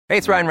Hey,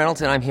 it's Ryan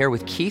Reynolds, and I'm here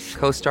with Keith,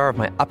 co-star of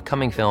my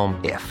upcoming film,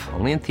 If,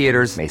 only in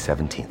theaters May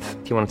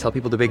 17th. Do you want to tell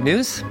people the big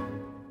news?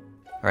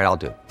 All right, I'll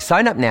do it.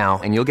 Sign up now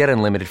and you'll get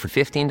unlimited for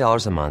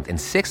 $15 a month and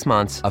 6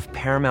 months of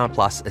Paramount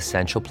Plus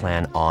Essential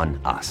Plan on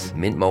us.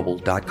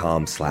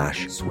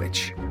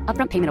 MintMobile.com/switch.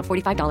 Upfront payment of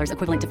 $45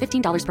 equivalent to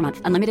 $15 per month.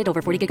 Unlimited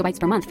over 40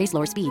 gigabytes per month. Face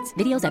lower speeds.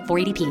 Videos at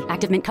 480p.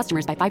 Active Mint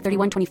customers by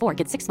 531.24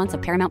 get 6 months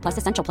of Paramount Plus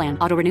Essential Plan.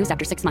 Auto renews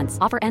after 6 months.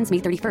 Offer ends May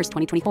 31st,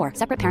 2024.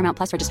 Separate Paramount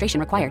Plus registration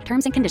required.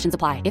 Terms and conditions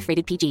apply if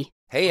rated PG.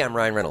 Hey, I'm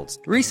Ryan Reynolds.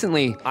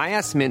 Recently, I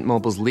asked Mint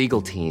Mobile's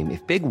legal team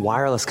if big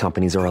wireless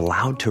companies are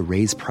allowed to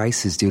raise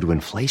prices due to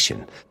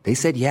inflation. They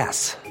said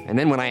yes. And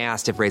then when I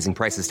asked if raising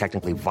prices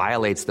technically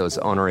violates those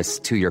onerous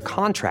 2-year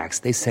contracts,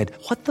 they said,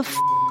 "What the f***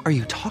 are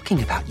you talking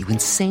about, you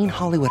insane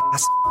Hollywood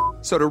ass?"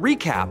 So to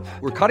recap,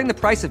 we're cutting the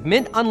price of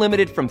Mint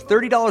Unlimited from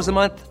 $30 a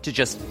month to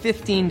just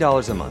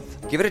 $15 a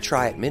month. Give it a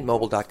try at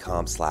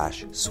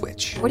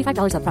mintmobile.com/switch.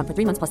 $45 upfront for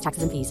 3 months plus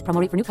taxes and fees. Promo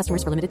rate for new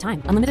customers for limited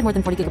time. Unlimited more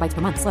than 40 gigabytes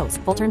per month. Slows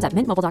full terms at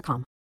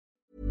mintmobile.com.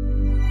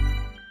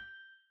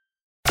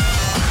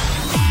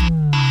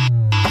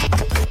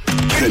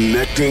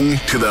 Connecting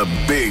to the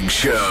big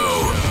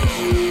show.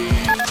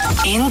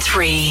 In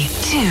 3,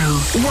 2,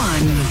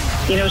 1.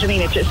 You know what I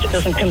mean? It just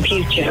doesn't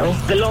compute, you know.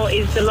 The law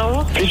is the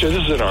law. Peter,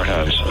 this is in our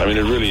hands. I mean,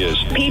 it really is.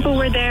 People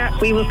were there.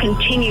 We will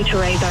continue to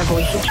raise our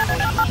voices.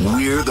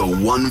 We're the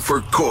one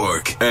for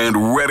Cork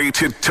and ready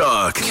to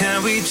talk.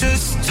 Can we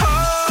just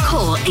talk?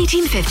 Call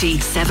 1850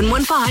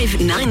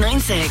 715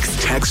 996.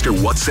 Text or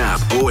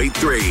WhatsApp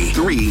 083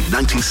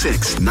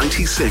 396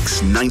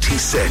 96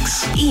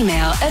 96.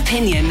 Email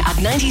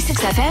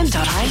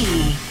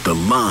opinion@96fm.ie. The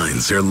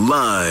lines are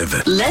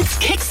live. Let's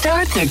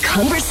kickstart the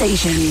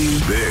conversation.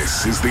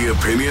 This is the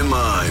Opinion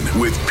Line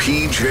with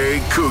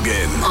PJ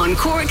Coogan On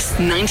Cork's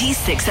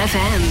 96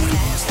 FM.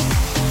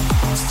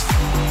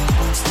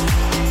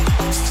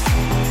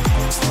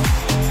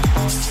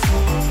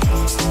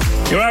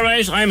 You're all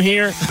right, I'm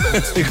here.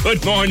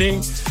 Good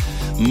morning.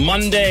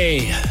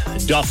 Monday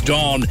doth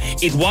dawn.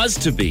 It was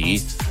to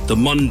be the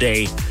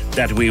Monday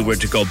that we were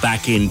to go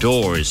back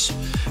indoors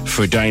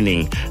for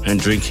dining and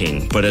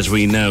drinking. But as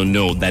we now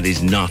know, that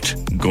is not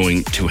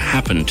going to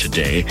happen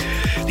today.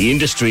 The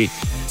industry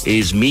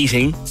is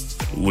meeting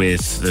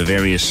with the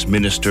various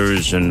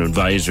ministers and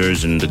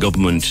advisors and the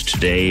government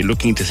today,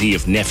 looking to see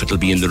if NPHET will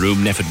be in the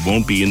room. NPHET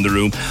won't be in the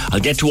room.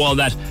 I'll get to all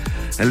that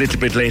a little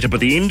bit later,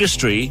 but the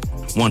industry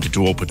wanted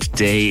to open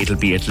today. It'll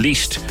be at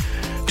least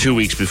 2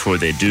 weeks before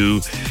they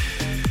do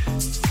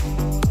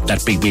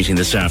that big meeting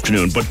this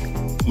afternoon. But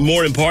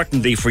more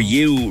importantly for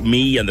you,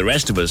 me and the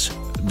rest of us,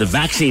 the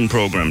vaccine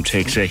programme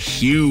takes a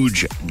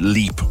huge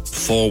leap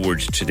forward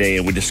today,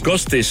 and we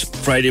discussed this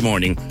Friday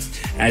morning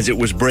as it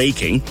was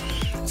breaking,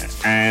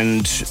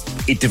 and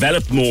it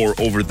developed more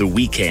over the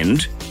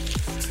weekend.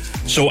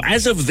 So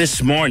as of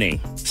this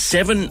morning,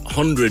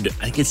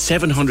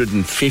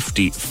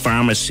 750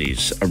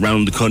 pharmacies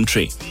around the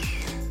country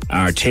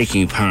are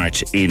taking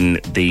part in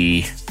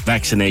the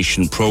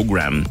vaccination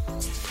programme.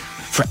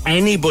 For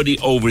anybody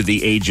over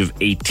the age of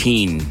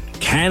 18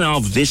 can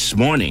of this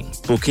morning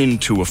book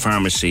into a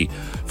pharmacy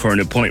for an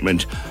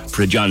appointment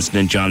for a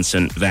Johnson &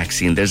 Johnson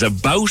vaccine. There's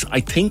about, I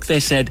think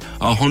they said,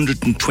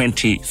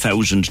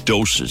 120,000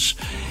 doses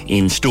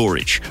in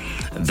storage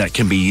that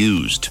can be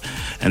used.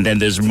 And then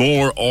there's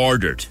more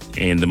ordered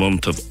in the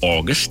month of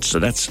August, so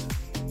that's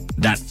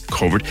that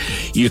covered.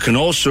 You can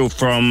also,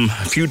 from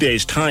a few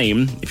days'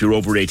 time, if you're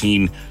over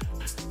 18,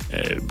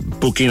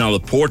 book in on the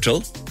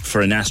portal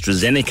for an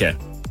AstraZeneca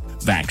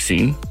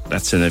vaccine.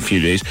 That's in a few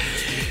days.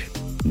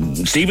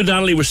 Stephen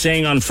Donnelly was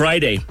saying on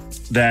Friday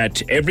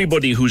that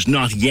everybody who's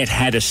not yet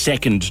had a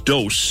second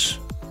dose,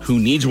 who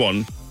needs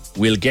one,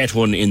 will get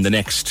one in the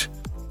next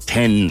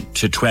 10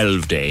 to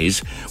 12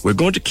 days. We're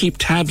going to keep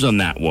tabs on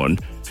that one.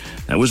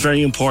 That was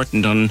very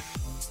important on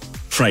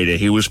Friday.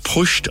 He was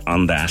pushed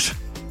on that,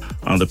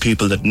 on the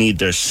people that need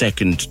their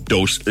second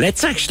dose.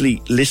 Let's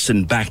actually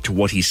listen back to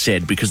what he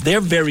said, because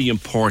they're very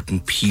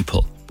important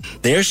people.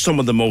 They're some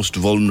of the most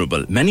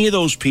vulnerable. Many of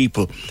those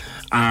people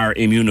are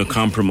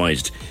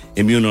immunocompromised,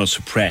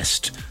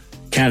 immunosuppressed,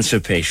 cancer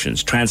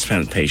patients,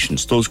 transplant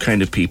patients, those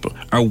kind of people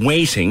are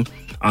waiting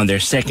on their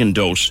second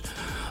dose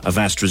of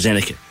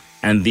AstraZeneca.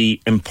 And the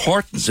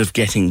importance of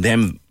getting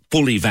them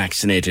fully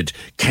vaccinated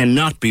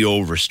cannot be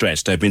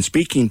overstressed. I've been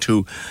speaking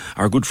to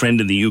our good friend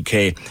in the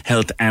UK,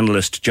 health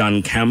analyst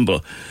John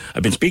Campbell.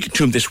 I've been speaking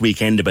to him this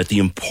weekend about the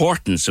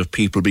importance of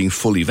people being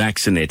fully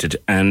vaccinated.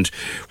 And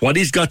what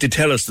he's got to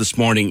tell us this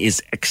morning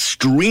is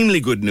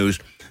extremely good news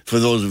for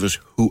those of us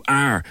who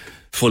are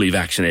fully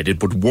vaccinated,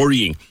 but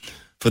worrying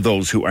for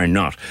those who are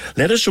not.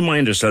 Let us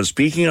remind ourselves,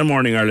 speaking on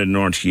Morning Ireland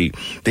and RTE,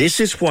 this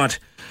is what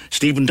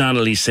Stephen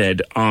Donnelly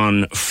said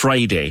on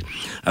Friday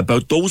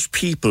about those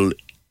people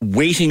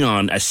waiting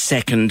on a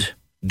second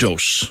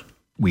dose.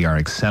 We are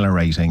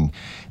accelerating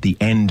the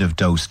end of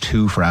dose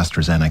 2 for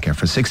AstraZeneca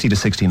for 60 to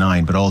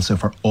 69, but also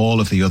for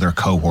all of the other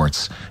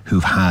cohorts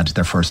who've had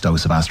their first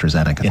dose of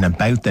AstraZeneca. In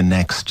about the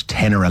next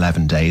 10 or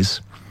 11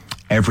 days,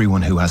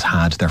 everyone who has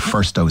had their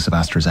first dose of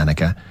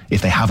AstraZeneca,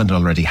 if they haven't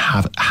already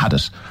had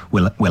it,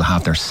 will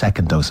have their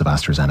second dose of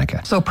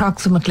AstraZeneca. So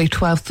approximately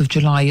 12th of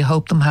July, you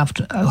hope to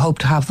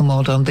have them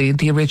all done.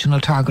 The original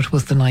target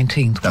was the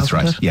 19th. That's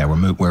right. Yeah,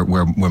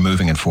 we're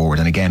moving it forward.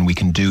 And again, we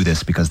can do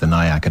this because the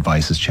NIAC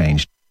advice has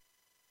changed.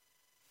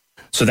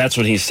 So that's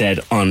what he said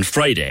on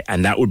Friday,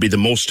 and that would be the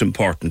most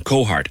important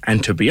cohort.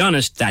 And to be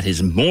honest, that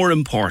is more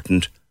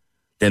important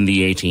than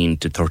the 18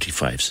 to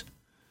 35s.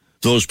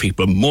 Those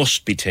people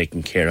must be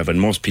taken care of, and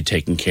must be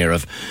taken care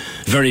of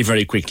very,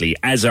 very quickly,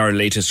 as our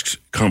latest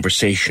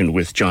conversation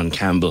with John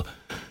Campbell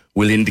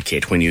will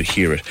indicate when you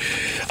hear it.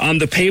 On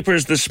the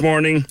papers this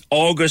morning,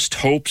 August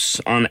hopes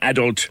on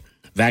adult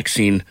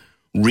vaccine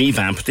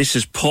revamp. This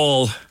is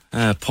Paul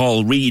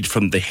Reid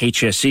from the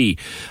HSE.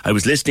 I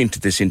was listening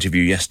to this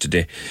interview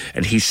yesterday,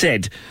 and he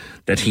said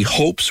that he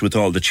hopes, with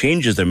all the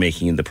changes they're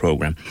making in the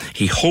programme,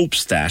 he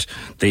hopes that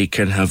they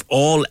can have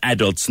all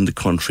adults in the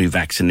country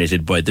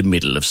vaccinated by the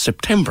middle of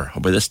September, or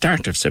by the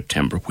start of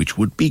September, which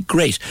would be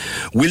great.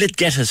 Will it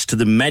get us to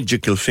the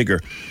magical figure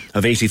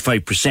of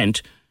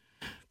 85%?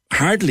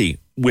 Hardly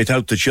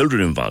without the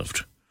children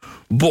involved.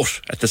 But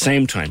at the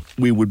same time,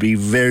 we would be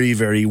very,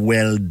 very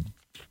well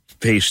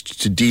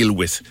placed to deal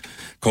with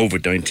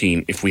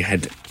COVID-19 if we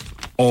had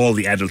all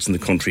the adults in the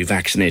country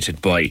vaccinated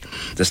by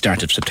the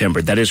start of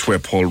September. That is where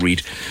Paul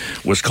Reid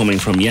was coming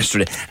from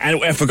yesterday.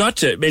 And I forgot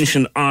to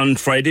mention on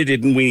Friday,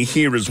 didn't we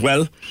hear as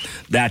well,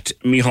 that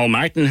Micheál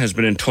Martin has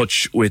been in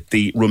touch with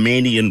the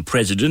Romanian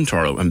president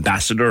or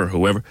ambassador or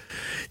whoever.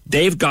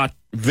 They've got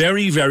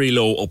very, very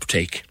low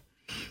uptake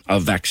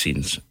of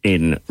vaccines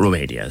in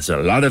Romania. There's a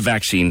lot of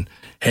vaccine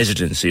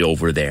hesitancy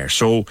over there.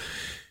 So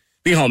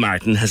Micheál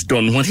Martin has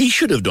done what he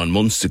should have done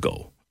months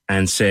ago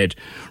and said,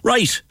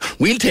 right,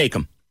 we'll take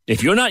them.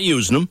 If you're not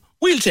using them,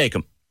 we'll take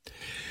them.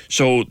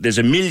 So there's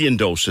 1 million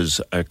doses,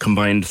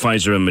 combined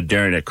Pfizer and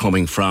Moderna,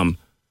 coming from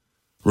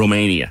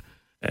Romania.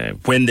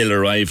 When they'll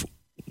arrive,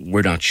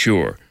 we're not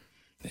sure.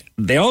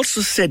 They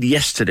also said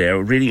yesterday, I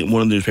was reading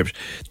one of the newspapers,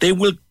 they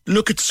will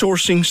look at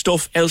sourcing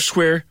stuff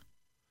elsewhere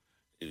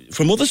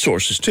from other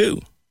sources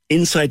too,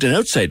 inside and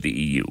outside the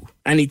EU.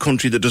 Any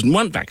country that doesn't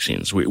want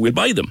vaccines, we'll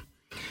buy them.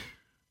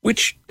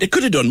 Which they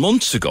could have done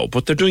months ago,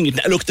 but they're doing it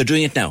now. Look, they're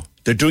doing it now.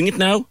 They're doing it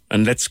now,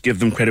 and let's give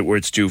them credit where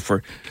it's due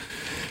for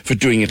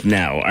doing it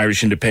now.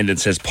 Irish Independent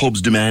says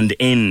pubs demand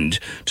end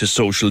to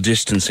social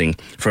distancing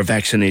for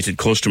vaccinated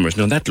customers.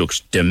 Now, that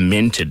looks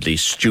dementedly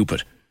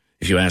stupid,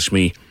 if you ask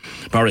me.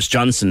 Boris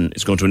Johnson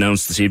is going to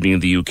announce this evening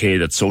in the UK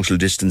that social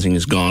distancing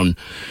is gone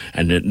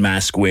and that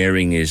mask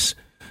wearing is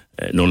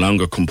no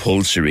longer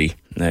compulsory.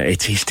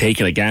 He's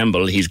taking a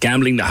gamble. He's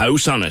gambling the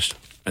house on it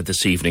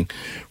this evening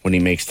when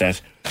he makes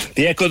that.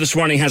 The Echo this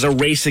morning has a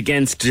race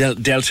against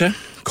Delta.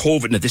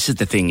 COVID, now this is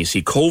the thing, you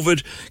see,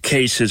 COVID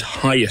cases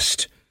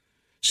highest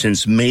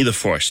since May the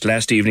 1st.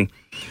 Last evening,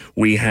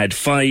 we had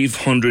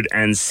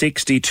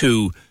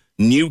 562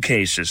 new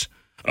cases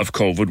of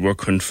COVID were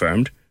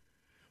confirmed,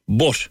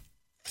 but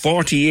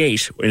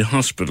 48 in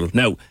hospital.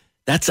 Now,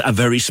 that's a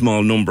very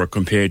small number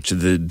compared to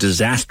the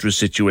disastrous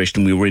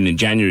situation we were in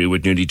January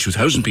with nearly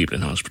 2,000 people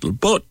in hospital.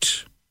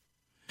 But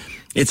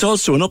it's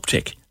also an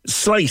uptick,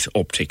 slight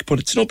uptick, but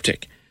it's an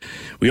uptick.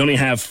 We only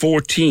have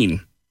 14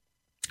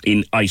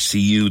 in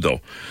ICU, though,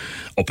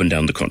 up and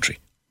down the country.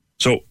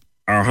 So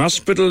our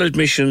hospital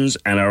admissions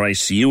and our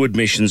ICU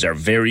admissions are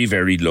very,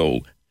 very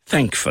low,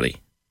 thankfully.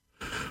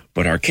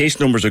 But our case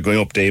numbers are going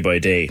up day by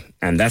day,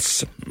 and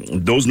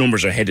those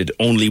numbers are headed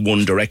only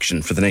one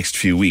direction for the next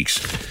few weeks.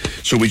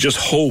 So we just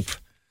hope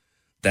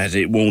that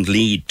it won't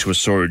lead to a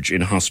surge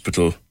in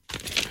hospital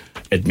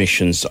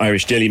admissions.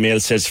 Irish Daily Mail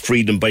says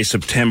freedom by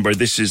September.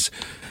 This is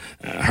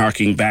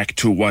harking back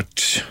to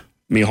what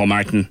Micheál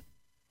Martin,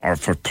 or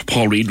for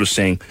Paul Reid, was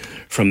saying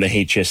from the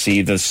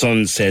HSE. The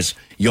Sun says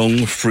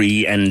young,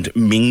 free and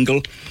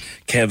mingle.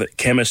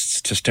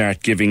 Chemists to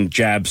start giving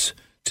jabs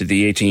to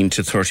the 18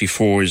 to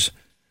 34s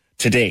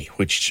today,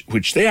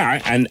 which they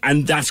are,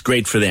 and that's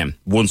great for them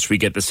once we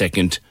get the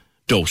second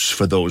dose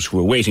for those who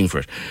are waiting for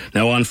it.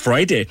 Now, on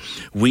Friday,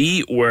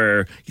 we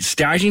were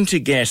starting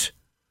to get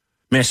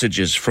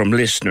messages from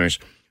listeners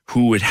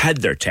who had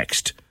had their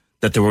text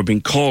that they were being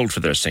called for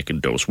their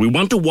second dose. We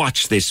want to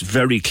watch this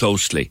very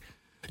closely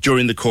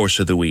during the course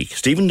of the week.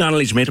 Stephen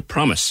Donnelly's made a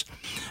promise,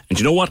 and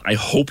you know what? I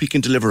hope he can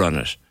deliver on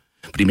it.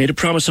 But he made a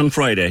promise on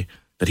Friday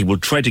that he will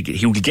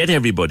get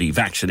everybody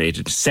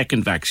vaccinated,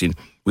 second vaccine,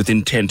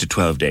 within 10 to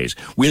 12 days.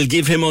 We'll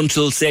give him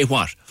until, say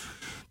what,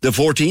 the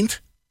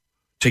 14th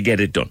to get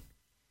it done.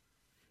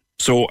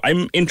 So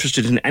I'm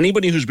interested in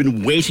anybody who's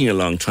been waiting a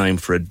long time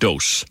for a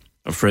dose,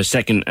 or for a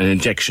second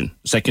injection.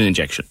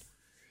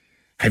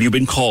 Have you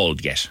been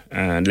called yet?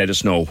 And let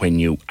us know when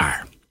you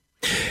are.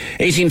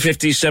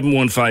 1850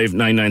 715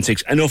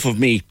 996. Enough of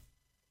me.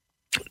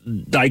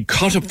 I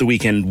caught up the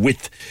weekend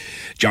with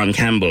John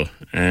Campbell,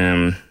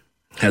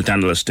 health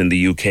analyst in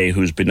the UK,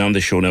 who's been on the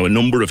show now a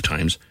number of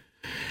times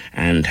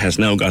and has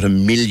now got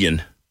 1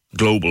 million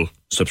global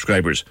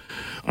subscribers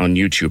on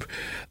YouTube.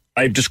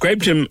 I've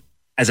described him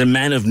as a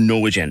man of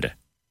no agenda.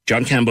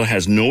 John Campbell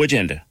has no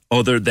agenda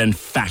other than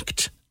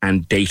fact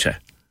and data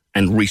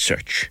and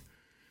research,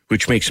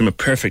 which makes him a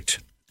perfect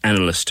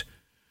analyst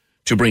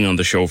to bring on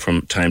the show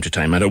from time to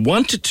time. And I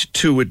wanted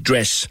to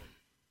address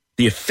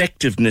the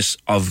effectiveness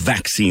of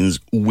vaccines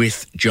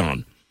with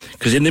John,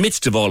 because in the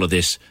midst of all of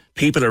this,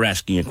 people are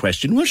asking a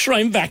question, well, sure,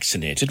 I'm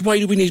vaccinated. Why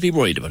do we need to be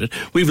worried about it?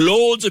 We've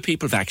loads of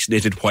people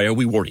vaccinated. Why are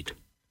we worried?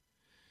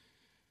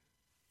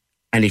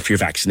 And if you're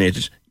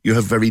vaccinated, you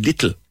have very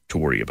little to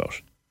worry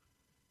about.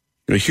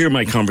 You'll hear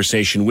my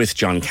conversation with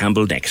John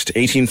Campbell next.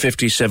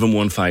 1850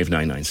 715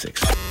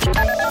 996.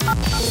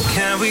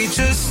 Can we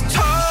just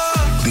talk?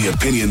 The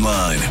Opinion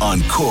Line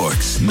on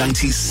Cork's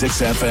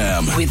 96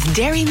 FM. With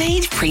Dairy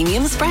Made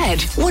Premium Spread.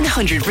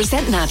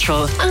 100%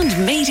 natural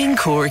and made in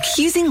Cork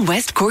using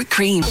West Cork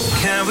cream.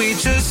 Can we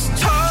just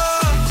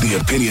talk? The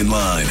Opinion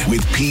Line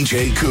with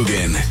PJ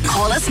Coogan.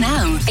 Call us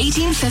now.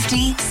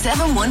 1850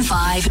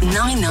 715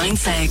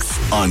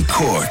 996. On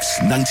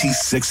Cork's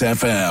 96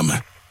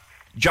 FM.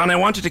 John, I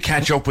wanted to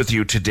catch up with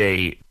you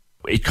today.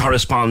 It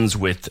corresponds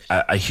with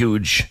a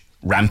huge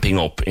ramping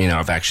up in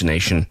our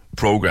vaccination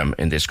programme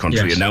in this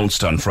country,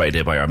 announced on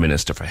Friday by our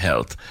Minister for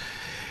Health.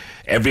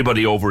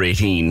 Everybody over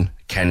 18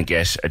 can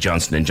get a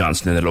Johnson &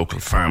 Johnson in a local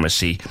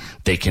pharmacy.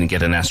 They can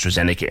get an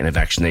AstraZeneca in a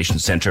vaccination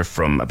centre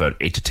from about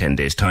 8 to 10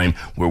 days' time.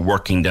 We're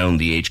working down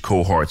the age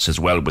cohorts as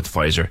well with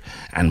Pfizer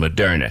and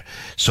Moderna.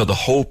 So the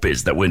hope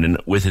is that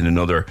within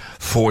another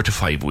 4 to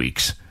 5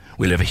 weeks,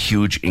 we'll have a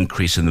huge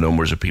increase in the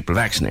numbers of people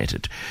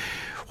vaccinated.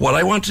 What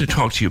I wanted to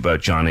talk to you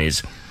about, John,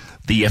 is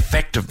the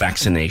effect of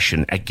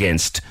vaccination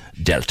against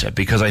Delta,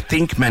 because I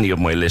think many of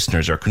my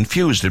listeners are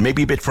confused and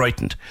maybe a bit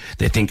frightened.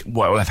 They think,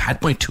 well, I've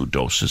had my 2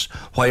 doses.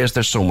 Why is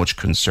there so much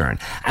concern?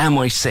 Am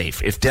I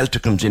safe? If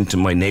Delta comes into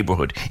my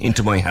neighbourhood,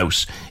 into my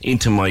house,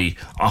 into my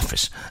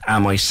office,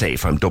 am I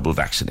safe? I'm double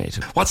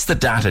vaccinated. What's the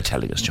data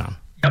telling us, John?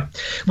 Yep.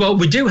 Well,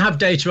 we do have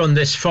data on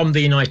this from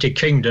the United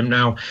Kingdom.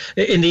 Now,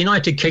 in the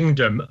United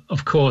Kingdom,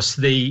 of course,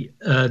 the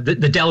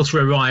Delta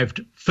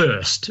arrived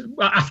first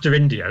after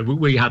India.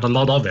 We had a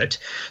lot of it.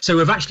 So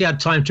we've actually had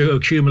time to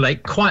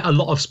accumulate quite a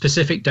lot of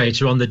specific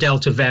data on the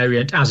Delta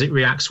variant as it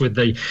reacts with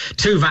the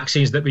 2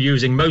 vaccines that we're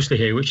using mostly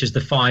here, which is the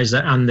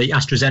Pfizer and the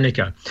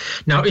AstraZeneca.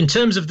 Now, in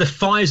terms of the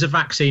Pfizer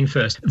vaccine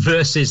first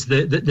versus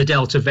the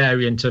Delta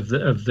variant of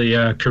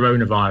the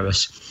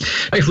coronavirus,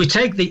 if we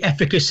take the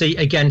efficacy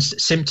against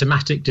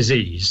symptomatic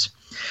disease,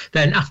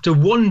 then after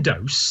 1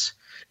 dose,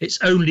 it's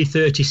only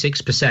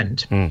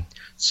 36%.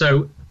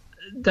 So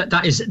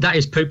that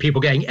is people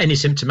getting any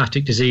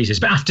symptomatic diseases.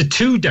 But after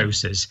 2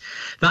 doses,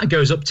 that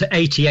goes up to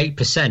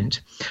 88%.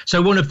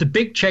 So one of the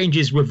big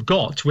changes we've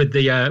got with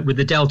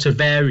the Delta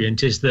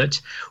variant is that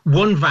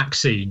 1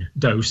 vaccine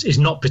dose is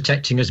not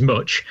protecting as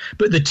much,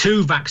 but the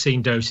 2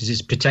 vaccine doses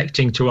is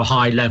protecting to a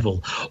high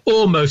level,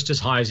 almost as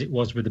high as it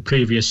was with the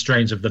previous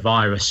strains of the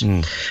virus.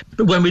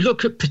 But when we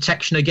look at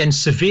protection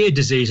against severe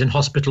disease and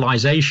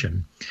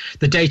hospitalisation,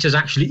 the data is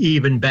actually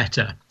even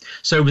better.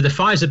 So with the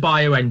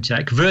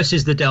Pfizer-BioNTech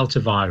versus the Delta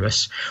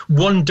virus,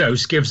 1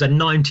 dose gives a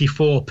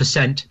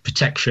 94%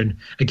 protection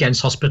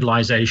against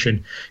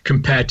hospitalisation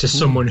compared to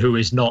someone who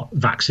is not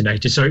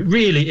vaccinated. So it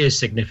really is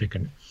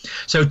significant.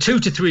 So 2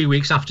 to 3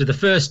 weeks after the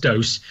first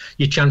dose,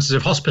 your chances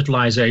of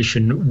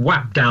hospitalisation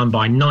whacked down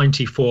by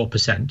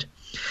 94%.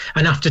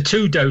 And after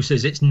 2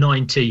 doses, it's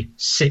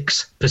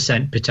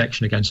 96%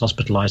 protection against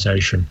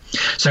hospitalisation.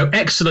 So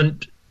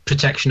excellent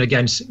protection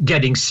against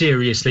getting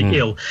seriously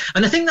ill.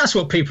 And I think that's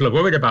what people are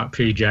worried about,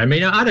 PJ. I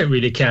mean, I don't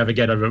really care if I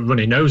get a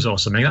runny nose or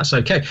something. That's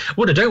okay.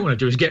 What I don't want to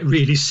do is get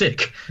really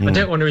sick. I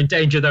don't want to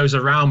endanger those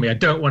around me. I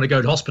don't want to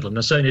go to hospital, and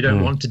I certainly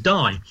don't want to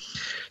die.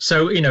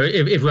 So, you know,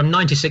 if we're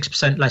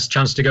 96% less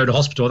chance to go to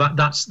hospital,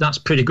 that's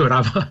pretty good.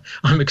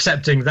 I'm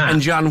accepting that.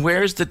 And John,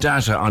 where's the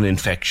data on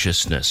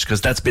infectiousness?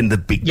 Because that's been the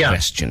big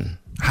question.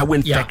 How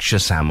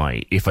infectious am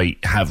I if I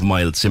have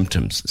mild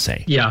symptoms,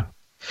 say? Yeah.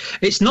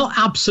 It's not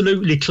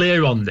absolutely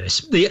clear on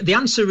this. The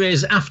answer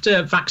is,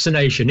 after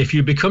vaccination, if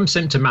you become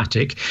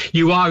symptomatic,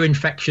 you are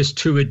infectious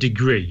to a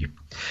degree.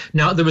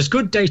 Now, there was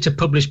good data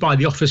published by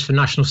the Office for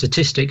National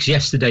Statistics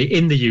yesterday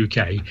in the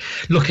UK,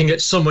 looking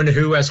at someone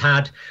who has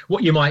had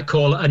what you might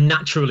call a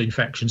natural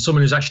infection,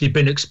 someone who's actually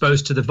been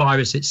exposed to the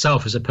virus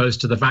itself as opposed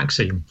to the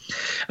vaccine.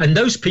 And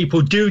those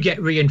people do get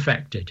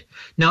reinfected.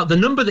 Now, the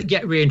number that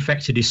get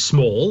reinfected is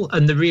small,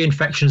 and the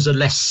reinfections are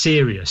less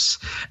serious,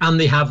 and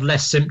they have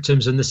less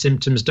symptoms, and the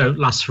symptoms don't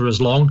last for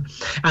as long.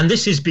 And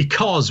this is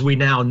because we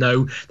now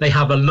know they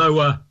have a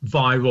lower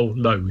viral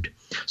load.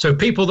 So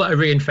people that are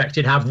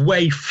reinfected have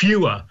way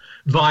fewer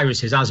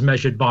viruses as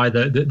measured by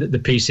the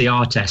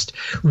PCR test,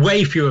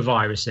 way fewer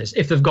viruses.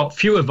 If they've got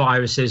fewer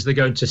viruses, they're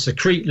going to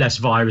secrete less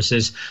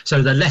viruses,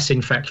 so they're less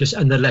infectious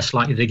and they're less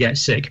likely to get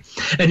sick.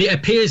 And it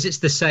appears it's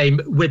the same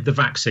with the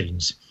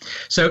vaccines.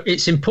 So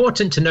it's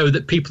important to know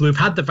that people who've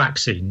had the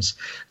vaccines,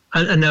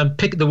 and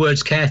pick the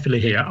words carefully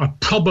here, are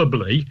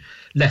probably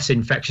less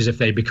infectious if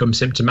they become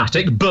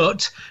symptomatic,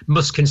 but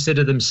must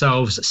consider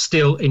themselves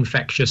still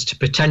infectious to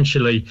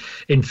potentially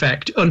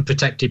infect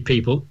unprotected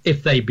people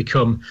if they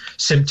become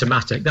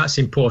symptomatic. That's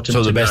important.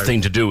 So the best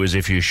thing to do is,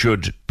 if you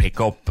should pick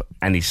up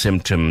any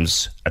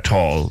symptoms at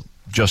all,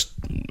 just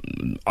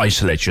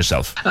isolate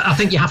yourself. I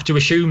think you have to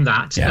assume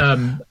that,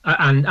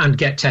 and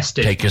get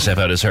tested. Take yourself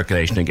out of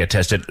circulation and get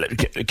tested.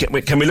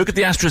 Can we look at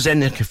the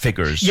AstraZeneca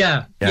figures?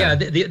 Yeah. The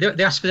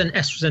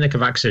AstraZeneca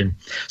vaccine.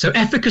 So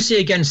efficacy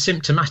against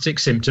symptomatic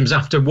symptoms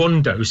after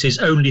one dose is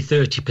only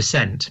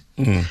 30%.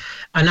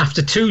 And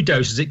after 2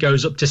 doses, it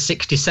goes up to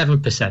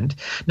 67%.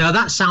 Now,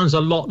 that sounds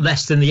a lot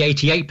less than the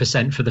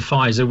 88% for the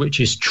Pfizer, which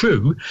is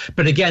true.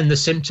 But again, the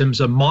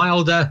symptoms are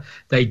milder,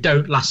 they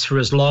don't last for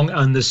as long,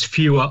 and there's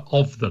fewer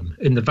of them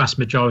in the vast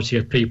majority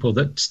of people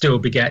that still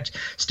get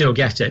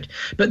it.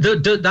 But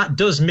that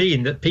does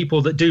mean that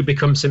people that do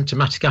become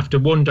symptomatic after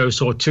 1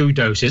 dose or 2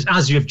 doses,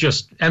 as you've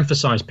just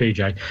emphasised,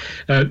 PJ,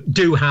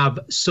 do have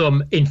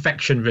some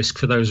infection risk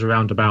for those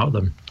around about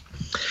them.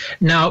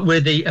 Now,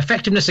 with the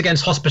effectiveness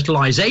against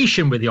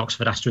hospitalisation with the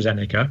Oxford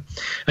AstraZeneca,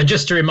 and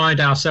just to remind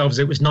ourselves,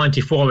 it was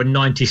 94 and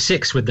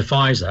 96 with the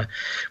Pfizer.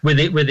 With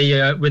the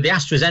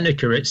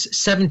AstraZeneca, it's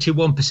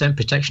 71%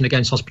 protection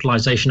against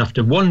hospitalisation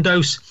after 1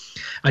 dose,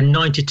 and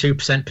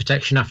 92%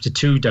 protection after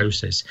 2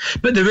 doses.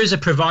 But there is a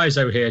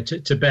proviso here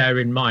to bear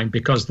in mind,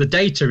 because the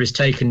data is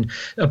taken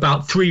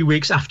about 3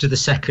 weeks after the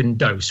 2nd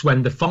dose,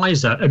 when the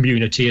Pfizer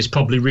immunity is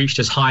probably reached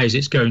as high as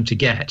it's going to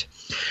get.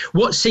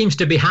 What seems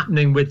to be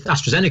happening with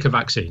AstraZeneca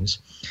vaccines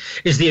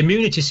is the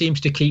immunity seems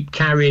to keep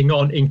carrying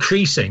on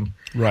increasing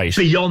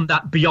beyond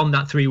that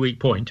 3-week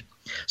point.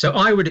 So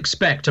I would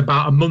expect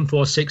about a month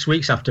or 6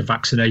 weeks after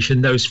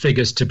vaccination, those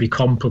figures to be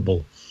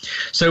comparable.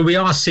 So we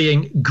are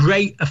seeing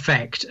great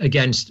protection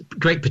against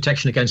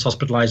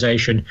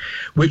hospitalisation,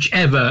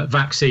 whichever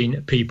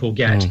vaccine people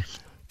get.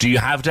 Do you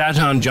have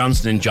data on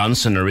Johnson &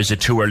 Johnson, or is it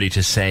too early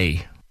to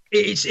say?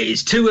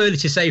 It's too early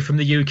to say from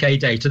the UK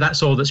data.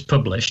 That's all that's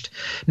published.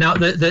 Now,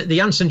 the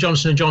Janssen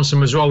Johnson & Johnson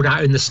was rolled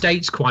out in the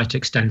States quite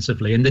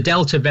extensively, and the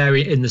Delta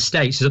variant in the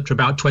States is up to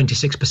about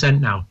 26%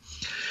 now.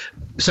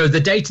 So the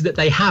data that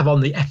they have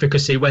on the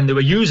efficacy when they were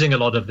using a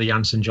lot of the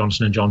Janssen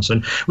Johnson &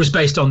 Johnson was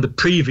based on the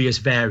previous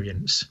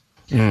variants.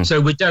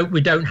 So we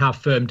don't have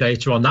firm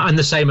data on that, and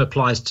the same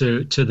applies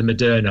to the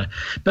Moderna.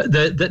 But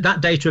that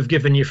data I've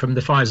given you from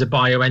the Pfizer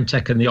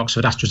BioNTech and the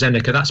Oxford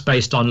AstraZeneca, that's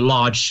based on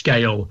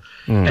large-scale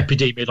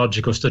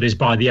epidemiological studies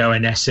by the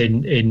ONS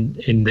in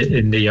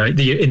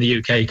the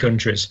UK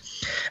countries,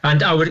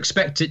 and I would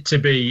expect it to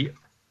be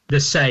the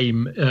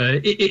same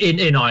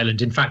in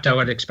Ireland. In fact, I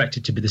would expect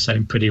it to be the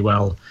same pretty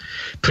well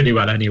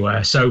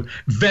anywhere. So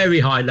very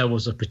high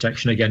levels of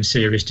protection against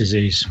serious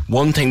disease.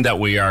 One thing that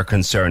we are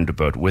concerned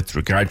about with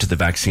regard to the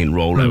vaccine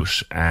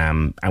rollout,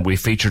 and we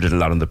featured it a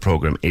lot on the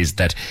programme, is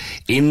that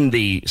in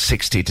the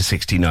 60 to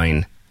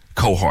 69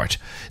 cohort,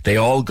 they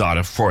all got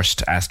a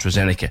first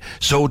AstraZeneca.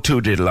 So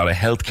too did a lot of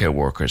healthcare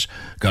workers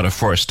got a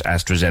first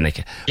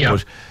AstraZeneca,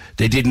 but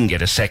they didn't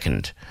get a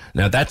second.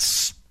 Now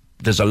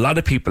there's a lot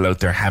of people out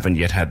there haven't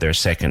yet had their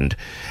second.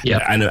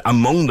 And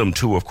among them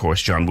too, of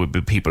course, John, would be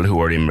people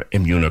who are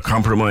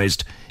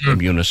immunocompromised,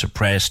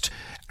 immunosuppressed,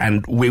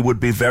 and we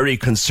would be very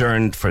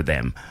concerned for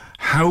them.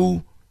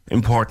 How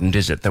important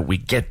is it that we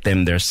get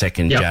them their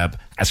second jab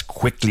as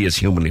quickly as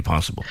humanly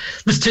possible?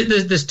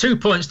 There's 2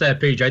 points there,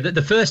 PJ.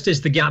 The first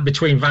is the gap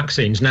between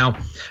vaccines. Now,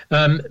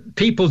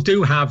 people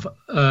do have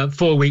a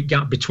 4-week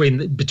gap between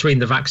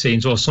the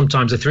vaccines, or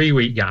sometimes a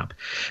 3-week gap.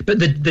 But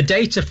the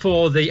data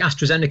for the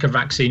AstraZeneca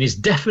vaccine is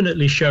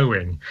definitely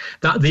showing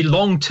that the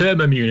long-term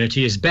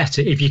immunity is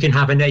better if you can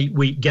have an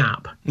 8-week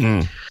gap.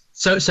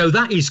 So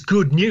that is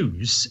good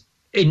news.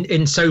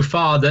 In so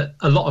far that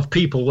a lot of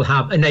people will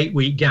have an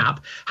 8-week gap,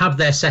 have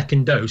their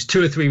second dose.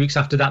 2 or 3 weeks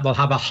after that, they'll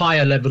have a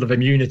higher level of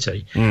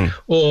immunity,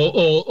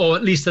 or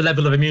at least the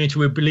level of immunity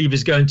we believe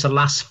is going to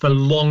last for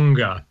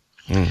longer.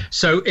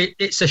 So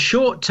it's a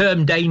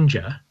short-term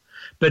danger,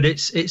 but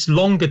it's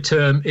longer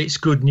term, it's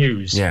good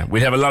news. Yeah,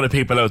 we have a lot of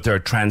people out there,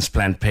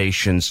 transplant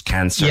patients,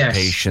 cancer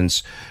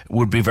patients,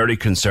 would be very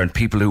concerned,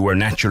 people who are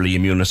naturally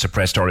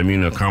immunosuppressed or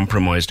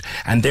immunocompromised,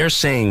 and they're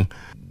saying,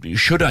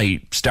 should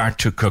I start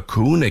to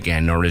cocoon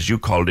again, or as you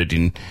called it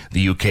in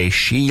the UK,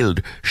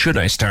 shield? Should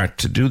I start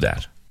to do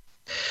that?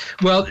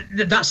 Well,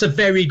 that's a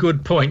very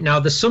good point. Now,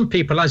 there's some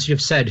people, as you've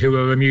said, who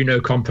are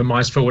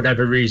immunocompromised for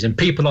whatever reason.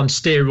 People on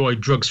steroid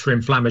drugs for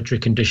inflammatory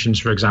conditions,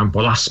 for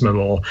example, asthma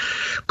or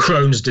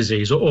Crohn's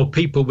disease, or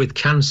people with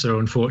cancer,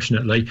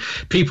 unfortunately.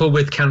 People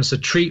with cancer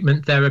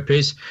treatment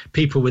therapies,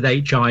 people with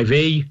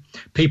HIV,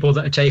 people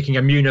that are taking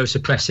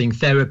immunosuppressing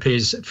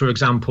therapies, for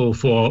example,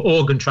 for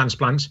organ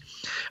transplants,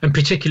 and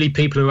particularly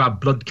people who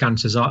have blood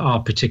cancers are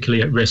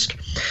particularly at risk.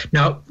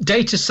 Now,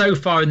 data so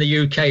far in the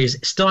UK is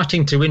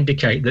starting to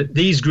indicate that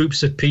these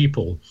groups of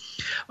people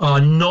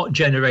are not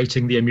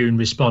generating the immune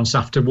response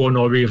after one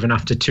or even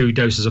after two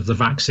doses of the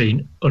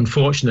vaccine,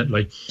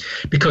 unfortunately,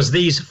 because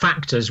these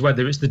factors,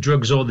 whether it's the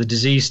drugs or the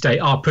disease state,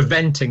 are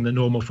preventing the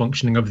normal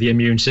functioning of the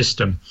immune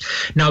system.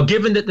 Now,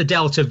 given that the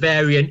Delta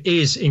variant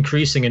is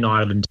increasing in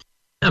Ireland,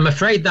 I'm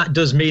afraid that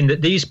does mean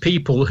that these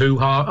people who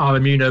are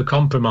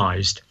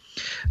immunocompromised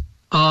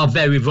are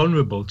very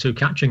vulnerable to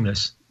catching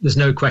this. There's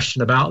no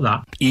question about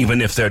that. Even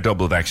if they're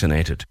double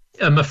vaccinated?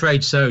 I'm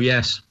afraid so,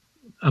 yes.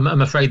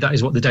 I'm afraid that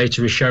is what the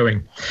data is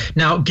showing.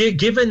 Now,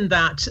 given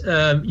that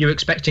you're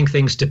expecting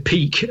things to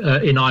peak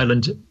in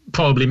Ireland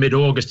probably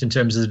mid-August in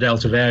terms of the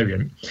Delta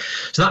variant,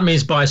 so that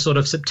means by sort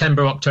of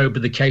September, October,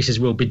 the cases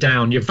will be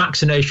down. Your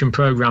vaccination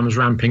programme is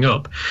ramping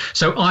up.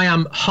 So I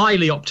am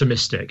highly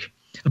optimistic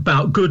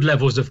about good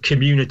levels of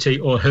community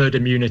or herd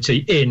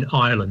immunity in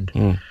Ireland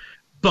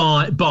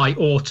by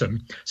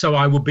autumn. So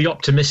I would be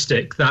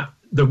optimistic that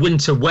the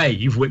winter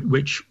wave,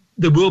 which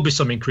there will be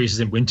some increases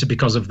in winter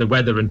because of the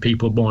weather and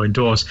people more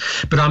indoors,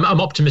 but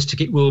I'm optimistic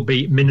it will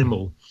be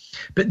minimal.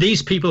 But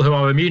these people who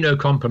are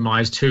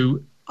immunocompromised,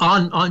 who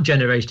aren't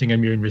generating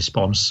immune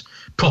response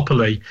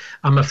properly,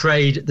 I'm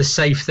afraid the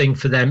safe thing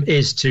for them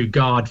is to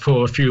guard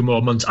for a few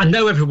more months. I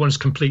know everyone's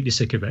completely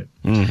sick of it,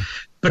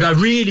 but I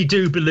really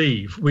do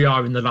believe we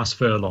are in the last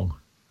furlong.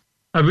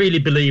 I really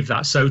believe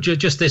that. So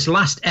just this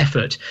last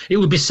effort, it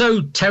would be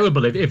so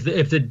terrible if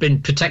they'd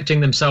been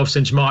protecting themselves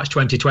since March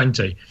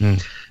 2020.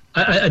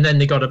 And then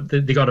they got a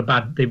bad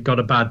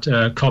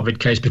COVID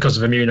case because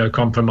of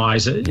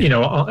immunocompromise,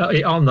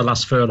 on the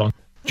last furlong.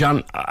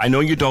 John, I know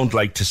you don't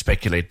like to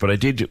speculate, but I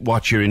did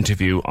watch your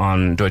interview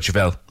on Deutsche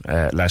Welle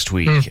last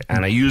week,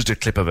 and I used a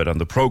clip of it on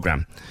the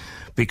programme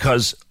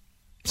because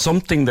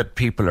something that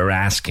people are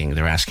asking,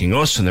 they're asking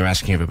us and they're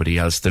asking everybody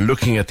else, they're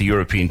looking at the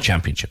European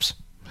Championships.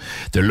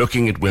 They're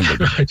looking at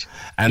Wimbledon, right.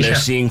 And they're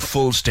seeing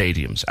full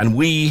stadiums. And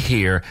we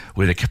here,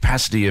 with a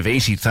capacity of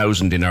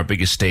 80,000 in our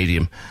biggest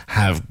stadium,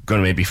 have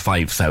gone maybe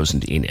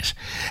 5,000 in it.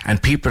 And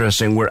people are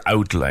saying we're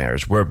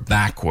outliers, we're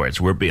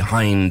backwards, we're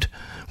behind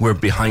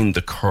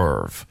the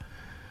curve.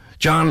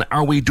 John,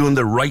 are we doing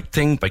the right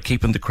thing by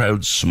keeping the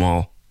crowds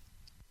small?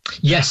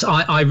 Yes,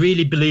 I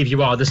really believe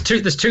you are. There's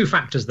two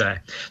factors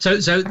there. So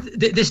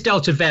this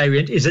Delta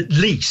variant is at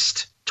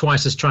least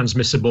twice as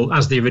transmissible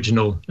as the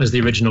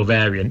original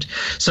variant.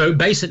 So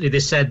basically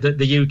they said that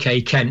the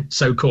UK Kent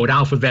so-called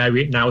alpha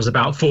variant now is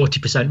about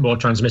 40% more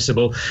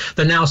transmissible.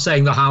 They're now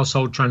saying the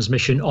household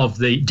transmission of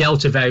the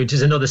Delta variant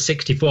is another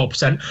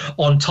 64%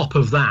 on top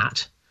of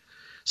that.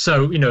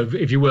 So,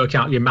 if you work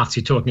out your maths,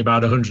 you're talking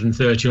about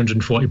 130,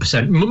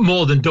 140%,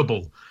 more than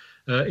double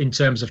in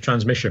terms of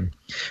transmission.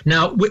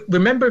 Now,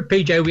 remember,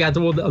 PJ, we had a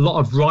lot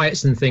of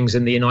riots and things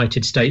in the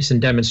United States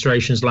and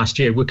demonstrations last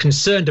year. We're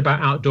concerned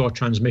about outdoor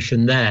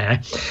transmission there.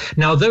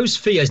 Now, those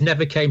fears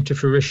never came to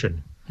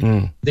fruition.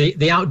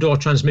 The outdoor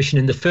transmission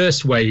in the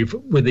first wave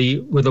with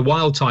the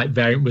wild type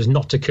variant was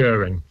not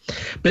occurring.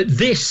 But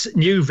this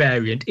new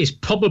variant is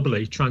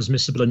probably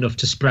transmissible enough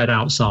to spread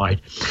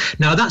outside.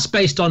 Now, that's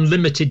based on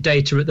limited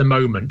data at the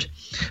moment.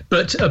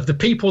 But of the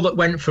people that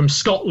went from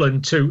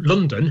Scotland to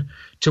London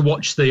to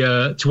watch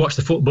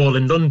the football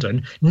in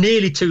London,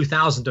 nearly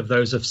 2,000 of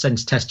those have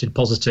since tested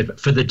positive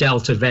for the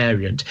Delta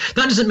variant.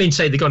 That doesn't mean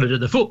say they got it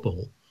at the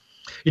football.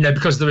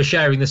 Because they were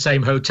sharing the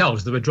same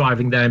hotels, they were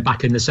driving there and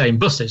back in the same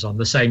buses, on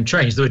the same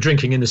trains, they were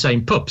drinking in the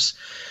same pubs.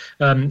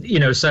 So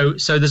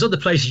there's other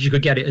places you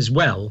could get it as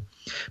well.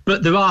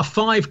 But there are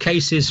 5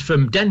 cases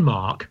from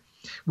Denmark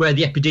where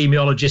the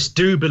epidemiologists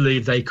do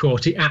believe they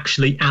caught it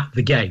actually at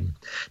the game.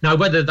 Now,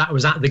 whether that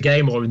was at the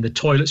game or in the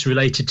toilets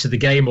related to the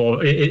game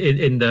or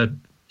in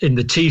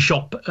the tea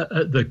shop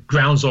at the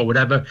grounds or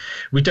whatever,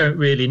 we don't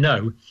really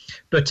know.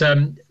 But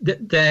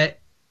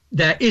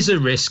there is a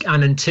risk,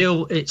 and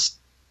until it's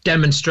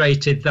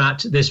demonstrated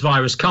that this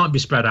virus can't be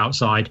spread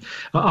outside,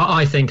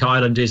 I think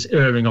Ireland is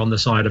erring on the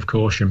side of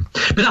caution.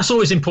 But that's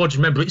always important to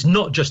remember. It's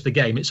not just the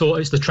game. It's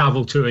the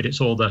travel to it. It's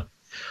all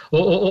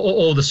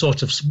the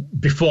sort of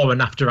before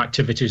and after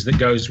activities that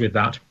goes with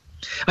that.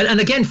 And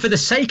again, for the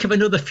sake of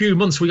another few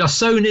months, we are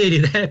so nearly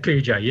there,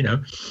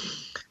 PJ.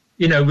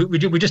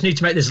 We just need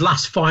to make this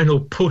last final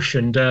push.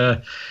 And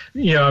I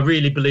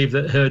really believe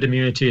that herd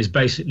immunity is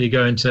basically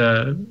going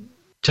to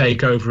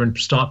take over and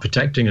start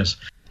protecting us.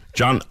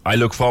 John, I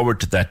look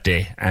forward to that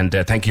day, and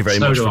thank you very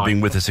much for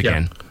being with us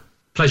again. Yeah.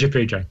 Pleasure,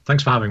 PJ.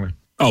 Thanks for having me.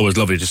 Always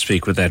lovely to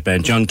speak with that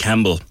man. John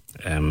Campbell,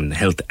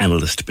 health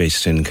analyst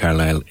based in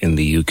Carlisle in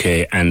the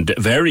UK, and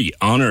very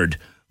honoured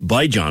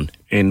by John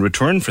in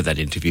return for that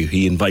interview.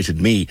 He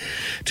invited me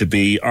to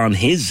be on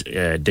his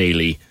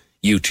daily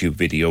YouTube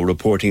video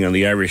reporting on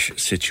the Irish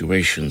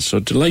situation. So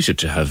delighted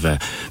to have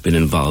been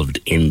involved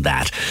in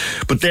that.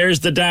 But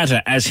there's the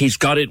data as he's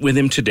got it with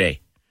him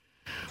today.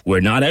 We're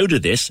not out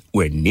of this.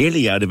 We're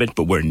nearly out of it,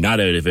 but we're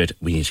not out of it.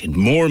 We need to get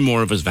more and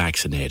more of us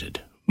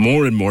vaccinated.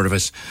 More and more of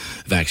us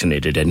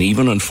vaccinated. And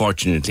even,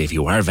 unfortunately, if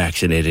you are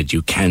vaccinated,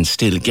 you can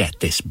still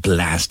get this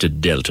blasted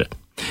Delta,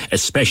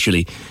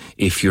 especially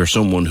if you're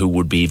someone who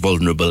would be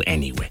vulnerable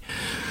anyway.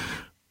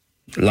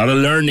 A lot of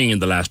learning in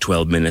the last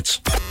 12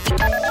 minutes.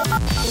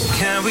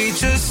 Can we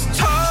just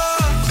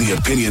talk? The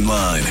Opinion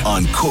Line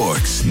on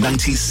Cork's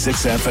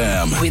 96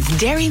 FM. With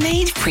Dairy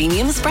Made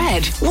Premium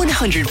Spread,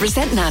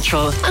 100%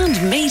 natural and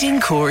made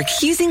in Cork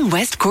using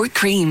West Cork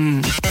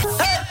cream.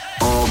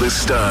 All the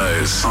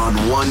stars on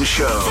one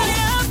show.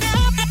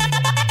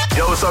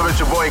 Yo, what's up? It's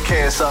your boy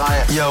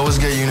KSI. Yo, what's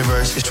good,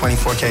 Universe? It's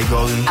 24K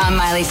Golden. I'm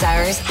Miley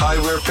Cyrus. Hi,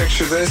 we're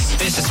Picture This.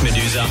 This is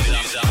Medusa.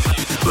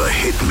 The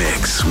Hit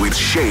Mix with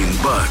Shane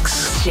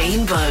Bucks.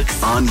 Shane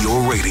Bucks. On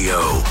your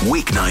radio.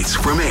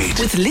 Weeknights from 8.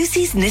 With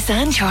Lucy's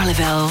Nissan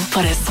Charleville.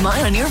 Put a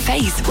smile on your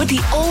face with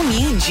the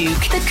all-new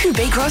Duke, the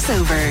coupe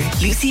crossover.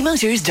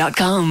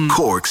 LucyMotors.com.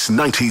 Cork's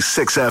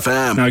 96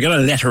 FM. Now, I got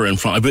a letter in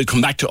front. I will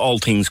come back to all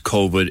things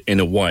COVID in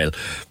a while,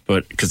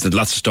 but because there's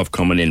lots of stuff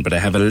coming in. But I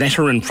have a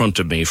letter in front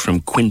of me from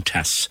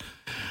Quintas,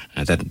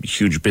 that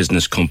huge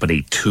business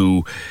company,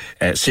 to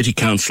City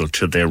Council,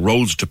 to their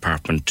roads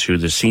department, to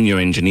the senior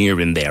engineer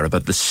in there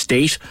about the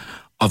state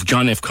of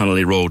John F.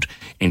 Connolly Road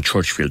in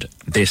Churchfield.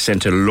 They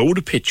sent a load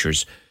of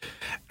pictures,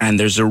 and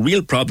there's a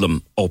real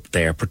problem up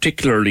there,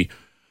 particularly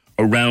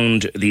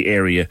around the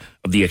area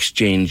of the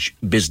Exchange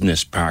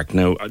Business Park.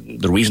 Now,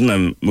 the reason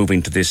I'm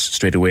moving to this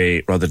straight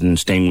away rather than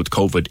staying with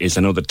COVID is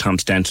I know that Tom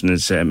Stanton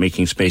is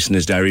making space in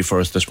his diary for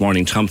us this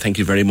morning. Tom, thank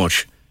you very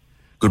much.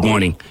 Good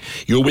morning.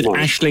 You're with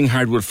Ashling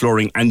Hardwood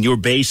Flooring, and your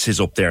base is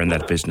up there in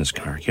that business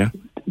park, yeah?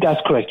 That's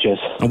correct, yes.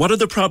 And what are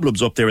the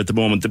problems up there at the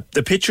moment?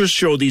 The pictures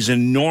show these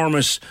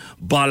enormous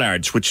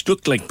bollards, which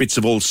look like bits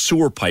of old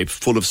sewer pipe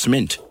full of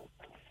cement.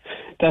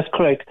 That's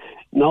correct.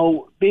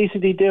 Now,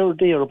 basically, they were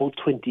there about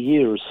 20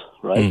 years,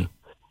 right?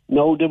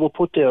 Now, they were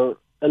put there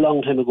a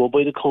long time ago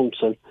by the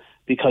council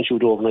because you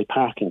had overnight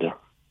parking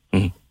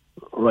there.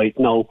 Right,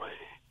 now,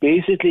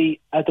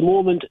 basically, at the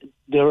moment,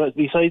 there,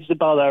 besides the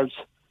bollards,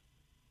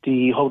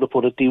 the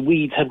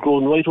weeds have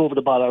grown right over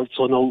the bollards,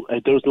 so now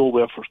there's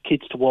nowhere for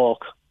kids to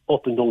walk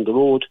up and down the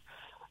road,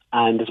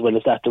 and as well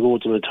as that, the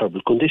roads are in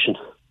terrible condition.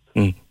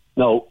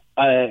 Now,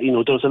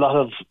 there's a lot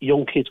of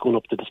young kids going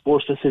up to the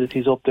sports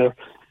facilities up there.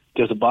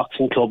 There's a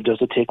boxing club,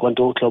 there's a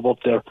taekwondo club up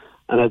there,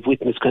 and I've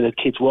witnessed kind of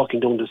kids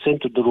walking down the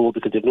centre of the road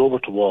because they've nowhere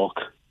to walk.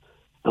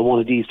 And one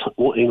of these,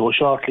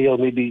 shortly, or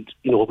maybe,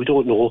 we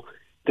don't know,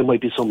 there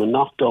might be someone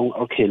knocked down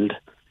or killed,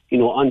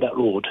 on that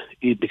road,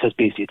 because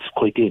basically it's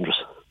quite dangerous.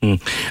 I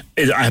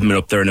haven't been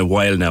up there in a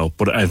while now,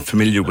 but I'm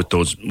familiar with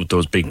those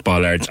big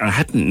bollards. I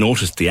hadn't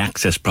noticed the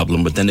access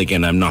problem, but then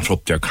again, I'm not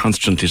up there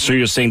constantly. So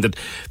you're saying that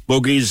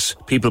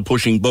people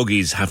pushing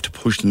buggies have to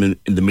push them in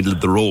the middle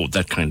of the road,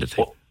 that kind of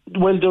thing?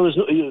 Well, there's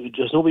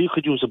no way you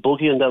could use a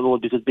buggy on that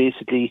road because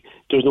basically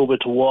there's nowhere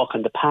to walk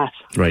on the path.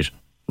 Right.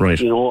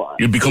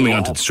 You'd be coming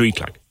onto the street,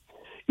 like.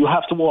 You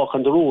have to walk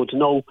on the road.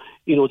 Now,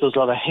 there's a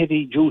lot of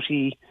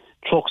heavy-duty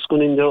trucks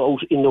going in there, out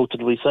to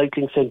the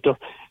recycling centre.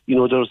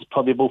 There's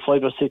probably about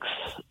 5 or 6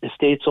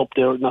 estates up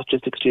there, not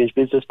just Exchange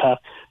Business Park.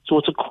 So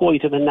it's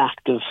quite an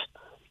active,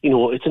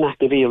 it's an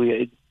active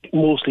area,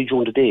 mostly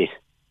during the day,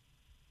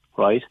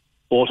 right?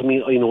 But I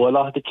mean, a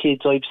lot of the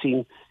kids, I've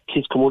seen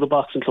kids come out of the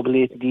boxing club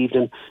late in the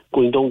evening,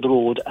 going down the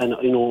road, and,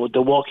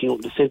 they're walking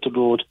up the centre of the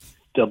road,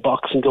 their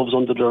boxing gloves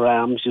under their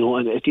arms,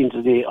 and at the end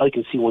of the day, I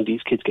can see one of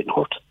these kids getting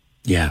hurt.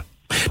 Yeah.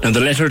 Now, the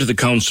letter to the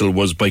council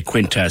was by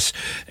Quintas,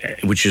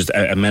 which is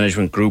a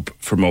management group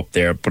from up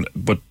there,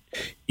 but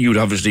you'd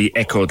obviously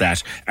echo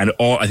that, and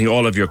I think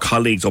all of your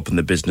colleagues up in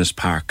the business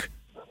park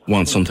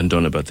want something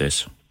done about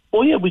this.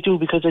 Oh yeah, we do,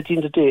 because at the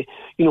end of the day,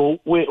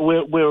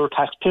 we're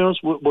taxpayers,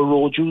 we're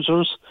road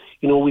users,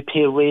 we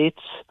pay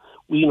rates,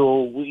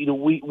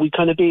 we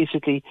kind of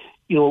basically,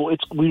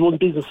 we run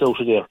business out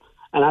of there.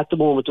 And at the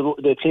moment,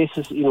 the place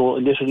is,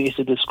 literally it's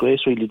a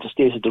disgrace, really, the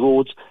state of the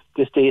roads,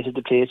 the state of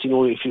the place.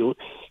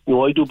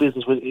 I do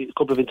business with a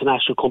couple of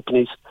international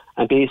companies,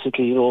 and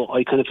basically,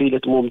 I kind of feel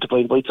at the moment if I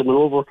invite someone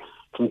over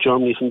from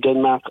Germany, from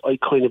Denmark, I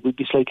kind of would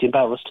be slightly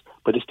embarrassed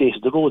by the state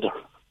of the road there.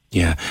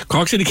 Yeah.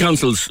 Cork City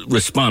Council's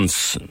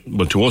response,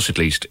 well, to us at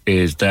least,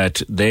 is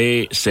that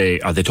they say,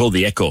 or they told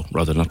the Echo,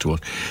 rather not to us,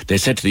 they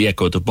said to the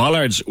Echo, the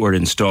bollards were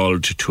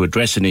installed to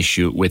address an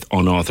issue with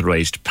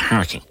unauthorised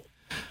parking.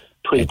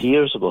 20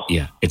 years ago.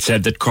 Yeah. It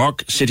said that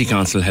Cork City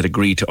Council had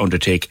agreed to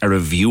undertake a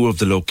review of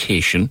the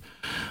location,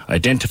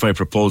 identify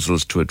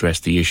proposals to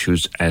address the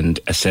issues, and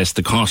assess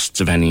the costs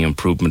of any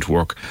improvement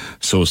work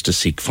so as to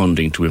seek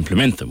funding to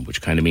implement them,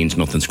 which kind of means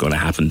nothing's going to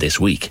happen this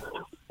week.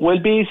 Well,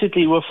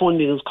 basically, where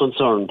funding is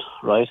concerned,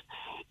 right?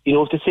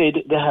 If they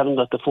say they haven't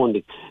got the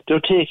funding, they're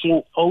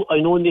taking...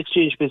 I know in the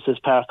Exchange Business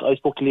Park, I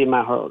spoke to Liam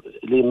Maher,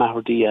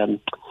 the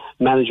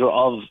manager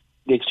of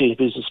the Exchange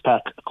Business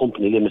Park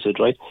Company Limited,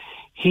 right?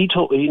 He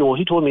told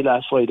me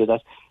last Friday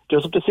that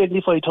there's up to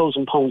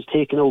 £75,000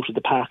 taken out of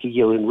the park a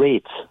year in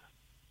rates,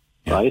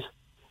 right?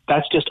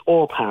 That's just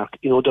our park.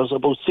 There's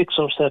about 6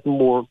 or 7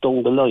 more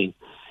down the line.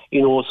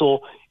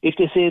 So if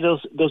they say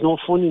there's no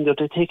funding,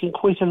 they're taking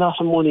quite a lot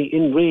of money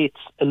in rates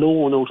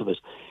alone out of it.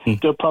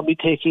 They're probably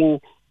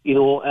taking,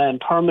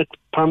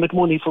 permit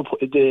money for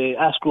the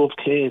Asgrove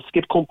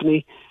Skip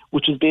Company,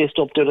 which is based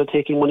up there. They're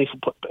taking money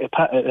for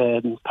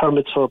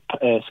permits for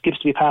skips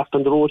to be parked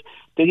on the road.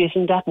 They're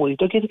getting that money.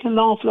 They're getting an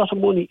awful lot of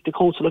money. The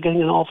council are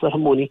getting an awful lot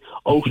of money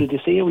out of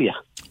this area.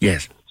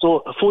 Yes.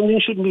 So funding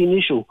shouldn't be an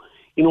issue.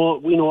 You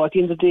know, at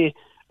the end of the day,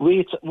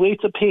 rates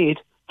are paid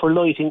for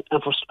lighting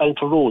and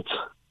for roads.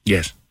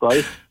 Yes.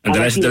 Right. And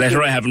the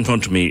letter I have in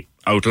front of me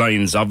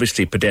outlines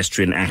obviously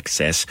pedestrian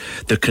access,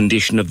 the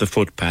condition of the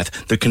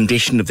footpath, the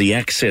condition of the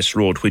access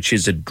road, which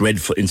is in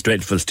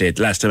dreadful state.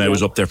 Last time I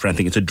was up there, I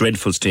think it's a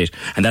dreadful state,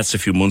 and that's a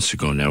few months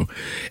ago now.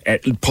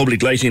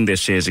 Public lighting, they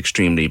say, is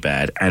extremely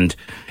bad, and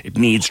it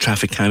needs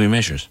traffic calming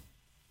measures.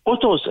 Oh,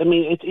 it does. I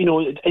mean,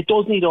 it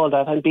does need all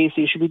that, and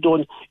basically it should be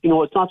done.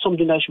 It's not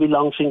something that should be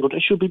long-fingered.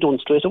 It should be done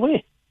straight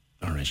away.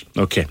 All right.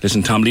 Okay.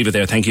 Listen, Tom, leave it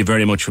there. Thank you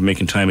very much for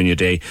making time in your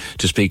day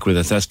to speak with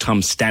us. That's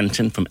Tom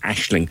Stanton from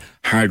Ashling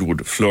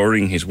Hardwood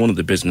Flooring. He's one of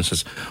the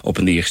businesses up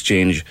in the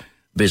Exchange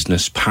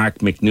Business Park.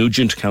 Mick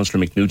Nugent,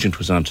 Councillor Mick Nugent,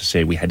 was on to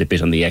say we had a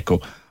bit on the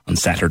Echo on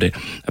Saturday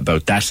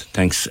about that.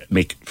 Thanks,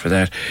 Mick, for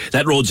that.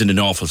 That road's in an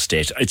awful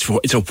state.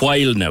 It's a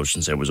while now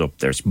since I was up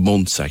there. It's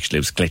months, actually.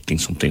 I was collecting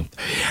something.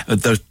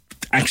 The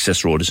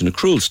access road is in a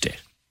cruel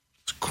state.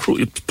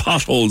 It's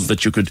potholes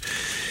that you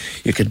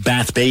could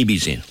bath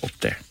babies in up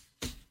there,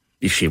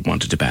 if she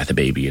wanted to bath a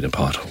baby in a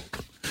pothole.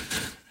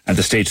 And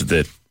the state of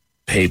the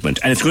pavement.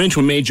 And it's going into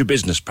a major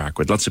business park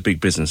with lots of big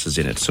businesses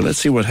in it. So let's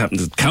see what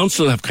happens. The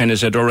council have kind of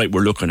said, all right,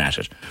 we're looking at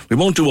it. We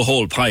won't do a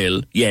whole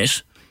pile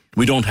yet.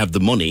 We don't have the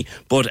money.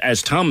 But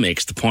as Tom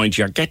makes the point,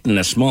 you're getting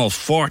a small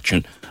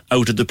fortune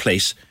out of the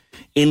place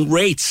in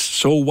rates.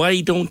 So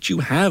why don't you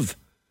have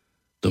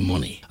the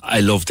money? I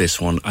love this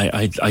one.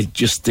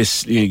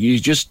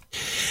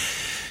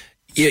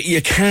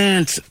 You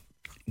can't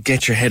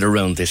get your head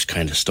around this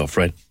kind of stuff,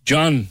 right?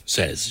 John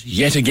says,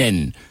 yet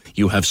again,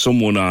 you have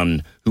someone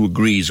on who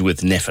agrees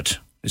with NPHET.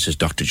 This is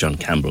Dr. John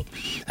Campbell.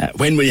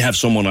 When will you have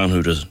someone on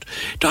who doesn't?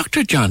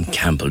 Dr. John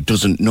Campbell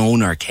doesn't know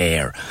nor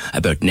care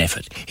about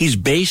NPHET. He's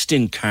based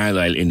in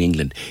Carlisle in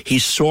England. He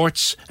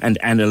sorts and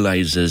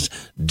analyses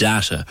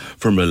data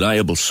from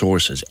reliable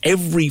sources.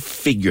 Every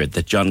figure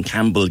that John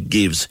Campbell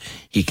gives,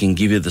 he can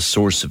give you the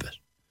source of it.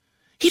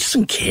 He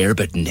doesn't care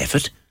about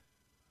NPHET.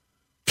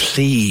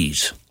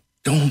 Please,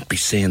 don't be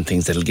saying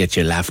things that'll get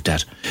you laughed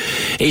at.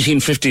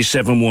 1850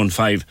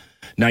 715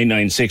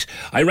 996.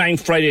 I rang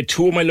Friday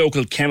 2 of my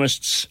local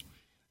chemists.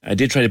 I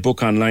did try to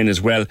book online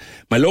as well.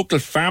 My local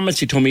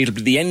pharmacy told me it'll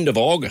be the end of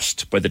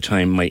August by the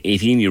time my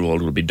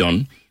 18-year-old will be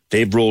done.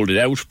 They've rolled it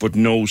out, but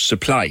no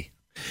supply.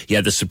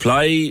 Yeah, the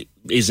supply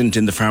isn't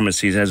in the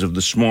pharmacies as of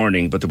this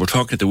morning, but they were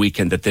talking at the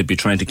weekend that they'd be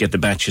trying to get the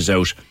batches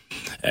out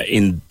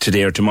in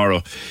today or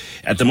tomorrow.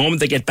 At the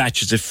moment, they get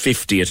batches of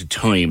 50 at a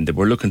time. They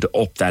were looking to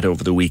up that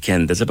over the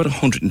weekend. There's about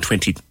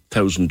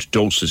 120,000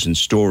 doses in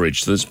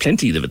storage, so there's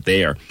plenty of it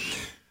there.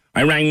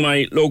 I rang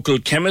my local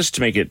chemist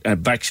to make a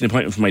vaccine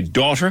appointment for my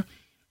daughter,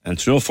 and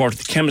to no fault of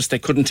the chemist, they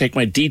couldn't take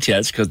my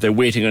details because they're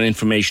waiting on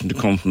information to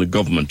come from the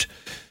government,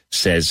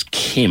 says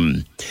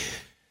Kim.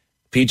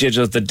 PJ,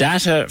 does the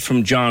data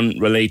from John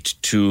relate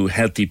to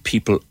healthy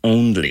people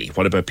only?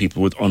 What about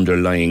people with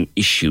underlying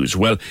issues?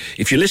 Well,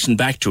 if you listen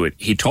back to it,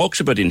 he talks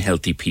about in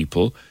healthy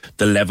people,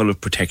 the level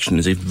of protection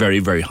is very,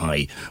 very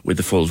high with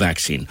the full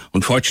vaccine.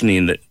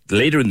 Unfortunately,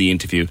 later in the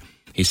interview,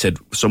 he said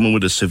someone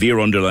with a severe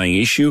underlying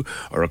issue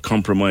or a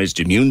compromised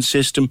immune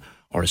system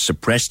or a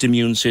suppressed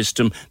immune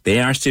system, they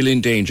are still in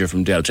danger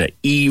from Delta,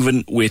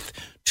 even with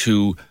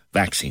 2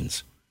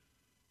 vaccines.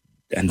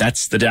 And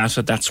that's the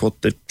data, that's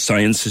what the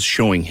science is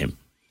showing him.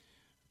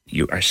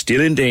 You are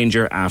still in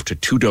danger after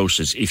 2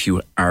 doses if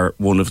you are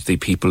one of the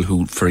people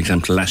who, for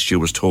example, last year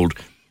was told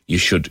you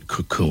should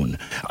cocoon.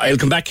 I'll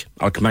come back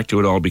to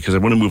it all because I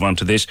want to move on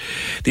to this.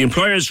 The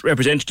employers'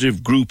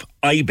 representative group,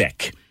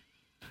 IBEC,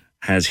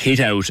 has hit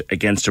out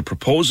against a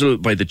proposal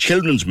by the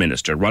Children's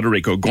Minister,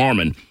 Roderick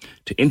O'Gorman,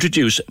 to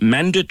introduce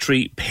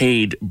mandatory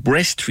paid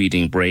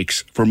breastfeeding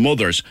breaks for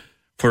mothers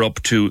for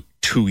up to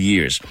 2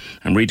 years.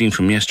 I'm reading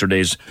from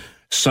yesterday's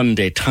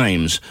Sunday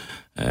Times.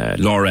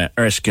 Laura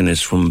Erskine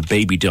is from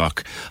Baby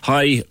Doc.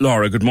 Hi,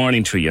 Laura, good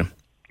morning to you.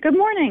 Good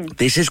morning.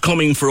 This is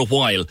coming for a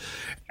while,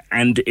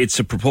 and it's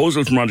a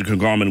proposal from Roderick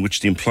O'Gorman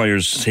which the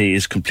employers say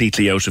is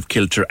completely out of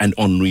kilter and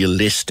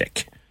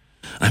unrealistic.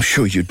 I'm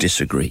sure you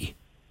disagree.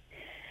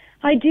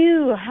 I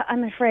do,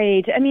 I'm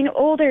afraid. I mean,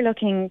 all they're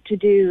looking to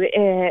do,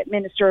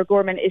 Minister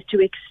O'Gorman, is to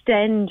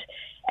extend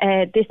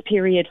this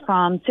period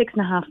from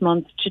 6.5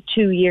 months to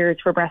 2 years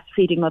for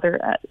breastfeeding mothers.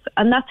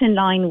 And that's in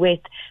line with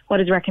what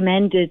is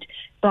recommended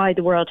by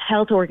the World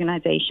Health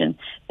Organization,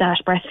 that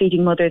breastfeeding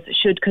mothers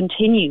should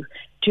continue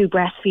to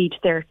breastfeed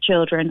their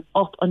children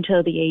up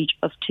until the age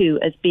of 2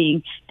 as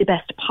being the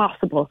best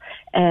possible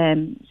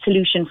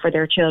solution for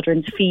their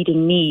children's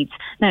feeding needs.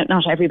 Now,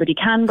 not everybody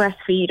can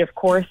breastfeed, of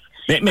course.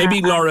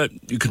 Maybe, Laura,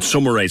 you could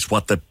summarise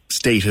what the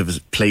state of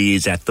play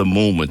is at the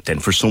moment then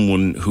for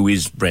someone who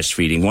is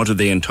breastfeeding. What are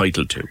they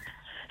entitled to?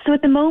 So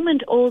at the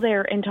moment, all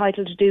they're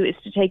entitled to do is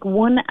to take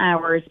 1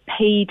 hour's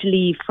paid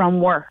leave from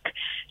work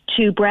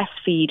to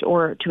breastfeed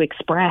or to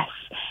express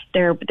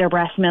their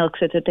breast milk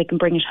so that they can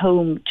bring it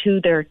home to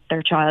their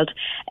child,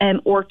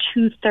 or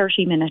 2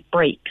 30-minute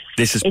breaks.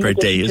 This is per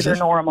day, is it? Their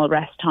normal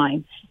rest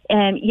time.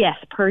 Yes,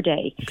 per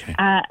day. Okay.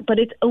 But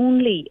it's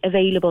only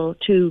available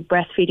to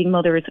breastfeeding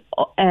mothers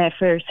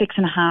for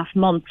 6.5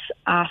 months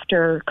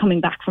after coming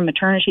back from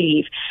maternity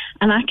leave.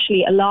 And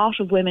actually, a lot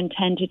of women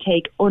tend to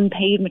take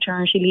unpaid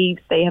maternity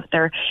leaves. They have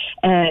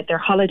their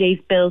holidays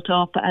built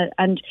up,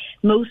 and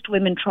most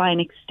women try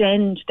and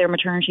extend their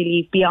maternity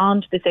leave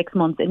beyond the 6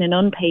 months in an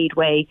unpaid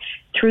way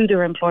through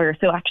their employer.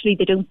 So actually,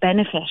 they don't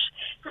benefit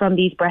from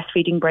these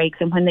breastfeeding breaks.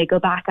 And when they go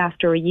back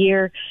after a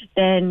year,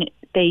 then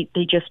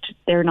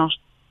they're not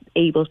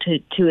able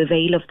to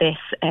avail of this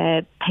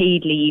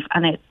paid leave,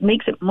 and it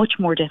makes it much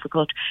more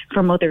difficult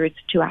for mothers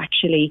to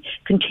actually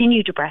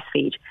continue to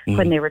breastfeed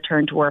when they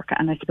return to work.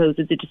 And I suppose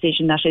it's a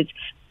decision that is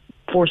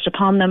forced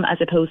upon them, as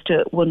opposed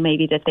to one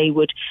maybe that they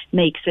would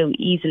make so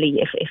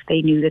easily if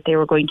they knew that they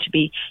were going to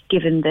be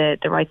given the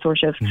right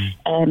sort of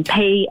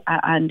pay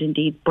and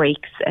indeed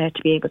breaks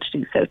to be able to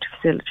do so, to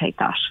facilitate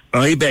that.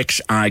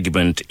 IBEC's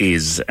argument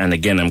is, and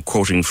again I'm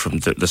quoting from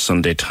the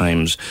Sunday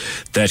Times,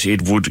 that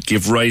it would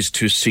give rise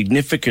to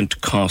significant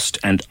cost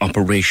and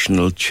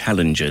operational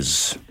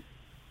challenges.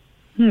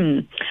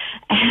 Well,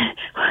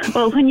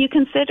 when you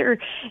consider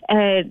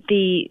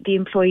the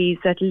employees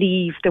that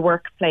leave the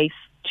workplace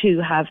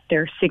to have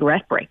their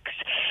cigarette breaks,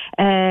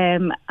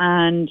 and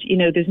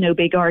there's no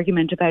big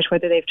argument about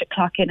whether they have to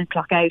clock in and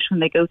clock out when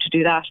they go to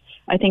do that.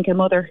 I think a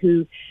mother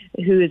who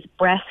is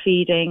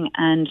breastfeeding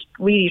and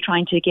really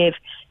trying to give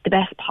the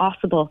best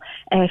possible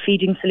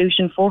feeding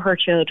solution for her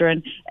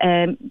children,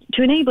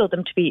 to enable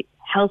them to be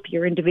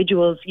healthier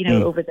individuals,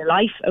 over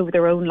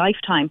their own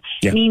lifetime,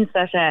 means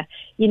that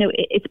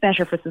it's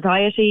better for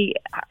society.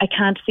 I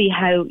can't see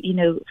how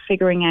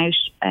figuring out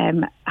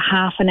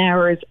half an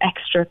hour's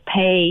extra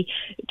pay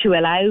to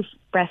allow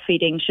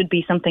breastfeeding should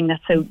be something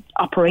that's so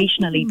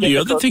operationally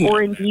difficult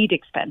or indeed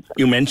expensive.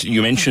 You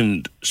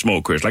mentioned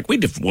smokers. Like,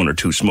 we'd have 1 or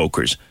 2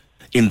 smokers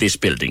in this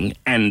building,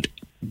 and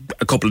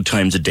a couple of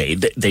times a day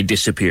they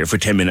disappear for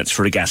 10 minutes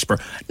for a gasper.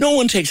 No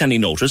one takes any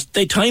notice.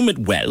 They time it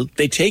well.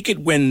 They take it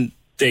when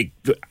they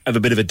have a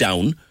bit of a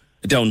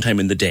downtime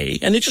in the day,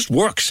 and it just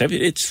works.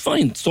 It's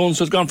fine.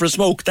 So-and-so's gone for a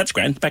smoke. That's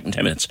grand. Back in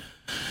 10 minutes.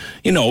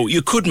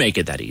 You could make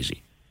it that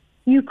easy.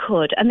 You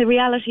could. And the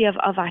reality of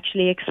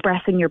actually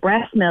expressing your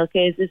breast milk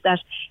is that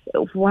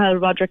while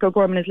Roderick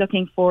O'Gorman is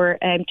looking for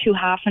 2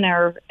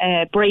 half-an-hour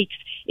breaks,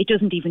 it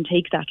doesn't even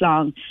take that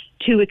long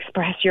to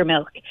express your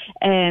milk,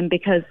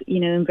 because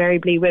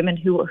invariably women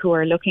who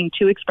are looking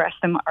to express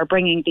them are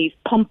bringing these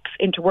pumps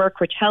into work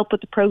which help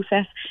with the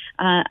process,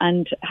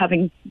 and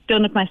having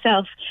done it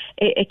myself,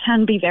 it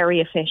can be very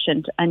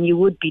efficient, and you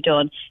would be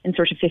done in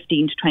sort of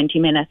 15 to 20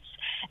 minutes.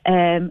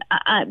 The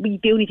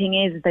only thing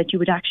is that you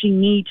would actually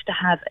need to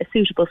have a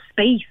suitable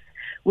space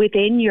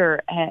within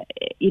your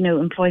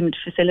employment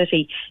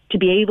facility to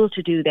be able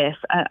to do this,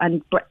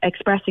 and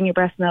expressing your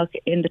breast milk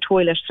in the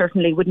toilet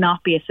certainly would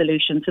not be a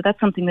solution. So that's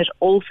something that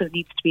also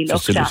needs to be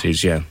looked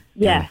Facilities, at.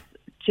 Yeah.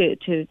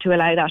 To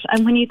allow that.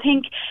 And when you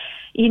think,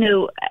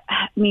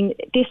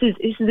 this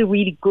is a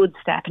really good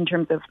step in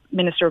terms of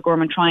Minister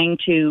O'Gorman trying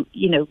to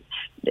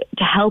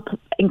help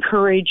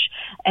encourage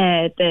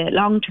the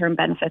long-term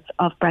benefits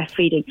of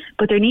breastfeeding.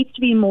 But there needs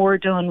to be more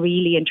done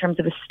really in terms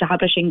of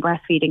establishing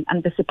breastfeeding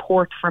and the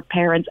support for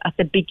parents at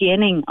the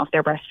beginning of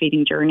their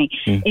breastfeeding journey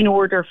in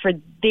order for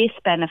this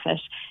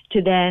benefit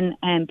to then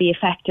be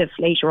effective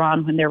later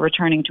on when they're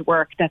returning to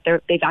work, that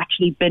they've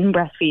actually been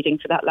breastfeeding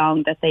for that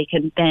long, that they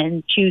can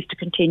then choose to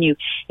continue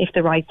if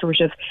the right sort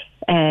of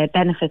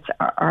benefits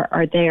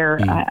are there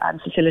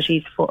and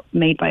facilities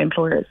made by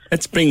employers.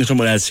 Let's bring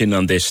someone else in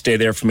on this. Stay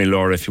there for me,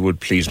 Laura, if you would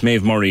please.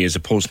 Maeve Murray is a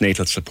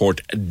postnatal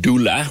support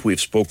doula. We've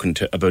spoken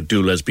about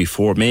doulas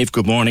before. Maeve,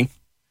 good morning.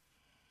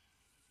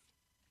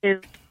 Hello.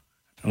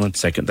 1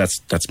 second,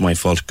 that's my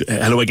fault.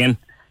 Hello again.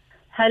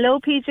 Hello,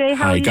 PJ.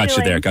 How are you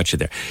doing? Got you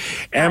there.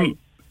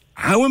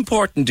 How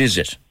important is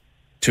it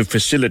to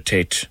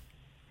facilitate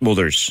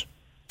mothers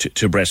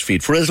to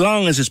breastfeed for as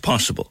long as is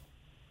possible?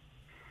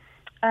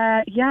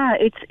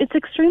 It's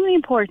extremely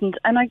important,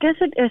 and I guess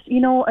it is.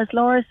 As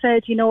Laura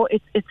said,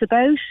 it's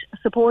about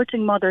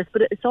supporting mothers,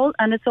 but it's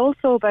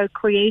also about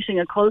creating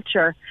a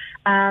culture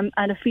and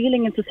a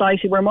feeling in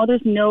society where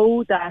mothers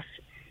know that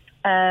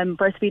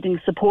breastfeeding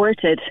is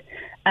supported.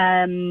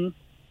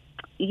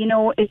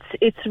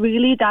 It's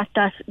really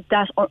that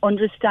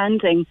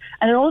understanding,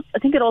 and I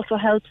think it also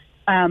helps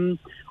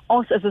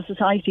us as a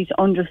society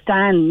to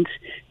understand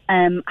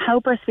how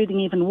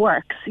breastfeeding even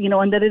works,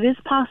 and that it is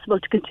possible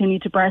to continue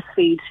to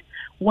breastfeed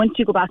once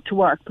you go back to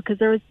work, because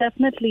there is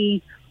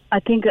definitely, I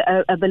think,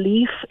 a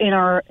belief in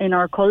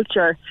our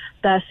culture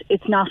that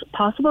it's not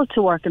possible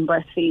to work and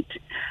breastfeed,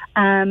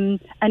 and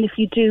if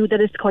you do,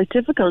 that it's quite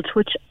difficult,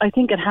 which I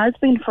think it has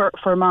been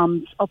for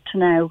moms up to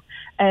now.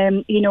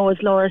 As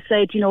Laura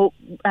said,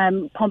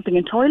 pumping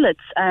in toilets,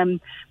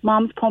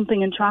 moms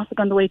pumping in traffic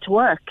on the way to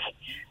work.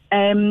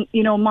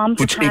 Moms,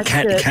 which it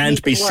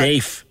can't be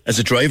safe as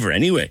a driver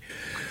anyway.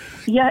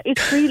 Yeah,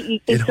 it's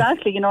really,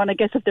 exactly, and I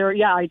guess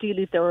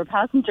ideally if they were a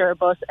passenger,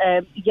 but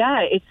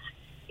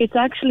it's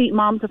actually,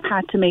 moms have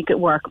had to make it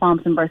work.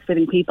 Moms and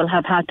breastfeeding people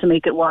have had to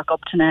make it work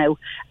up to now.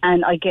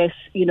 And I guess,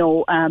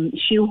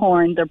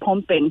 shoehorn their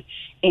pumping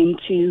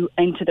into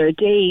their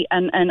day.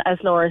 And as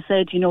Laura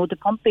said, the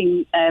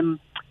pumping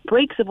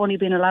breaks have only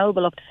been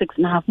allowable up to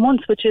 6.5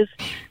 months, which is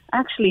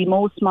actually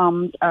most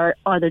moms are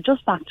either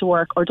just back to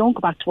work or don't go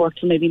back to work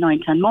till maybe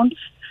 9-10 months.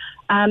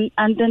 And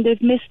then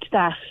they've missed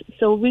that.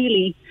 So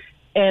really,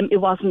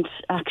 it wasn't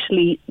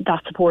actually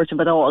that supportive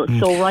at all.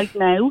 So right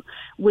now,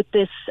 with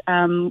this,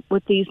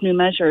 with these new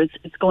measures,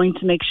 it's going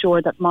to make sure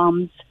that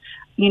moms,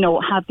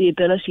 have the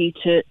ability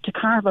to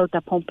carve out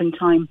that pumping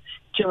time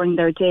during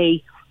their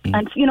day,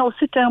 and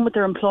sit down with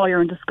their employer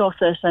and discuss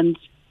it. And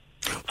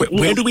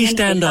where do we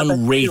stand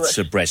on rates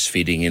of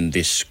breastfeeding in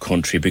this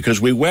country?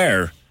 Because we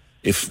were,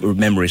 if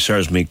memory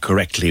serves me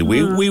correctly,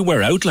 we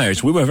were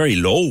outliers. We were very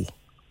low.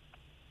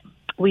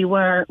 We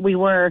were,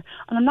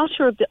 and I'm not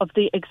sure of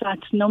the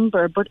exact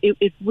number, but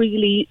it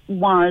really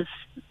was,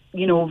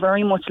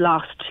 very much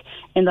lost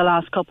in the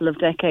last couple of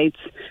decades,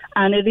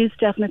 and it is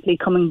definitely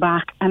coming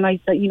back. And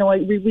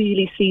we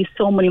really see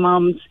so many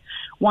moms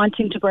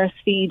wanting to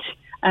breastfeed.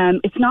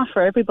 It's not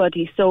for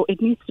everybody, so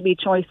it needs to be a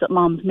choice that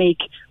moms make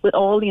with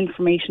all the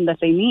information that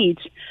they need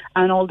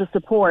and all the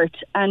support.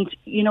 And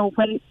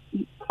when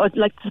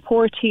like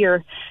support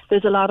here,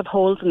 there's a lot of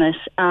holes in it.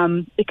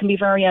 It can be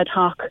very ad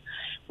hoc,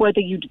 whether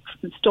you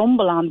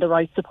stumble on the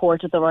right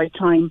support at the right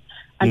time.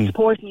 And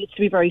support needs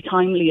to be very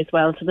timely as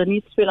well. So there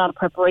needs to be a lot of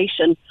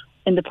preparation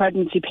in the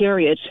pregnancy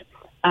period.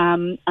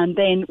 And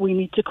then we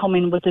need to come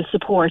in with the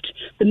support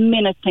the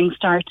minute things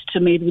start to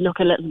maybe look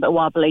a little bit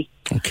wobbly,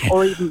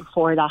 or even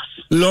before that.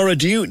 Laura,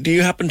 do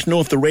you happen to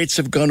know if the rates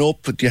have gone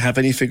up? Do you have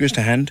any figures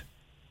to hand?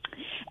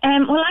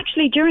 Well,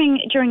 actually, during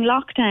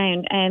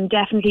lockdown,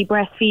 definitely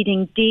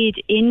breastfeeding did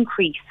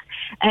increase,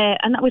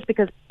 and that was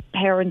because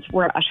parents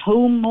were at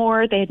home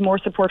more. They had more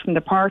support from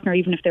their partner,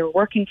 even if they were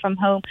working from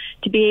home,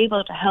 to be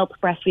able to help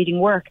breastfeeding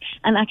work.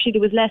 And actually,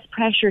 there was less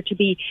pressure to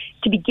be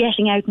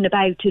getting out and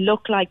about, to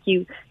look like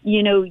you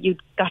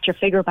got your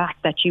figure back,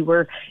 that you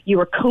were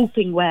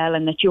coping well,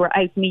 and that you were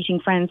out meeting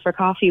friends for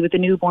coffee with a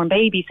newborn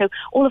baby. So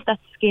all of that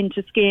skin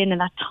to skin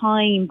and that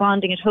time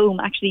bonding at home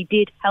actually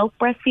did help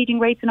breastfeeding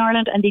rates in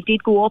Ireland, and they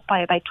did go up by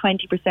about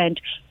 20%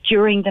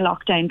 during the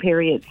lockdown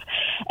periods.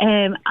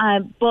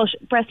 But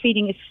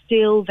breastfeeding is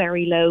still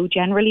very low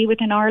generally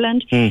within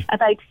Ireland.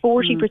 About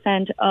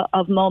 40%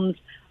 of mums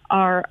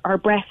are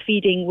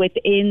breastfeeding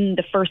within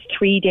the first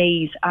 3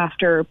 days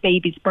after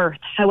baby's birth.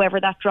 However,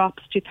 that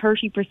drops to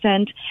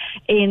 30%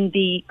 in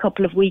the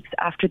couple of weeks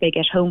after they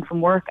get home from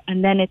work,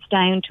 and then it's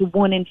down to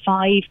 1 in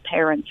 5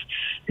 parents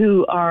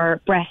who are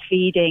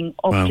breastfeeding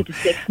up to the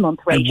 6-month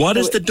rate. And what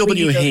does the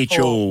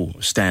WHO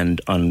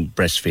stand on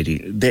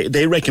breastfeeding?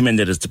 They recommend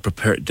it as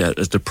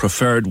the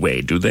preferred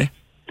way, do they?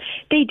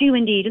 They do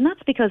indeed, and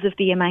that's because of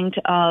the amount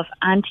of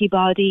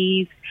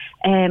antibodies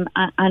and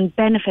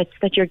benefits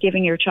that you're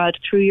giving your child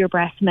through your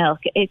breast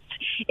milk.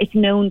 It's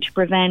known to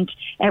prevent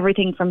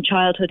everything from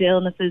childhood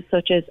illnesses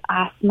such as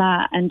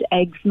asthma and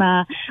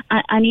eczema,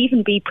 and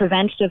even be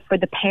preventative for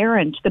the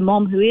parent, the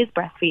mum who is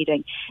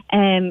breastfeeding,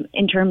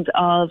 in terms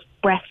of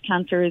breast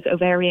cancers,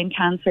 ovarian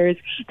cancers,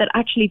 that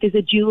actually there's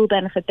a dual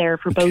benefit there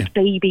for both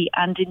baby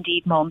and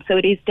indeed mum. So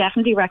it is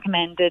definitely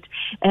recommended,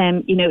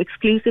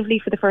 exclusively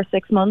for the first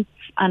 6 months,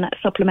 and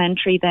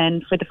supplementary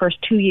then for the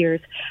first 2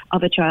 years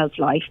of a child's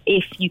life,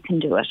 if you can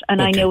do it.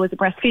 And I know as a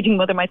breastfeeding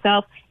mother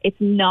myself, it's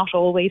not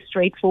always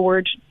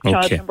straightforward.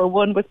 Child number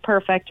 1 was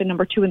perfect, and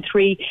number 2 and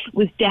 3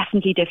 was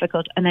definitely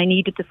difficult, and I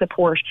needed the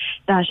support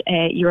that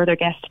your other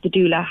guest, the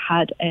doula,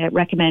 had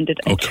recommended.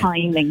 And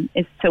timing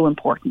is so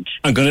important.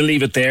 I'm going to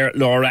leave it there,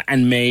 Laura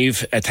and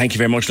Maeve. Thank you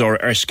very much, Laura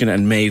Erskine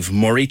and Maeve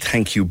Murray.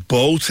 Thank you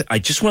both. I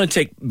just want to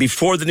take,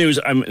 before the news,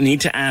 I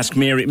need to ask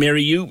Mary.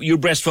 Mary, you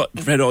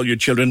breastfed all your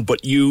children,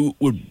 but you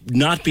would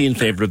not be in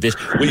favour of this.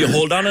 Will you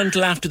hold on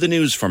until after the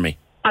news for me?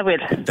 I will.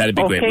 That'd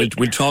be great.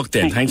 We'll talk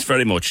then. Thanks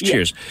very much.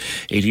 Cheers.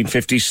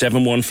 1850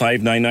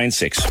 715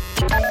 996.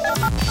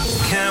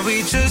 Can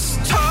we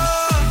just talk?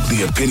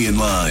 The Opinion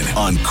Line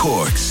on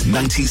Cork's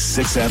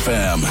 96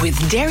 FM.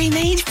 With Dairy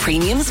Made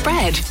Premium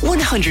Spread,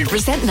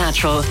 100%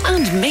 natural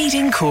and made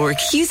in Cork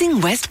using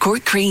West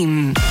Cork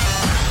cream.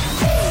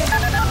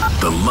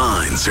 The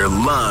lines are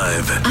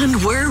live.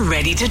 And we're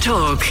ready to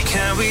talk.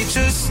 Can we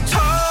just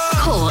talk?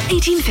 Call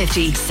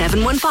 1850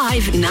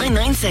 715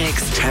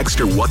 996. Text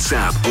or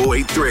WhatsApp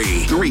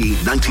 083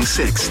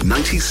 396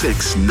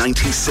 96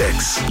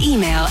 96.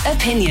 Email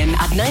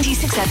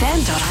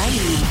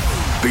opinion@96fm.ie.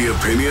 The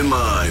Opinion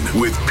Line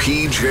with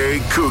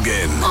PJ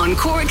Coogan. On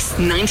Cork's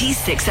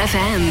 96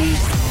 FM.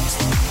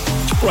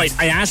 Right,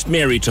 I asked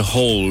Mary to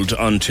hold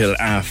until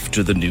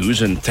after the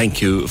news, and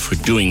thank you for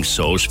doing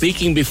so.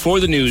 Speaking before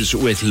the news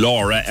with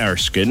Laura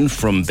Erskine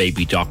from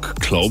Baby Doc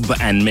Club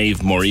and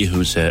Maeve Murray,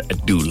 who's a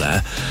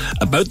doula,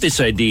 about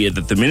this idea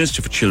that the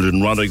Minister for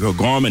Children, Roderick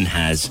O'Gorman,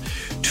 has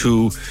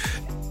to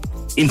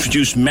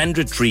introduce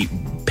mandatory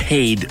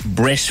paid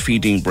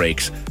breastfeeding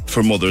breaks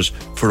for mothers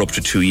for up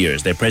to 2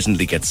 years. They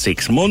presently get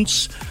 6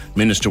 months.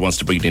 Minister wants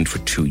to bring it in for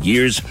 2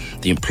 years.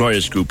 The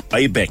employers group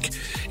IBEC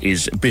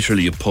is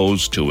bitterly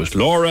opposed to it.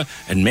 Laura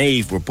and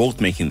Maeve were both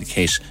making the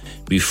case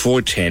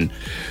before 10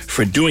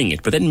 for doing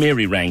it. But then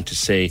Mary rang to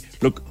say,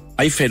 look,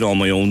 I fed all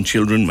my own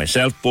children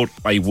myself, but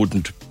I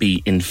wouldn't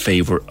be in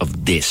favour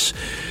of this.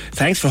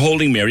 Thanks for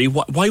holding, Mary.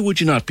 Why would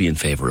you not be in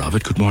favour of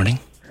it? Good morning.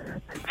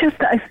 Just,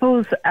 I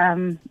suppose,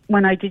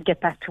 when I did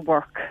get back to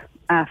work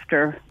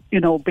after,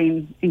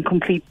 being in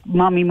complete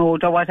mommy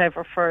mode or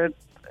whatever for,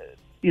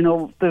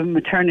 the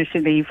maternity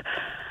leave,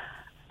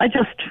 I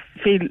just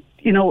feel,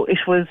 it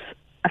was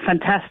a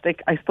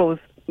fantastic, I suppose,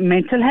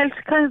 mental health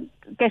kind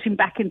of getting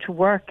back into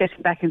work,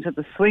 getting back into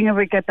the swing of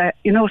it, get that,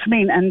 you know what I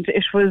mean? And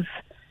it was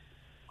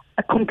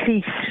a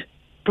complete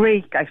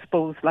break, I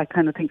suppose, like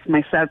kind of thing for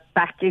myself,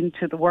 back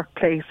into the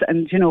workplace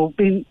and,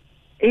 being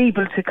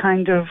able to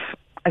kind of,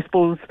 I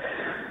suppose,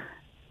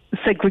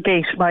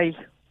 segregate my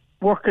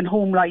work and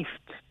home life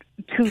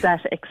to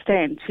that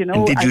extent,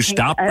 And did you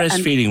stop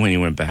breastfeeding when you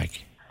went back?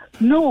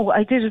 No,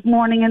 I did it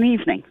morning and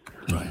evening.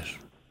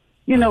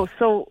 Right.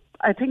 So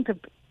I think the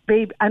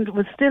baby, and it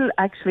was still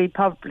actually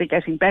probably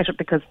getting better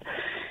because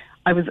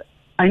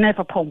I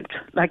never pumped,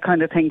 like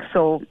kind of thing.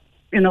 So,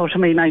 you know what I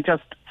mean? I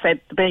just fed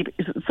the baby,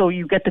 so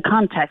you get the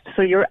contact.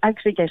 So you're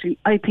actually getting,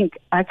 I think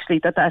actually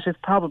that is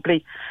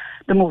probably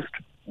the most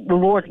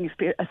rewarding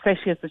experience,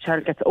 especially as the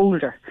child gets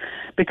older,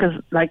 because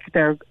like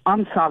they're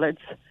on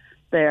solids,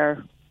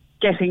 they're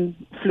getting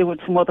fluid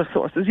from other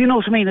sources. You know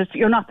what I mean?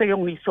 You're not the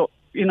only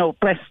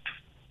breast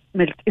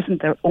milk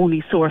isn't their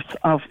only source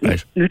of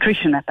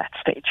nutrition at that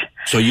stage.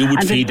 So you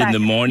would feed in the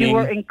morning. You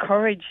were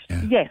encouraged,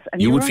 yes.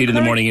 And you would feed in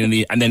the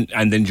morning and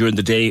then during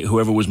the day,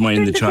 whoever was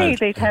minding the child.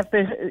 They'd have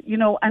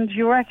and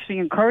you're actually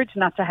encouraged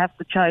not to have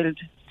the child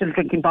still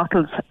drinking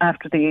bottles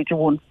after the age of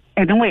 1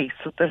 anyway.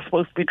 So they're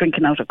supposed to be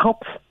drinking out of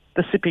cups,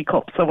 the sippy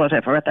cups or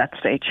whatever at that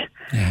stage.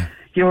 Yeah.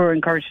 You're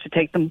encouraged to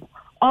take them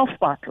off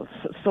bottles.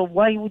 So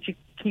why would you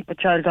keep a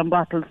child on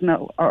bottles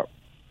now, or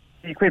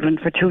the equivalent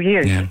for 2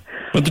 years? Yeah.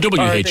 Well,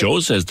 the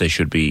WHO says they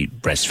should be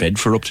breastfed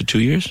for up to 2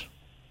 years.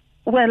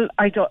 Well,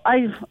 I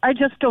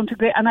just don't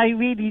agree, and I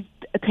really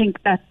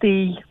think that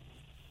the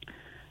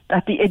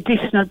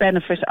additional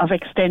benefit of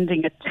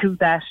extending it to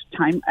that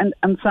time, and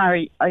I'm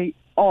sorry, I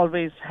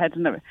always had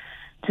to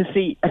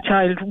see a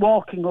child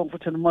walking over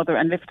to the mother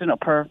and lifting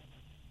up her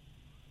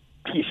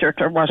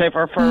T-shirt or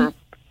whatever for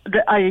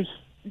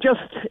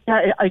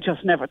I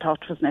just never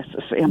thought it was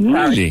necessary. I'm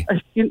really?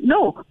 Sorry.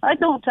 No, I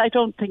don't. I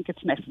don't think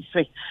it's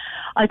necessary.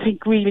 I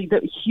think really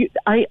that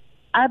I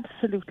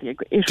absolutely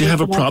agree. Do you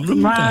have a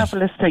problem with that?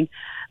 Marvellous thing.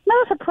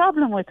 Not a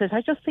problem with it.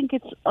 I just think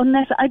it's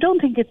unnecessary. I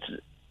don't think it's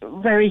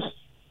very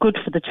good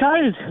for the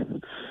child.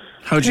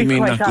 How do you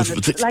mean not good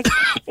for the child? Like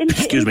in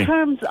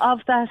terms of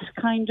that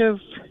kind of,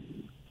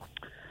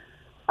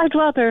 I'd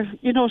rather,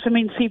 you know what I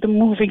mean, see them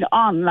moving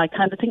on, like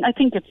kind of thing. I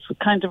think it's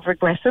kind of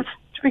regressive,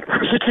 to be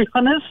perfectly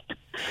honest.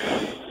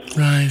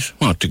 Right.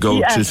 What, to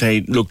go to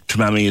say, look to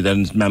Mammy,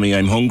 then Mammy,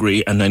 I'm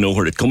hungry and I know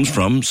where it comes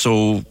from,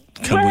 so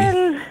can we?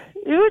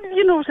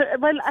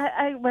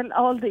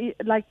 All the,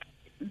 like,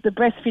 the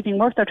breastfeeding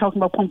work, they're talking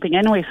about pumping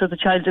anyway, so the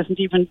child isn't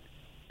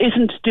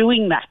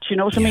doing that, you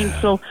know what I mean?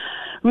 So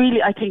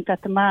really, I think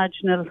that the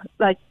marginal,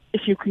 like,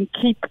 if you can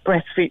keep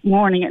breastfeed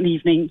morning and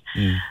evening,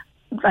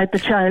 like the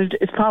child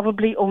is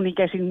probably only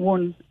getting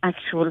one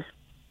actual.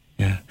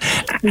 Yeah,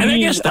 and I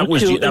guess that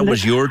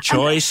was your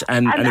choice,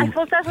 and I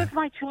suppose that was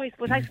my choice.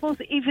 But I suppose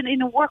even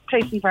in a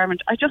workplace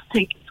environment, I just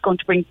think it's going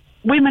to bring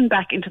women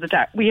back into the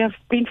dark. We have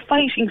been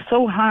fighting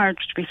so hard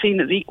to be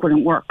seen as equal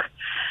in work.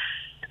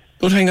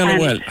 But hang on a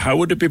while, how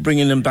would it be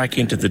bringing them back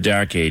into the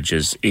dark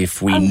ages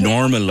if we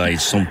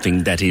normalise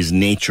something that is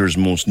nature's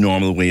most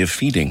normal way of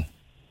feeding?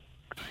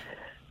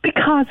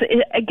 Because,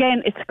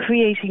 it's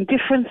creating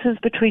differences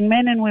between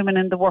men and women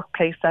in the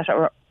workplace that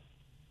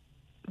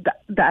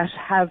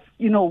have,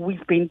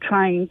 we've been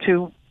trying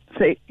to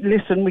say,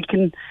 listen, we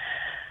can,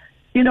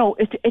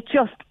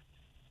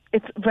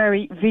 it's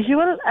very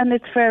visual and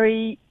it's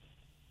very,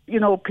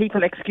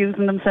 people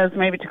excusing themselves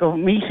maybe to go to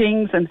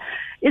meetings and,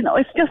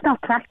 it's just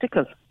not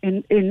practical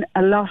in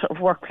a lot of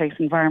workplace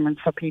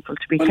environments for people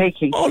to be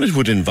taking. All it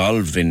would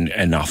involve in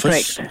an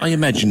office, I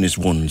imagine, is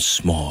one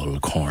small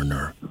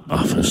corner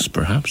office,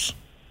 perhaps.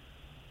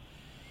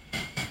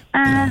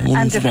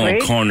 One small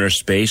corner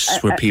space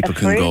where people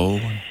can go.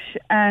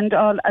 And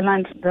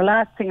the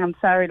last thing, I'm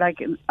sorry, like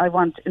I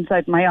want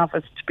inside my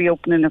office to be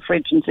opening a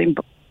fridge and seeing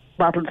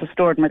bottles of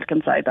stored milk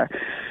inside there.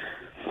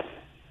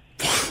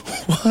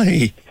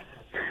 Why?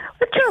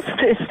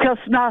 It's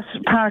just not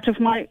part of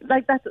my,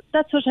 like, that's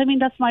what I mean,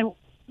 that's my,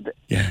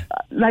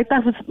 like,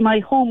 that was my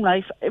home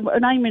life.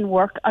 When I'm in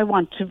work, I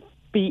want to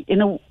be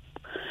in a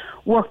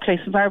workplace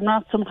environment,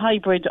 not some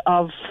hybrid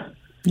of,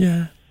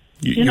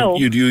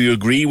 You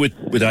agree with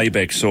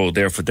IBEC, so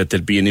therefore that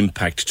there'd be an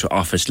impact to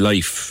office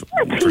life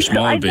for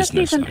small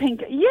business? I just even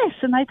think, yes,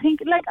 and I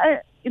think, like,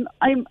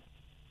 I'm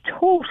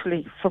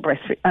totally for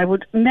breastfeeding. I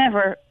would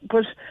never,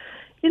 but,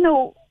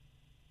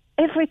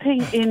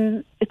 everything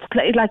in its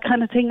place, like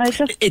kind of thing.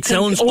 It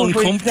sounds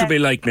uncomfortably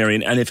like,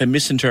 Marion, and if I'm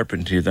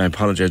misinterpreting you, then I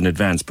apologise in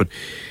advance, but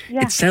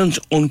it sounds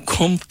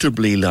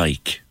uncomfortably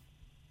like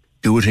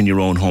do it in your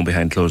own home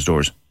behind closed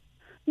doors.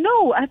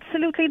 No,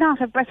 absolutely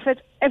not. I've breastfed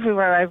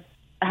everywhere I've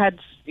had,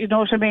 you know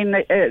what I mean?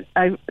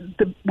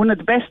 One of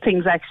the best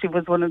things actually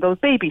was one of those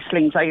baby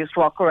slings I used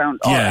to walk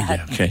around.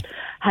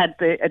 Had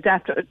the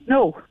adapter.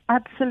 No,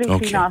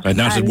 absolutely not. And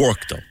not at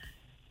work, though?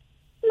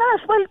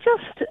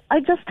 I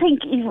just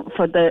think even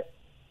for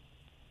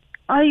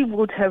I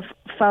would have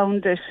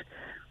found it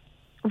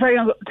very,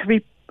 to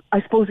be,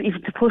 I suppose,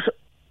 even to put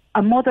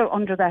a mother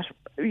under that,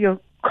 you're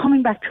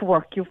coming back to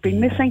work, you've been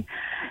missing.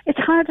 It's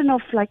hard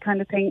enough, like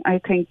kind of thing, I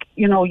think,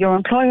 you know, your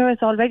employer has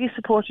already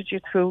supported you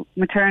through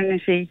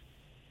maternity,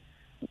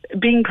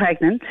 being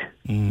pregnant,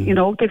 you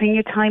know, giving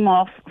you time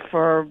off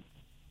for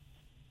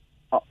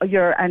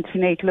your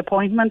antenatal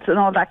appointments and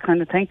all that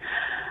kind of thing.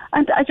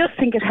 And I just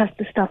think it has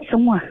to stop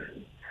somewhere.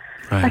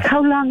 Right. Like,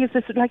 how long is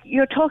this? Like,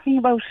 you're talking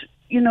about,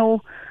 you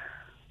know,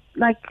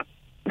 like,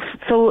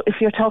 so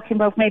if you're talking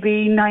about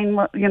maybe 9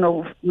 months, you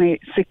know,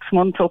 maybe 6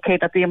 months, okay,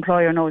 that the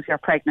employer knows you're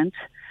pregnant,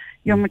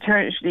 your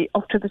maternity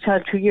up to the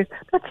child 2 years,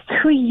 that's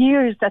 3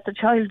 years that the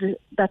child,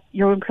 that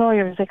your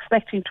employer is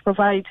expecting to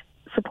provide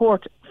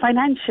support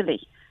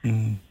financially.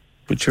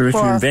 But sure, if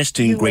you're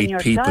investing in great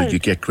people, you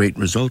get great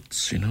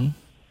results, you know.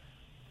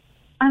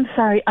 I'm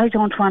sorry, I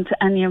don't want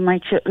any of my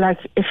children, like,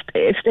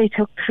 if they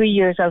took 3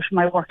 years out of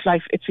my work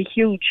life, it's a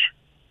huge,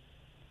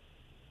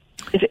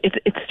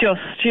 it's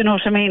just, you know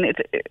what I mean,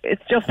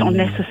 it's just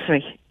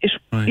unnecessary.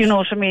 You know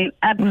what I mean,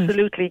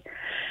 absolutely.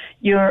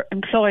 Your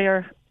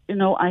employer, you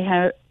know, I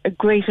had a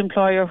great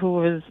employer who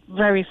was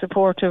very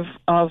supportive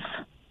of,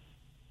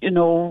 you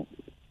know,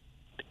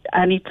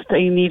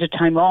 they needed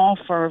time off,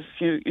 or if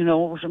you know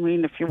what I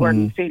mean, if you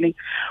weren't feeling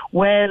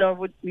well, or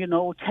would, you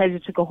know, tell you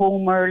to go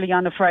home early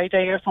on a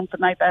Friday or something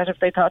like that if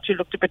they thought you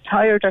looked a bit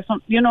tired or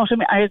something, you know what I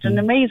mean. I had an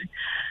amazing,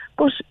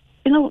 but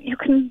you know, you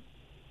can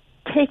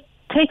take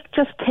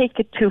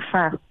it too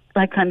far,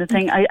 that kind of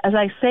thing. As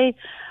I say,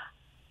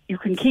 you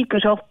can keep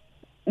it up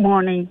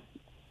morning,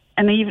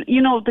 and even,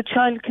 you know, the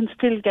child can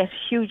still get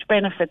huge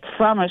benefits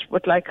from it,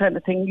 but like kind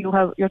of thing,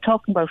 you're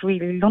talking about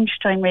really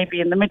lunchtime, maybe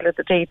in the middle of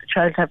the day, the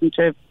child having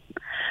to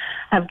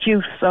have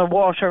juice or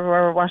water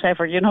or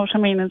whatever, you know what I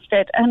mean,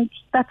 instead. And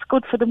that's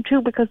good for them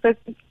too, because they're,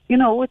 you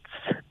know, it's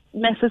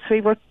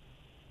necessary.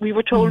 We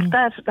were told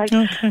that, like,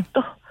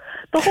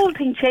 the whole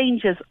thing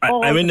changes.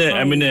 I'm in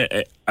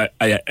an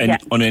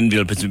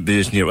unenviable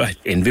position here.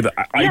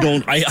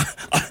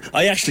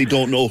 I actually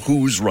don't know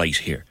who's right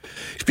here,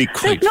 to be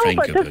quite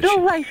frank. There's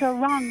no right or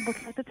wrong, but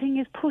like, the thing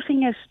is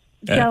putting it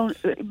down,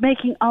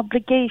 making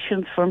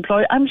obligations for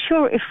employers. I'm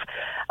sure if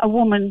a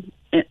woman,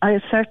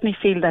 I certainly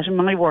feel that in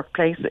my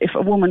workplace, if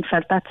a woman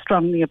felt that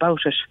strongly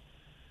about it,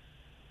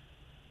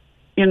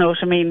 you know what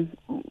I mean,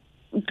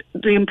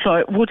 the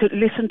employer would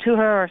listen to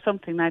her or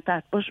something like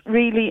that. But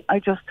really, I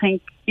just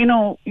think, you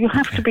know, you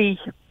have to be,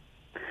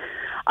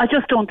 I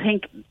just don't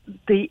think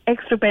the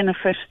extra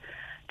benefit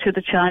to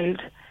the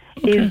child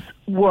is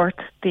worth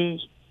the,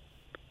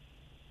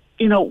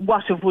 you know,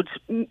 what it would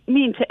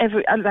mean to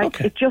every,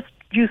 it just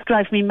used to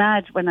drive me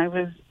mad when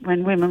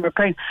women were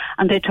pregnant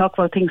and they talk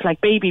about things like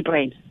baby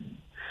brain.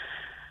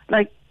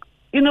 Like,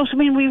 you know what I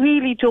mean, we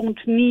really don't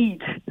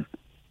need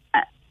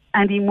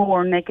any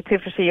more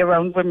negativity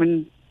around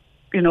women,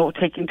 you know,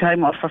 taking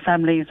time off for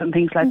families and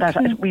things like that.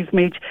 We've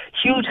made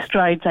huge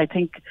strides. I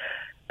think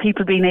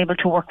people being able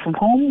to work from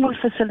home will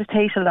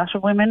facilitate a lot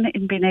of women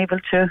in being able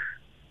to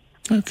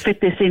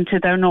fit this into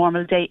their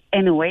normal day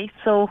anyway.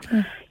 So,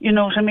 you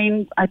know what I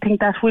mean? I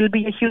think that will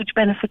be a huge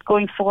benefit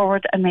going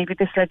forward, and maybe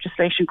this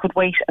legislation could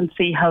wait and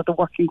see how the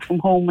working from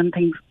home and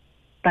things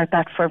like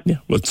that for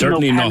well,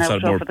 certainly not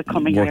that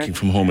working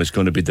from home is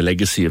going to be the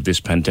legacy of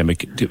this pandemic,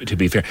 to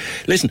be fair.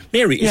 Listen,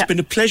 Mary, it's been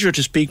a pleasure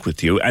to speak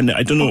with you, and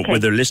I don't know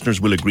whether listeners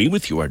will agree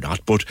with you or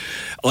not, but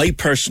I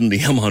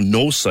personally am on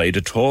no side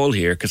at all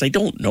here, because I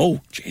don't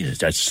know. Jesus,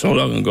 that's so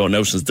long ago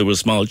now since there were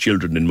small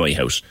children in my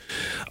house.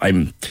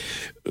 I'm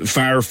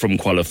far from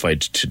qualified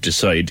to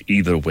decide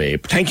either way.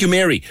 But thank you,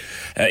 Mary.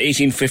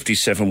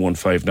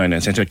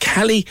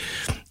 1857-1599.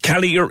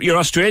 Callie, you're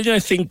Australian, I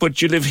think,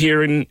 but you live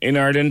here in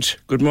Ireland.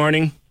 Good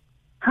morning.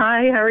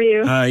 Hi, how are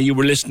you? You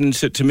were listening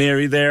to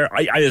Mary there.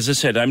 I, as I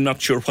said, I'm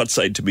not sure what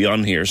side to be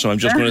on here, so I'm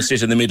just going to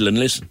sit in the middle and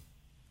listen.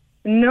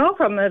 No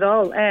problem at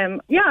all. I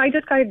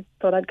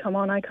thought I'd come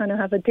on. I kind of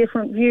have a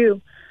different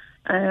view.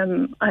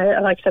 Like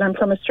I said, I'm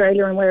from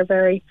Australia, and we're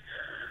very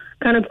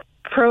kind of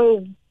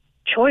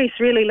pro-choice,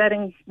 really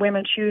letting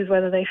women choose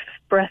whether they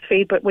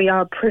breastfeed, but we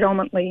are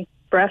predominantly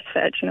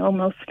breastfed. You know,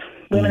 most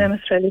women in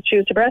Australia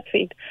choose to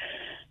breastfeed.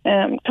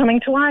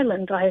 Coming to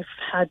Ireland, I've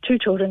had 2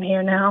 children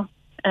here now,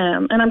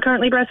 and I'm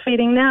currently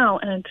breastfeeding now,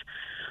 and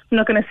I'm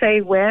not going to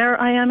say where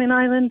I am in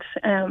Ireland,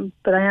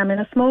 but I am in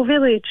a small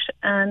village,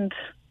 and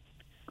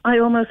I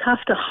almost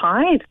have to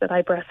hide that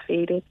I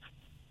breastfeed. It's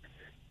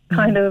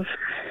kind of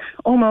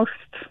almost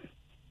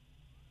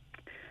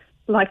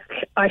like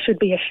I should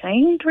be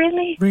ashamed,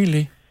 really.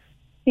 Really?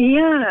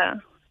 Yeah.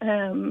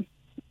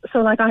 So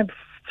like I've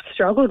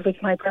struggled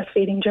with my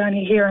breastfeeding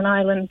journey here in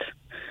Ireland,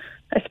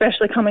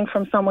 especially coming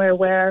from somewhere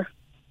where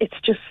it's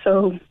just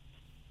so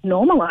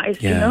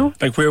normalised, you know?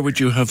 Like, where would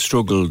you have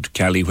struggled,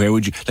 Callie? Where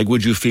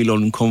would you feel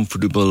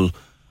uncomfortable?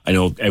 I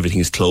know everything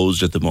is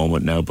closed at the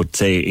moment now, but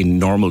say in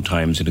normal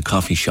times in a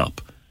coffee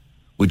shop,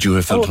 would you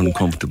have felt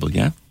uncomfortable,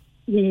 yeah?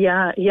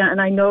 Yeah,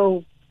 and I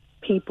know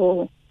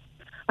people,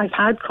 I've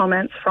had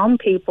comments from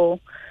people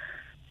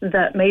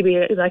that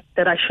maybe like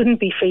that I shouldn't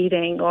be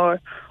feeding,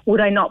 or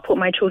would I not put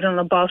my children on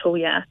a bottle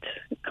yet,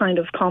 kind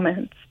of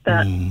comments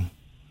that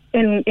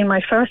in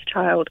my first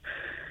child,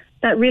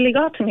 that really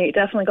got to me. It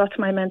definitely got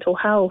to my mental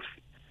health,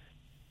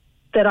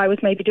 that I was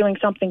maybe doing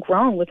something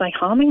wrong. Was I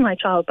harming my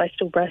child by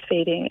still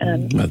breastfeeding?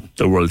 And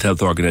the World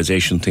Health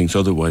Organization thinks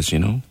otherwise, you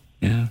know?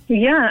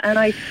 Yeah, and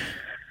I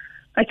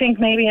think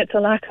maybe it's a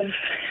lack of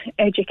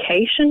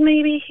education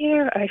maybe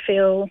here. I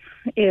feel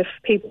if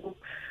people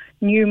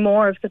knew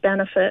more of the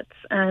benefits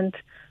and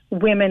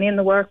women in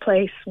the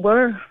workplace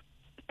were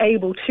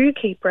able to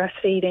keep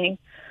breastfeeding,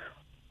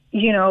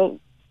 you know,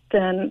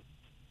 then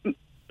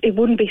it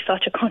wouldn't be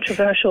such a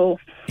controversial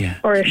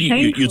or a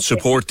shameful You'd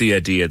support the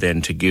idea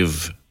then to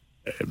give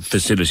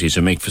facilities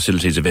or make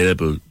facilities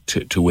available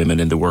to women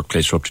in the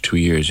workplace for up to 2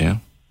 years, yeah?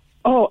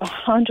 Oh,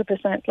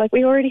 100%. Like,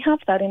 we already have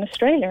that in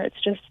Australia.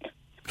 It's just...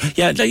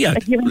 Yeah.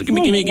 Give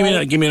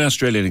me an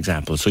Australian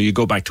example. So you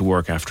go back to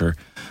work after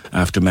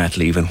mat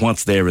leave, and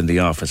what's there in the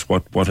office?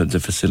 What are the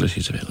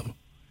facilities available?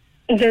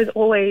 There's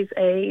always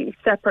a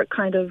separate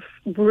kind of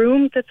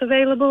room that's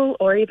available,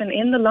 or even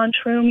in the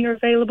lunchroom you're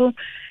available.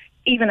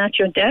 Even at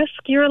your desk,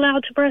 you're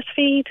allowed to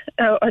breastfeed.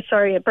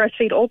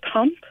 Breastfeed or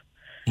pump.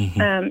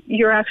 Mm-hmm.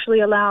 You're actually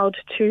allowed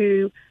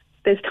to.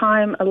 There's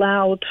time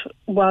allowed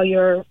while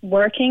you're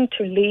working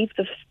to leave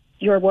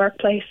your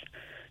workplace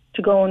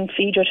to go and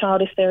feed your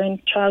child if they're in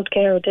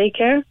childcare or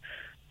daycare,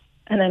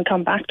 and then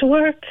come back to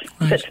work.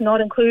 Right. That's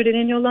not included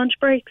in your lunch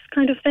breaks,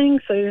 kind of thing.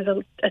 So there's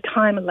a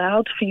time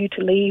allowed for you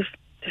to leave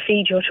to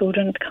feed your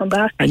children to come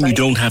back. And you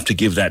don't have to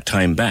give that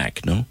time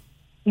back, no?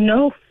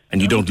 No.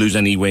 And you don't lose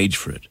any wage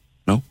for it,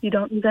 no? You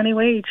don't lose any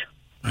wage.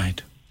 Right.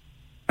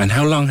 And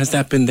how long has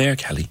that been there,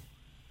 Callie?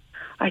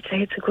 I'd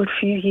say it's a good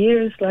few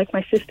years. Like,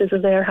 my sisters are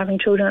there having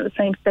children at the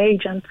same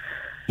stage. And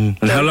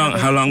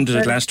how long did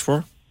it last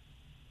for?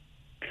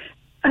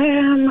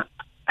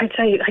 I'd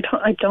say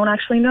I don't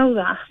actually know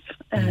that.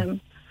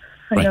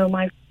 I know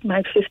my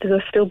sisters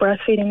are still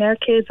breastfeeding their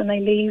kids, and they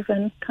leave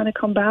and kind of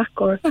come back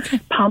or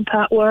pump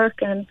at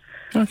work, and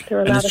they're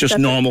allowed. And it's just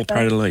normal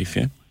part of life,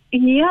 yeah.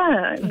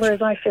 Yeah.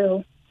 Whereas I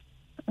feel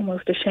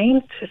almost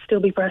ashamed to still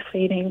be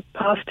breastfeeding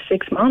past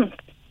 6 months.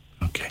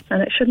 Okay.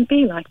 And it shouldn't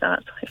be like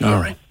that. All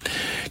right.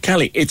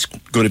 Callie, it's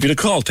good of you to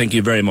call. Thank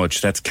you very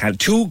much. That's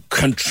two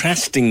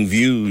contrasting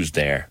views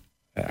there.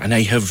 And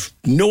I have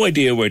no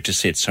idea where to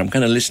sit, so I'm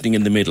kind of listening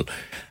in the middle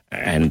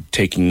and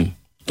taking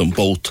them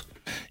both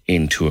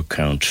into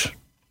account.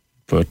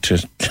 But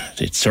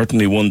it's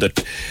certainly one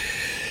that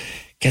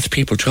gets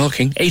people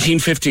talking.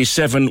 1850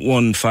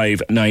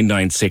 715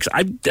 996.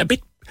 I'm a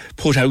bit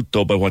put out,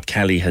 though, by what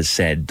Callie has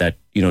said, that,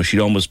 you know, she'd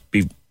almost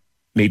be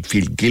made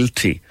feel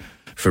guilty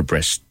for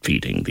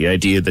breastfeeding. The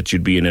idea that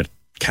you'd be in a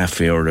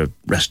cafe or a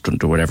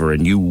restaurant or whatever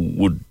and you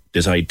would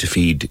decide to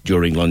feed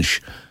during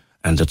lunch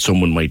and that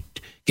someone might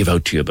give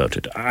out to you about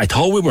it. I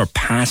thought we were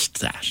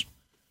past that.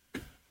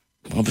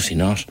 Obviously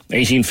not.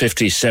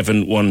 1850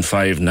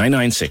 715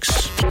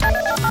 996.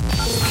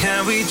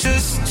 Can we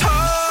just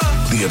talk?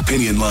 The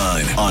Opinion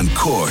Line on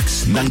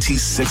Cork's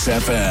 96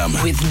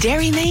 FM. With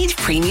Dairy Made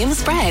Premium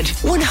Spread.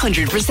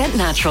 100%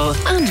 natural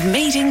and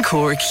made in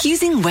Cork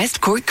using West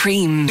Cork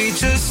cream. We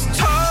just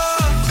talk.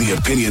 The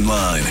Opinion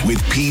Line with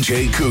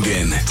PJ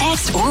Coogan.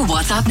 Text or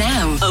WhatsApp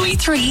now.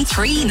 083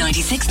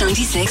 396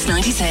 96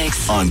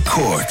 96. On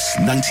Cork's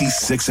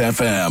 96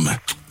 FM.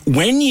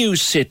 When you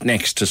sit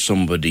next to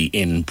somebody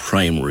in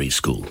primary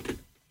school,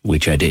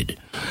 which I did,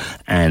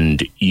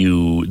 and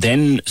you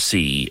then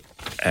see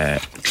a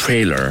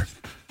trailer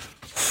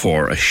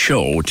for a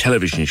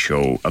television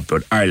show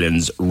about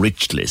Ireland's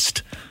Rich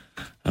List,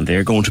 and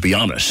they're going to be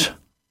on it,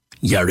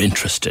 you're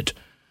interested.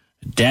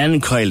 Dan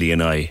Kiley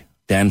and I,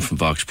 Dan from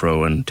Vox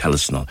Pro and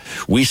Telus and all,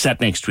 we sat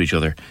next to each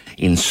other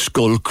in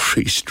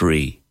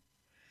Skulcreastry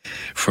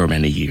for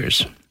many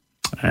years.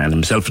 And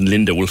himself and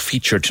Linda will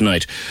feature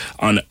tonight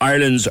on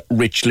Ireland's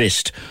Rich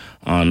List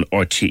on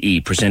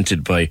RTE,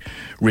 presented by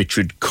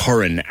Richard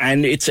Curran.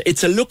 And it's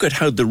a look at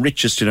how the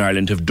richest in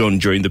Ireland have done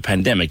during the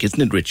pandemic, isn't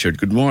it, Richard?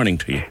 Good morning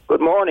to you. Good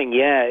morning,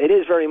 yeah. It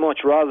is very much,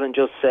 rather than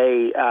just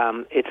say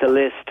it's a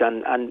list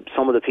and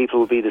some of the people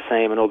will be the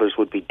same and others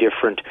would be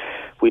different.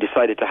 We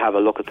decided to have a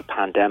look at the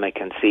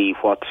pandemic and see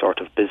what sort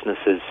of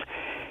businesses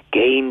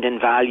gained in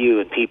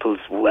value and people's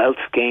wealth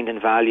gained in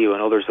value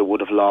and others that would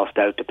have lost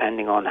out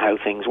depending on how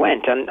things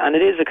went. And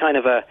it is a kind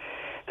of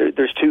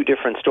there's two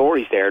different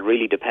stories there. It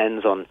really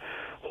depends on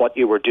what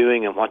you were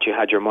doing and what you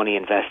had your money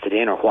invested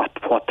in, or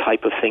what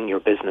type of thing your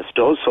business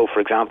does. So, for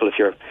example, if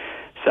you're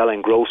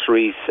selling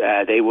groceries,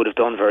 they would have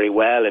done very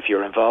well. If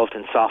you're involved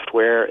in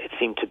software, it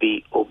seemed to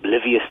be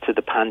oblivious to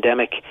the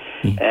pandemic.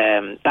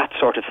 That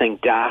sort of thing,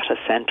 data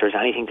centres,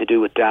 anything to do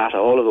with data,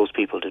 all of those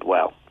people did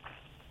well.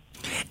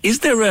 Is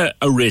there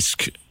a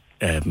risk,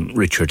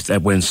 Richard,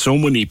 that when so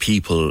many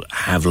people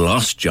have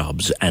lost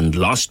jobs and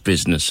lost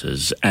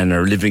businesses and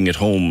are living at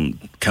home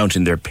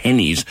counting their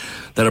pennies,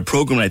 that a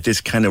programme like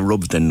this kind of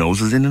rubs their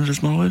noses in it a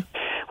small bit?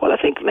 Well, I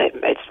think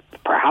it's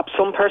perhaps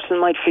some person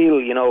might feel,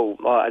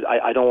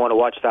 I don't want to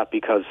watch that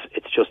because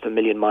it's just a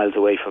million miles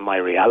away from my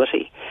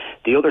reality.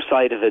 The other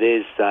side of it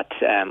is that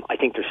I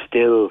think there's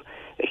still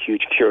a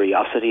huge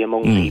curiosity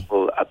among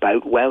people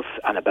about wealth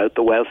and about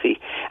the wealthy.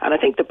 And I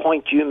think the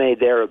point you made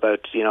there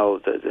about,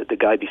 the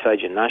guy beside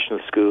you in National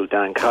School,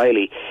 Dan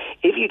Kiley,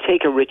 if you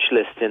take a rich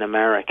list in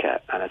America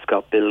and it's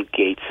got Bill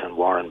Gates and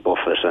Warren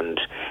Buffett, and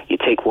you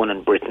take one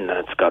in Britain and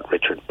it's got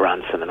Richard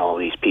Branson and all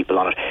these people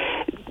on it,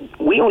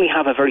 we only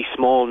have a very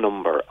small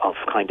number of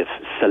kind of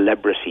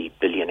celebrity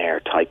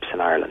billionaire types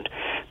in Ireland.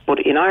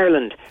 But in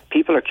Ireland,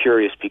 people are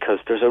curious because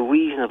there's a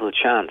reasonable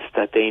chance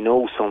that they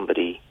know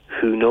somebody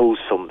who knows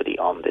somebody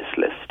on this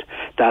list.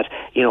 That,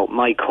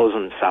 my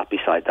cousin sat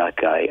beside that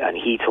guy and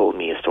he told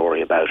me a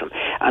story about him.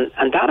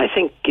 And that, I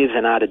think, gives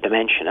an added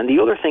dimension. And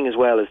the other thing as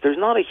well is there's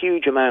not a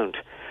huge amount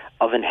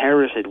of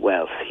inherited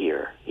wealth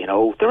here.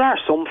 There are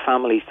some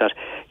families that,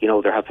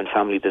 there have been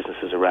family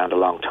businesses around a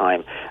long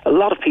time. A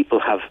lot of people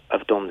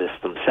have done this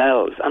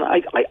themselves. And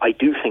I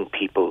do think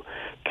people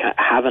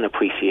have an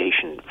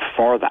appreciation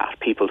for that.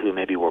 People who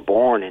maybe were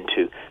born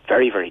into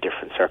very, very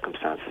different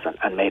circumstances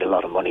and made a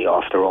lot of money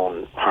off their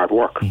own hard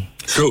work.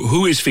 So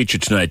who is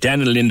featured tonight? Dan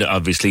and Linda,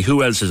 obviously.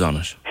 Who else is on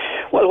it?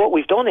 Well, what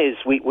we've done is,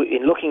 we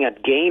in looking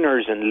at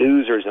gainers and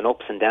losers and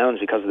ups and downs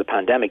because of the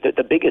pandemic,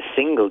 the biggest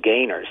single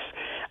gainers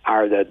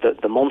are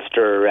the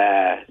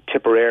Munster,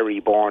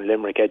 Tipperary-born,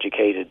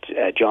 Limerick-educated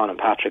John and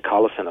Patrick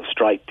Collison of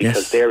Stripe,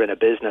 because they're in a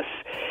business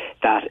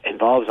that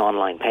involves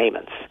online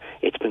payments.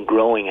 It's been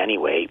growing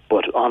anyway,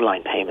 but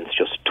online payments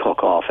just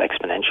took off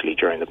exponentially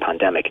during the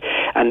pandemic,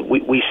 and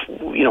we've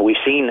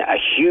seen a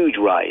huge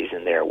rise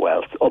in their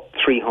wealth, up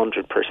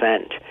 300%,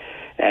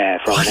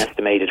 from an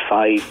estimated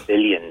 5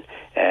 billion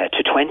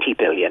to 20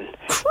 billion,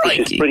 which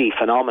is pretty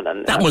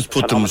phenomenal. That must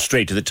put them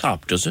straight to the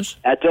top, does it?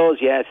 It does,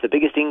 yeah. It's the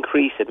biggest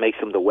increase. It makes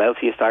them the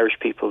wealthiest Irish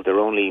people. They're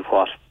only,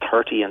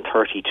 30 and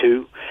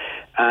 32.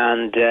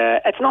 And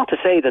it's not to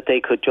say that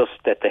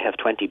that they have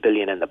 20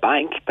 billion in the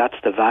bank. That's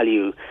the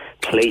value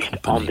placed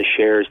on the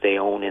shares they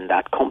own in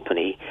that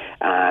company.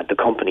 The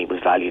company was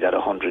valued at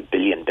 100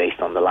 billion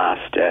based on the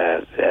last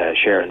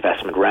share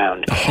investment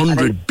round.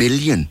 100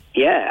 billion?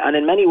 Yeah, and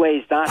in many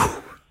ways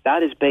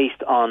that is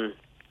based on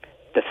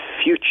the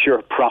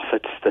future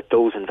profits that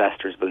those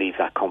investors believe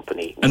that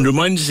company. And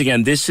remind us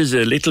again, this is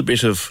a little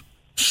bit of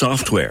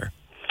software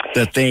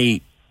that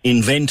they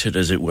invented,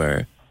 as it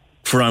were,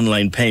 for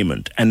online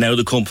payment, and now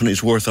the company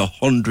is worth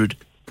 100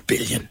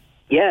 billion.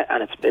 Yeah,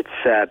 and it's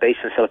based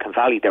in Silicon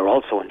Valley. They're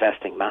also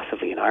investing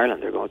massively in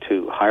Ireland. They're going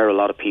to hire a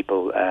lot of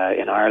people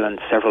in Ireland,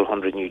 several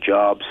hundred new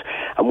jobs.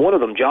 And one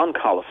of them, John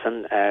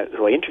Collison,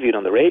 who I interviewed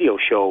on the radio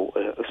show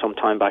some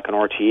time back on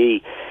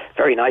RTE,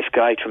 very nice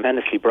guy,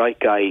 tremendously bright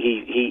guy.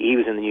 He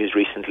was in the news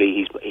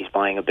recently. He's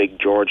buying a big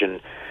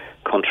Georgian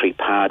country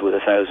pad with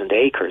 1,000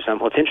 acres. And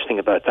what's interesting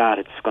about that,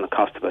 it's going to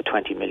cost about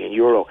 20 million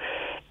euro.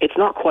 It's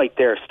not quite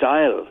their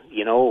style,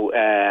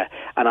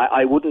 and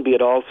I wouldn't be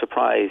at all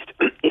surprised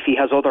if he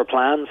has other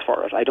plans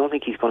for it. I don't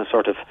think he's going to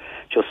sort of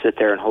just sit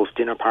there and host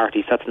dinner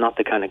parties. That's not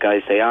the kind of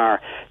guys they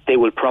are. They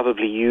will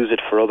probably use it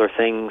for other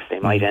things. They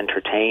might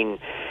entertain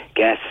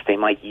guests. They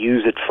might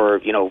use it for,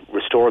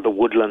 restore the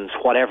woodlands,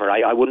 whatever.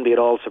 I wouldn't be at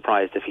all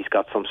surprised if he's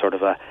got some sort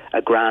of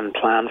a grand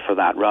plan for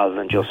that rather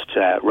than just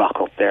rock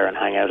up there and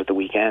hang out at the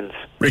weekends.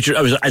 Richard,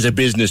 as a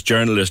business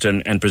journalist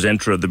and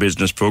presenter of the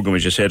business programme,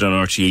 as you said on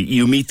RTE,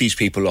 you meet these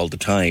people all the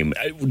time.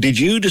 Did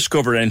you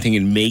discover anything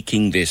in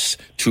making this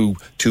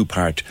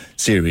two-part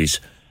series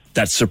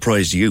that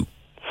surprised you?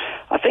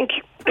 I think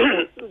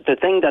the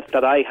thing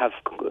that I have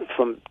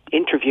from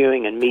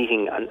interviewing and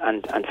meeting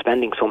and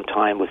spending some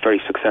time with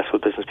very successful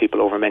business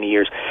people over many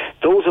years,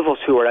 those of us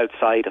who are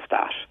outside of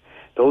that,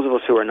 those of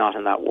us who are not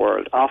in that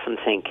world, often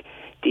think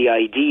the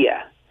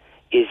idea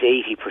is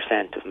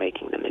 80% of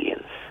making the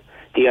millions.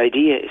 The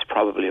idea is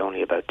probably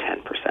only about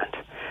 10%.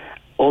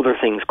 Other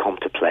things come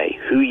to play.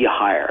 Who you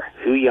hire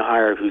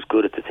who's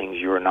good at the things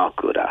you're not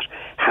good at,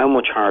 how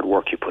much hard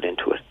work you put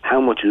into it,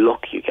 how much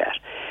luck you get.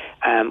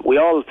 We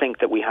all think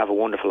that we have a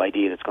wonderful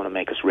idea that's going to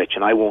make us rich,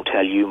 and I won't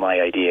tell you my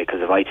idea,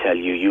 because if I tell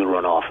you, you'll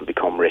run off and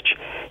become rich.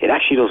 It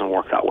actually doesn't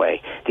work that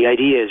way. The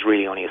idea is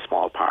really only a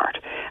small part,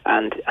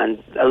 and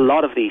a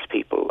lot of these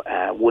people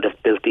would have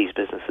built these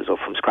businesses up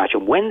from scratch,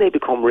 and when they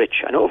become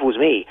rich, I know if it was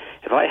me,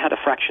 if I had a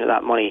fraction of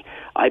that money,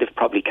 I'd have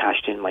probably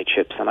cashed in my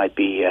chips and I'd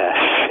be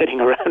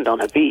sitting around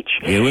on a beach.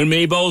 You and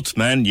me both,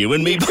 man. You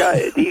and me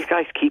both. These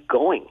guys keep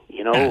going,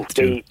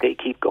 they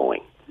keep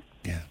going.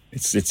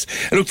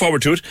 I look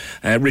forward to it.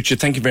 Richard,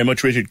 thank you very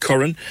much. Richard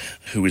Curran,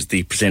 who is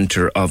the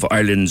presenter of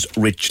Ireland's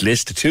Rich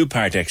List, a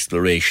two-part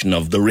exploration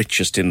of the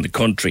richest in the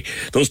country.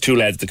 Those two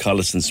lads, the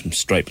Collisons from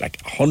Stripe,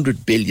 like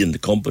 100 billion the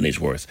company's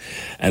worth,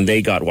 and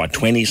they got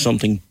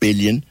 20-something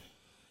billion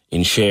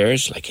in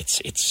shares. Like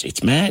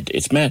it's mad.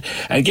 It's mad.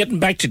 And getting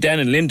back to Dan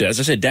and Linda, as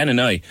I said, Dan and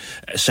I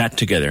sat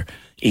together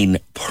in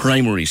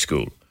primary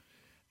school,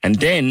 and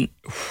then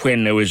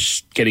when I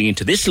was getting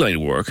into this line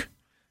of work.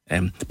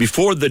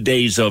 Before the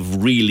days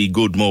of really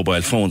good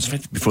mobile phones, in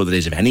fact, before the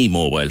days of any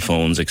mobile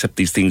phones, except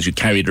these things you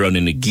carried around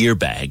in a gear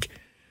bag,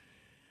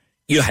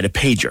 you had a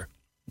pager.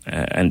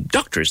 And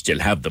doctors still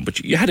have them,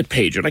 but you had a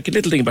pager, like a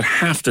little thing about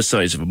half the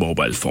size of a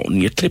mobile phone,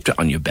 and you clipped it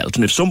on your belt.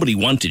 And if somebody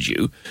wanted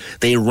you,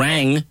 they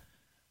rang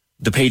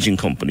the paging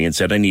company and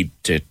said, I need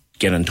to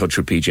get in touch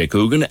with PJ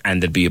Coogan,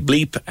 and there'd be a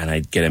bleep, and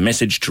I'd get a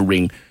message to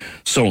ring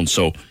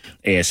so-and-so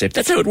ASAP.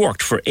 That's how it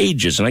worked for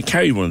ages, and I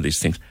carried one of these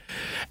things.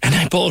 And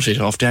I bought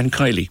it off Dan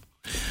Kiley.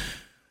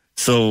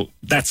 So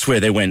that's where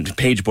they went,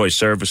 Page Boy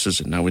Services,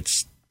 and now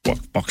it's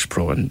Box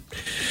Pro. And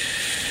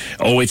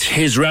it's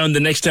his round the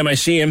next time I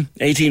see him.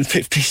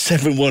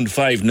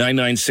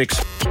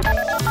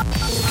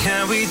 1850-715-996.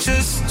 Can we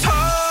just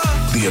talk?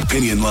 The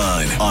Opinion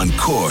Line on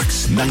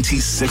Cork's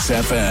 96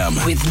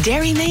 FM. With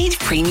Dairy Made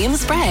Premium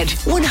Spread,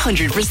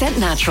 100%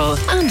 natural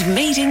and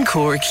made in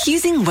Cork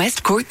using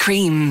West Cork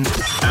cream.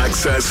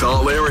 Access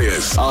all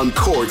areas on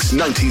Cork's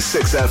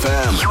 96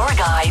 FM. Your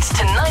guide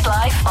to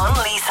nightlife on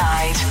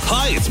Leeside.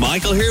 Hi, it's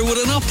Michael here with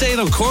an update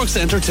on Cork's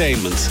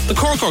entertainment. The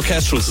Cork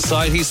Orchestral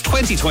Society's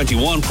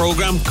 2021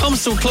 programme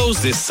comes to a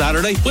close this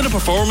Saturday with a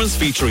performance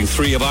featuring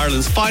three of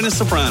Ireland's finest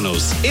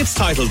sopranos. It's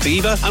titled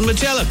Diva, and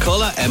Magella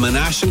Culla, Emma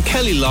Nash and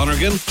Kelly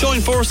Lonergan join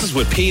forces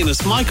with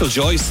pianist Michael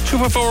Joyce to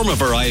perform a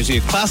variety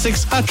of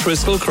classics at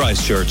Triskel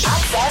Christchurch.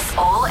 Access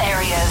all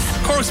areas.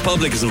 Cork's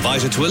public is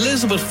invited to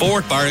Elizabeth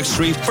Fort, Barrack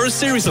Street for a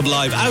series of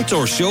live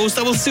outdoor shows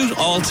that will suit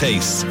all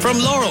tastes. From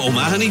Laura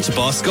O'Mahony to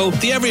Bosco,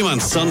 the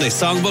Everyman's Sunday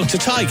Songbook to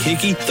Ty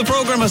Hickey, the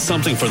programme has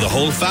something for the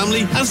whole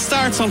family and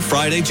starts on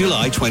Friday,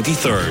 July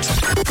 23rd.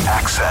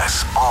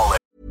 Access all.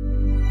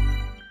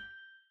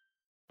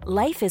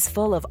 Life is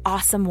full of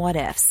awesome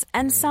what-ifs,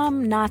 and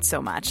some not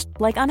so much,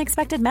 like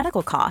unexpected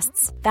medical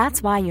costs.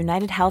 That's why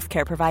United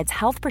Healthcare provides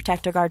Health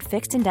Protector Guard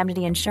fixed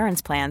indemnity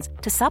insurance plans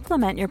to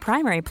supplement your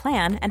primary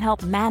plan and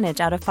help manage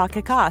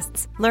out-of-pocket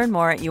costs. Learn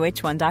more at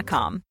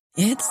uh1.com.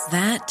 It's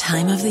that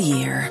time of the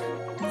year.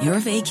 Your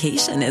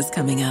vacation is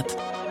coming up.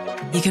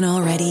 You can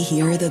already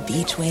hear the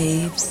beach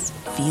waves,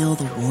 feel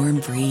the warm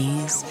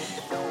breeze,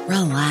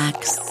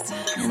 relax,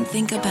 and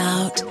think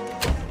about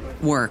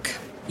work.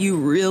 You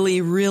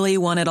really, really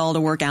want it all to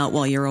work out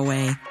while you're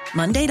away.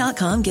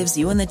 Monday.com gives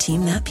you and the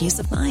team that peace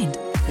of mind.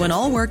 When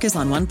all work is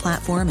on one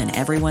platform and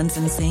everyone's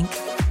in sync,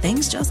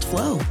 things just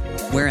flow.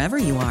 Wherever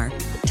you are,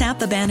 tap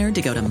the banner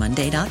to go to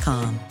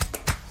Monday.com.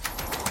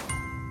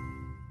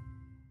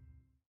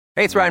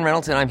 Hey, it's Ryan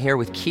Reynolds, and I'm here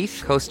with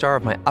Keith, co-star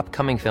of my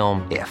upcoming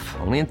film, If,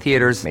 only in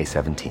theaters May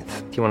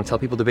 17th. Do you want to tell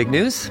people the big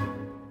news?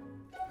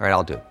 All right,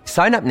 I'll do it.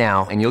 Sign up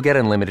now and you'll get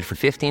unlimited for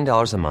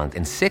 $15 a month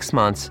and 6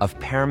 months of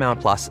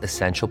Paramount Plus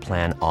Essential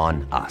Plan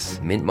on us.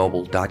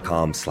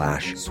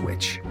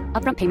 MintMobile.com/switch.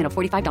 Upfront payment of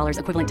 $45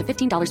 equivalent to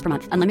 $15 per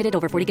month. Unlimited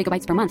over 40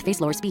 gigabytes per month.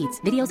 Face lower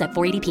speeds. Videos at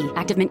 480p.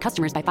 Active Mint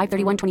customers by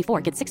 531.24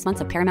 get 6 months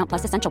of Paramount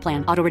Plus Essential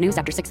Plan. Auto renews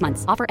after 6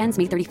 months. Offer ends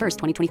May 31st,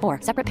 2024.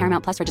 Separate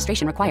Paramount Plus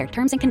registration required.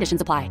 Terms and conditions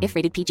apply if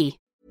rated PG.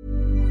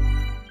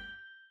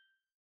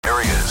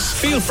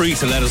 Feel free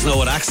to let us know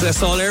at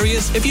Access All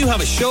Areas if you have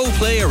a show,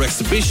 play or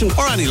exhibition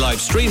or any live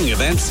streaming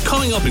events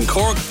coming up in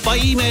Cork by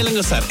emailing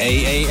us at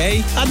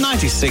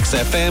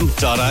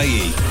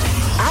aaa@96fm.ie.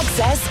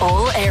 Access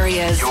all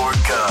areas. Your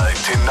guide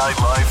to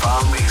nightlife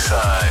on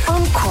Leeside.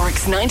 On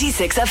Cork's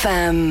 96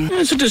 FM.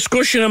 There's a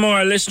discussion among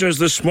our listeners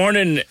this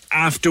morning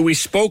after we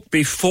spoke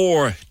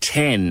before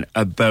 10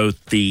 about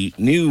the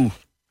new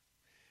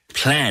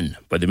plan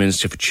by the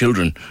Minister for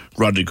Children,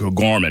 Roderick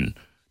O'Gorman,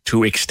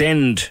 to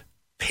extend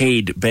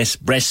paid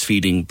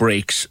breastfeeding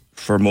breaks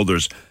for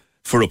mothers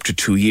for up to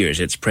 2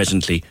 years. It's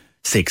presently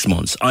 6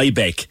 months.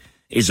 IBEC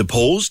is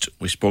opposed.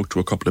 We spoke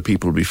to a couple of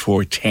people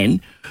before 10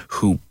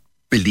 who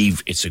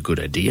believe it's a good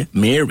idea.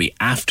 Mary,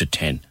 after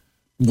 10,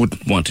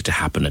 wouldn't want it to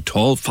happen at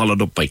all,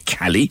 followed up by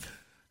Callie,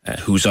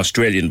 who's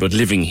Australian but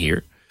living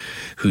here,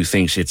 who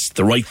thinks it's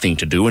the right thing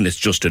to do and it's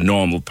just a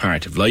normal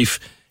part of life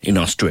in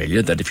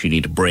Australia, that if you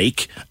need a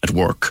break at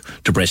work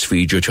to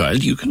breastfeed your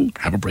child, you can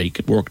have a break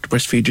at work to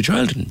breastfeed your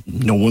child, and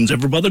no one's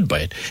ever bothered by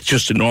it. It's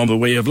just a normal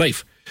way of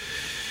life.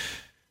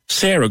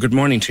 Sarah, good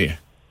morning to you.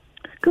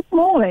 Good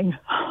morning.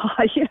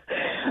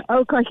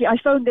 Oh, crikey, I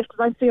phoned this because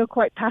I feel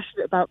quite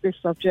passionate about this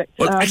subject.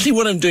 Well, actually,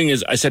 what I'm doing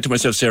is, I said to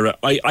myself, Sarah,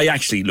 I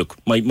actually, look,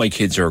 my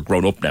kids are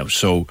grown up now,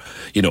 so,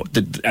 you know,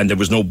 and there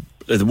was no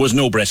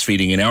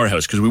breastfeeding in our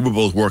house because we were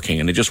both working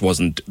and it just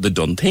wasn't the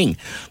done thing.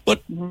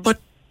 But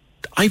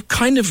I'm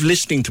kind of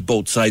listening to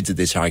both sides of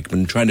this argument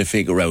and trying to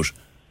figure out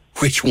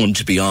which one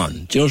to be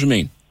on. Do you know what I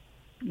mean?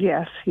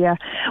 Yes, yeah.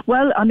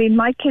 Well, I mean,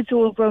 my kids are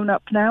all grown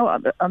up now.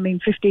 I mean,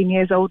 15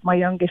 years old, my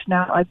youngest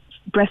now. I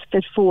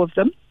breastfed 4 of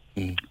them.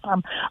 I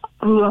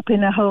grew up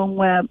in a home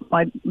where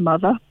my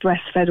mother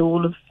breastfed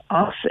all of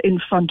us in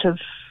front of,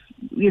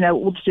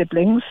 all the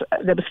siblings.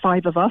 There was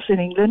 5 of us in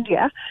England,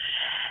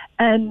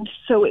 and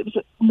so it was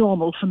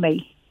normal for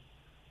me.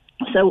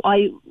 So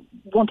I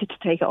wanted to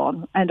take it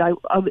on, and I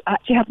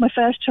actually had my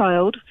first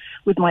child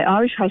with my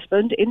Irish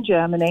husband in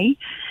Germany,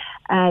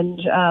 and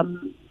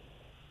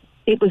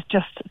it was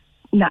just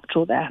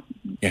natural there.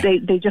 Yeah.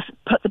 They just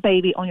put the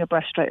baby on your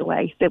breast straight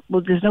away.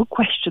 There's no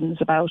questions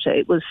about it.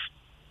 It was,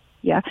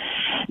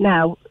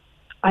 Now,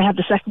 I had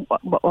the second one.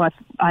 Well,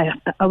 I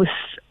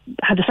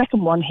had the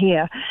second one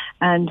here,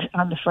 and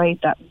I'm afraid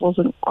that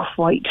wasn't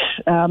quite.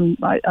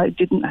 I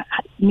didn't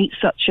meet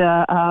such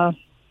a.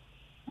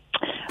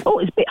 It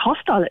was a bit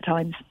hostile at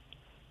times.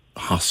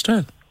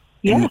 Hostile?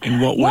 Yeah. In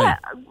what way? Yeah.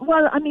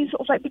 Well, I mean,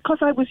 sort of like,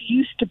 because I was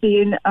used to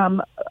being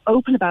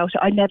open about it.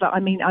 I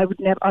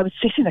would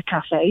sit in a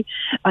cafe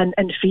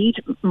and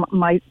feed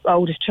my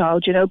oldest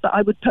child, but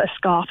I would put a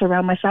scarf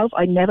around myself.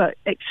 I never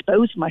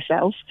exposed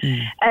myself,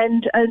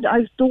 and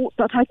I thought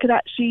that I could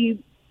actually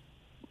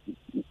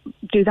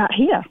do that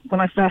here when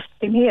I first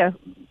came here,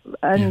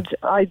 and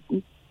I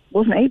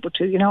wasn't able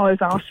to. I was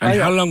asked.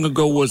 And how long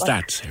ago was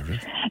that, Sarah?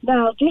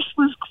 Now, this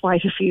was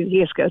quite a few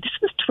years ago. This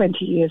was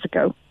 20 years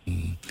ago.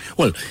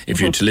 Well,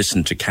 if you're to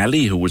listen to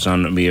Callie, who was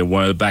on me a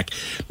while back,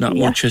 not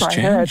much has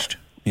changed.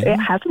 It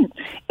hasn't,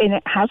 and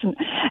it hasn't,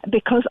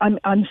 because I'm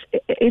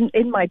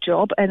in my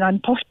job, and I'm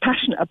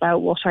passionate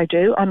about what I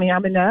do. I mean,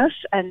 I'm a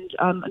nurse, and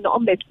I'm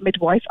not a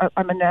midwife.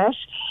 I'm a nurse,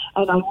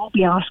 and I will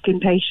be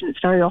asking patients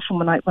very often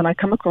when I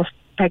come across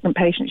pregnant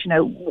patients,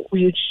 what will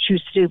you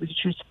choose to do? Would you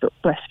choose to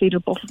breastfeed or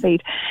bottle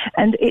feed?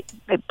 And it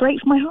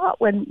breaks my heart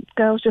when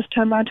girls just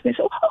turn around to me and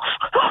say, "Oh,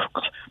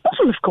 God,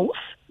 bottle, of course."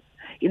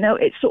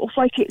 It's sort of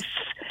like it's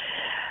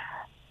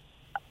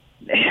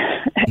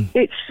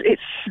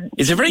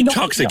a very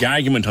toxic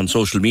argument on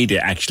social media,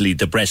 actually,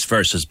 the breast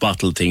versus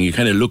bottle thing. You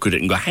kind of look at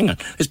it and go, hang on,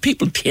 there's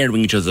people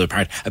tearing each other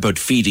apart about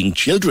feeding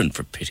children,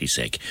 for pity's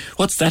sake.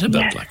 What's that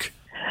about, like?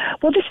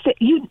 Well,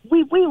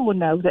 we all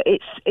know that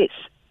it's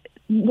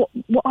what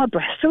our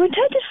breasts are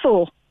intended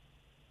for.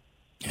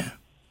 Yeah.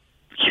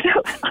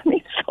 I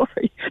mean,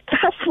 sorry,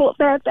 that's what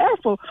they're there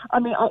for. I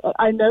mean,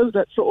 I know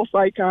that sort of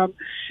like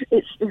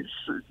it's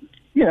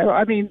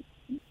I mean,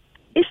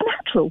 it's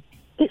natural.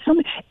 It's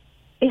something.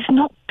 It's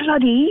not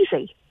bloody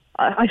easy.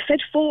 I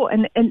fed 4,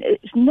 and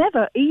it's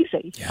never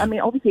easy. Yeah. I mean,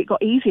 obviously it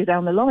got easier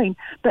down the line,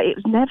 but it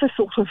was never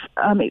sort of.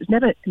 It was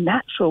never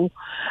natural.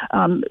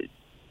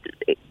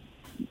 It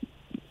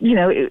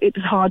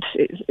was hard.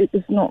 It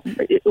was not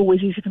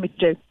always easy for me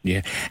to do.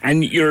 Yeah,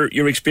 and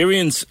your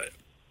experience.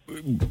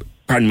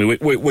 Pardon me.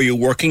 Were you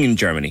working in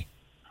Germany?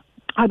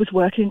 I was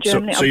working in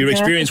Germany. So your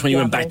experience when you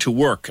went back to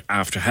work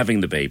after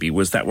having the baby, what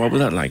was that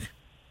like?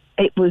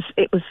 It was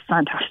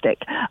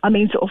fantastic. I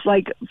mean, sort of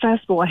like,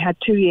 first of all, I had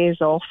 2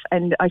 years off,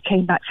 and I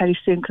came back fairly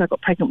soon because I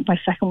got pregnant with my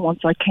second one.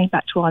 So I came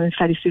back to Ireland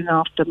fairly soon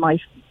after my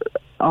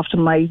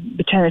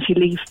maternity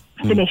leave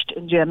finished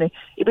in Germany.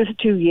 It was a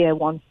 2-year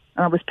one,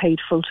 and I was paid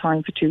full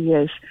time for 2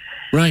 years.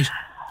 Right.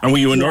 And were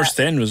you a nurse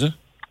then? Was it?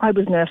 I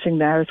was nursing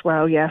there as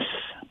well. Yes.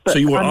 But, so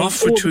you were off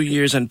for 2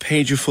 years and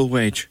paid your full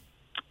wage?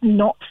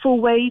 Not full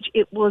wage.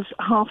 It was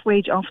half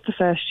wage after the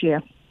first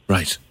year.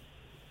 Right.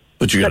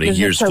 But you got a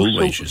year's full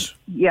wages.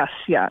 Yes,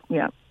 yeah.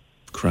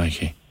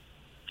 Crikey.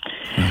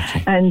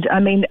 And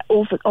I mean,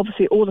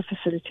 obviously all the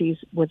facilities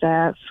were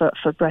there for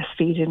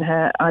breastfeeding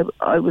her. I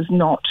was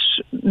not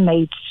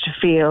made to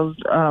feel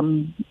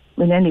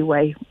in any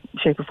way,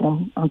 shape or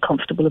form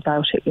uncomfortable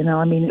about it.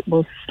 I mean, it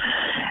was,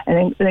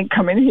 and then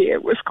coming here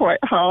was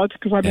quite hard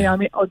because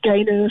I'm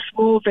again in a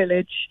small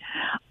village.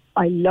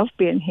 I love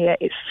being here.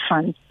 It's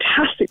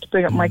fantastic to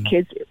bring up my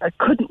kids. I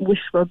couldn't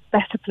wish for a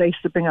better place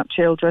to bring up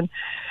children.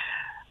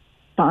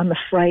 But I'm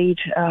afraid,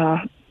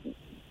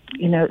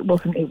 it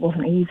wasn't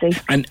easy.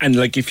 And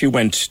like, if you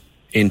went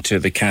into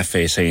the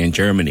cafe, say in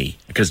Germany,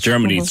 because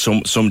Germany,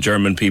 some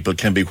German people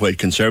can be quite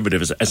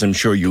conservative, as I'm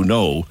sure you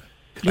know.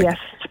 Like, yes.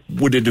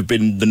 Would it have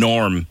been the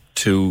norm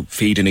to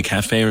feed in a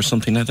cafe or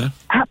something like that?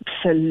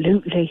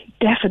 Absolutely,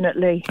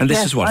 definitely. And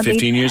this is what,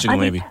 15 years ago,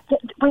 maybe.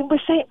 When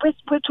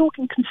we're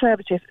talking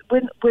conservative,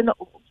 we're not.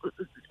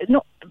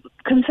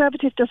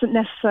 Conservative doesn't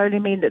necessarily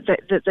mean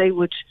that they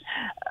would.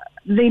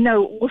 They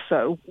know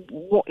also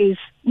what is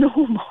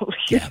normal.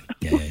 Yeah.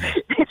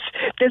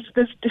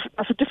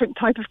 That's a different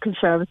type of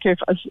conservative.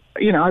 As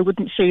I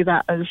wouldn't see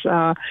that as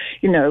I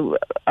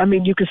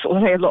mean, you could sort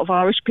of say a lot of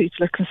Irish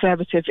people are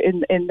conservative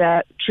in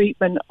their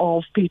treatment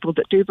of people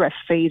that do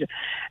breastfeed,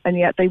 and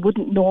yet they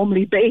wouldn't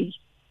normally be.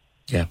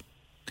 Yeah.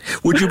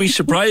 Would you be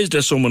surprised,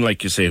 as someone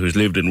like you say who's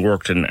lived and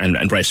worked and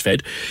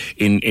breastfed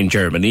in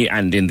Germany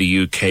and in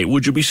the UK,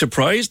 would you be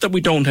surprised that we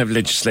don't have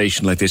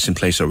legislation like this in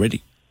place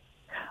already?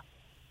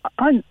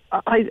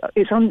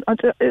 It's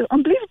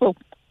unbelievable.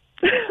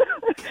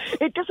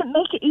 It doesn't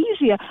make it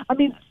easier. I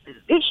mean,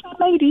 it should be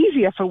made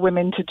easier for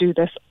women to do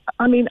this.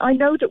 I mean, I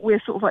know that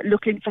we're sort of like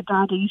looking for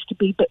daddies to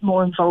be a bit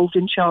more involved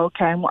in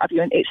childcare and what have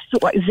you, and it's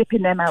sort of like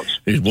zipping them out.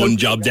 There's one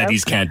job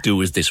daddies can't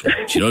do is this one.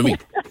 Do you know what I mean?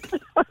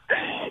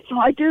 So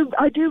I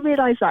do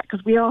realise that,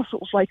 because we are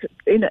sort of like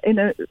in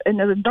an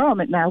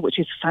environment now which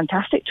is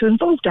fantastic to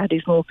involve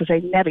daddies more, because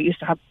they never used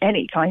to have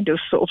any kind of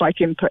sort of like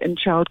input in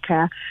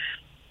childcare.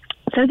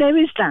 So there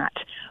is that,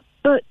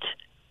 but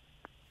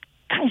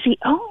that is the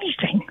only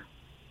thing.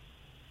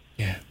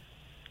 Yeah.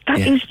 That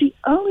is the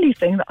only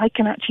thing that I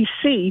can actually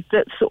see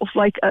that's sort of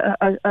like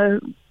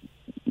a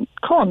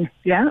con,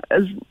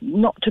 as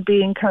not to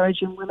be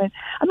encouraging women.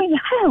 I mean,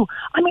 how?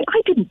 I mean,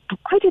 I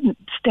didn't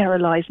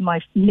sterilise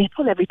my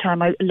nipple every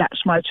time I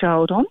latched my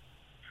child on.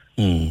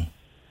 Mm.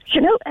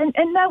 You know,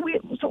 and now we're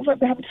sort of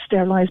like we're having to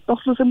sterilise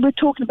bottles, and we're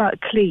talking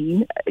about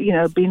clean,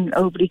 being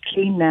overly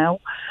clean now.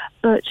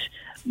 But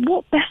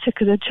what better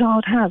could a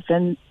child have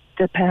than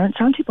their parents'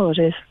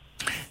 antibodies?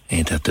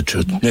 Ain't that the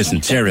truth?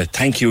 Listen, Sarah,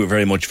 thank you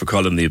very much for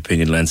calling the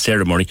Opinion Line.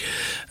 Sarah Murray,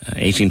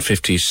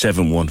 1850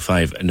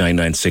 715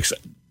 996.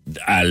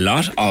 A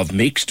lot of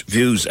mixed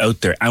views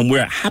out there, and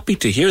we're happy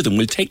to hear them.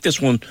 We'll take this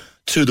one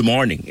through the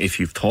morning if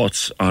you've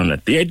thoughts on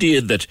it. The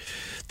idea that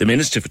the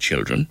Minister for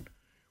Children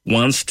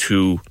wants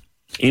to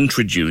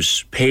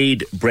introduce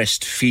paid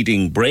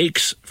breastfeeding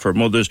breaks for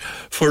mothers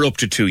for up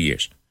to 2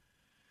 years.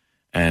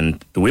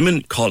 And the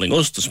women calling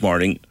us this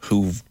morning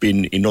who've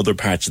been in other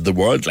parts of the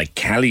world, like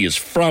Callie is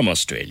from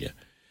Australia,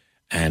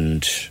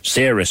 and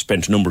Sarah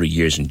spent a number of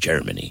years in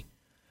Germany.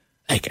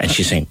 And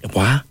she's saying,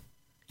 what?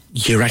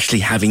 You're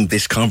actually having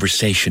this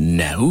conversation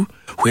now,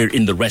 where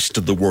in the rest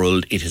of the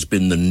world it has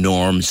been the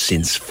norm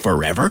since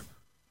forever?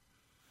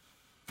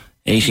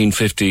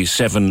 1850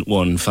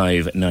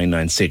 715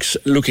 996.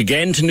 Look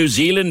again to New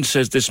Zealand,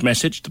 says this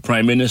message. The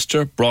Prime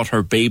Minister brought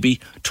her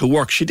baby to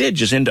work. She did,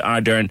 Jacinda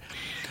Ardern.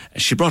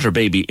 She brought her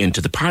baby into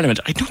the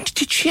Parliament.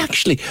 Did she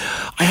actually?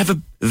 I have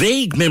a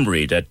vague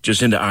memory that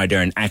Jacinda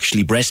Ardern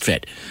actually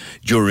breastfed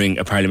during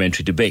a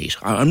parliamentary debate.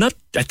 I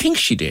think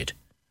she did.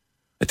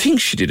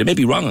 I may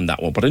be wrong on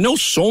that one, but I know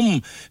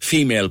some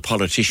female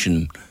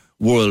politician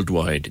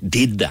worldwide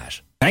did that.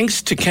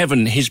 Thanks to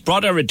Kevin, he's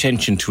brought our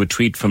attention to a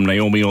tweet from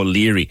Naomi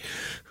O'Leary,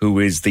 who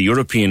is the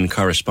European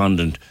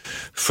correspondent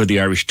for the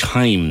Irish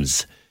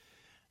Times.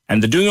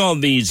 And they're doing all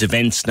these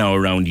events now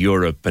around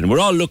Europe, and we're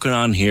all looking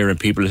on here and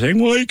people are saying,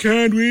 why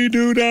can't we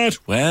do that?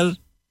 Well,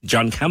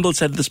 John Campbell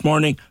said this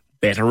morning,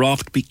 better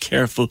off to be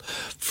careful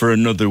for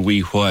another wee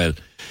while.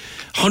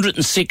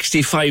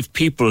 165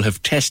 people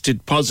have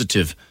tested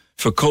positive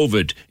for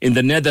COVID in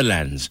the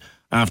Netherlands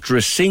after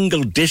a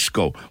single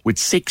disco with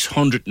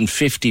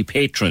 650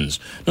 patrons.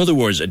 In other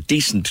words, a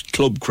decent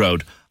club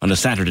crowd on a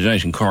Saturday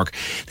night in Cork.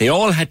 They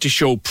all had to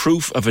show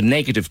proof of a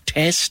negative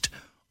test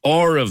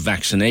or of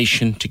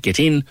vaccination to get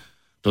in,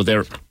 though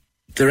there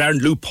are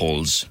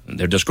loopholes.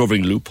 They're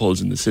discovering loopholes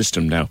in the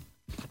system now.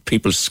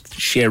 People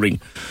sharing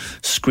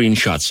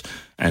screenshots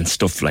and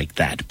stuff like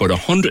that. But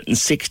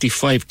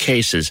 165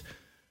 cases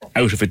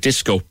out of a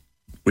disco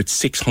with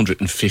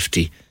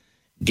 650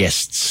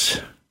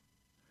 guests.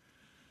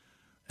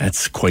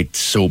 That's quite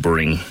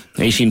sobering.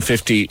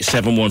 1850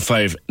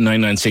 715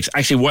 996.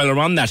 Actually, while we're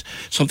on that,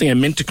 something I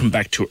meant to come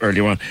back to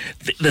earlier on.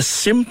 The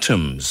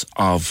symptoms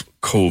of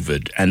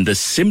COVID and the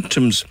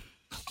symptoms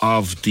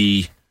of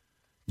the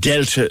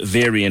Delta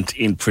variant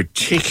in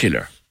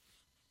particular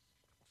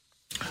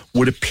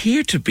would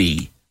appear to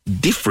be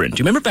different.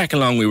 You remember back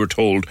along we were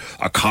told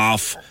a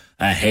cough,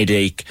 a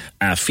headache,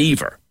 a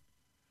fever.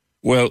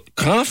 Well,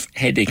 cough,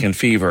 headache and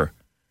fever.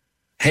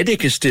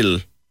 Headache is still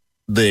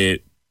the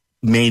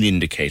main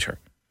indicator.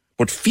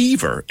 But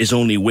fever is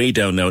only way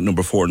down now at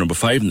number 4, number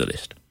 5 on the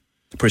list.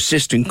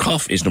 Persistent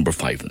cough is number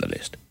 5 on the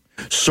list.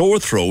 Sore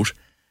throat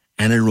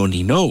and a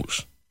runny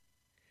nose.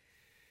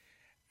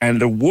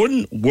 And the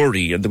one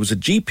worry, and there was a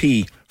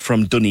GP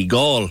from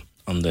Donegal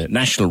on the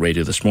national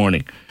radio this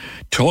morning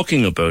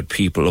talking about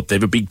people up. They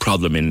have a big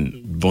problem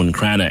in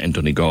Buncrana in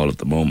Donegal at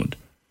the moment.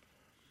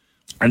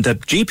 And the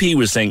GP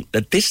was saying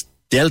that this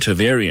Delta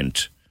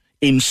variant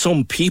in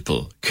some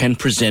people can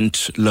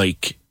present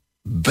like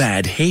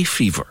bad hay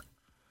fever,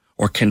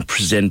 or can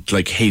present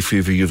like hay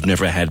fever you've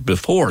never had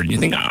before. And you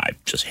think,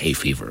 just hay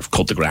fever. I've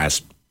cut the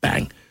grass,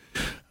 bang.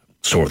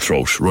 Sore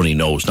throat, runny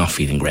nose, not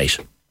feeling great.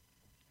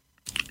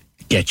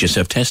 Get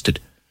yourself tested.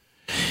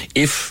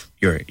 If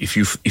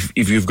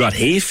you've got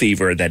hay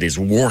fever that is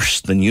worse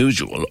than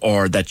usual,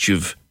 or that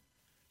you've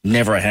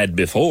never had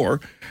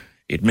before,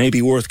 it may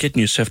be worth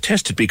getting yourself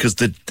tested, because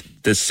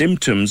the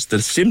symptoms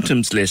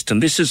list,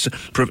 and this is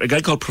a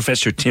guy called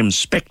Professor Tim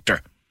Spector,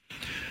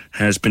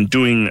 has been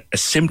doing a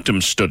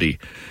symptom study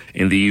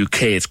in the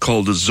UK. It's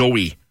called the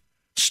Zoe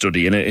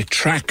study, and it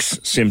tracks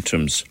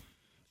symptoms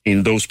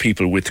in those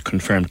people with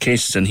confirmed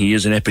cases, and he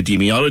is an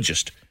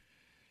epidemiologist,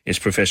 is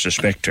Professor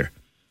Spector.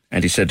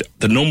 And he said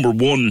the number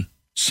one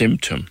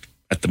symptom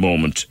at the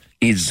moment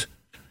is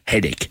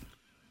headache,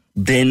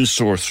 then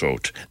sore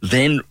throat,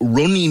 then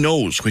runny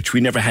nose, which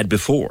we never had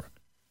before,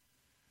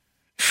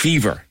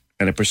 fever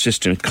and a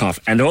persistent cough.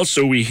 And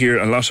also we hear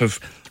a lot of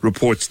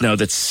reports now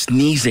that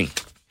sneezing,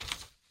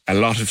 a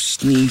lot of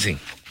sneezing,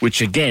 which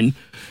again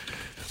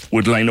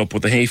would line up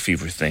with the hay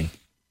fever thing.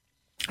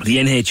 The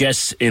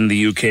NHS in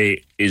the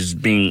UK is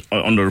being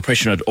under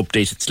pressure now to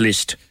update its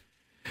list.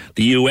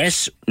 The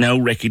US now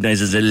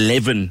recognises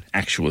 11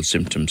 actual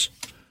symptoms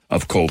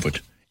of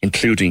COVID,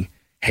 including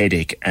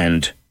headache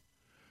and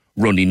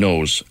runny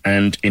nose.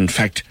 And in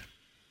fact,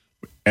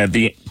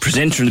 the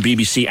presenter on the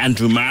BBC,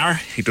 Andrew Marr,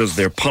 he does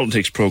their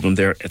politics programme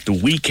there at the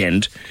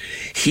weekend,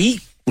 he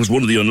was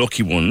one of the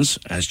unlucky ones,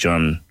 as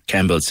John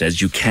Campbell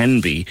says, you can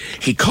be.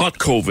 He caught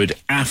COVID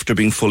after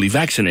being fully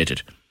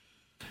vaccinated.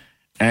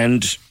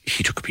 And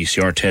he took a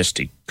PCR test,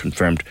 he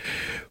confirmed.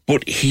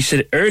 But he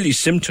said early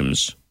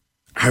symptoms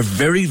are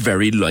very,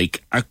 very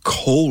like a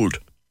cold.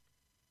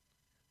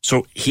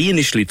 So he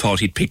initially thought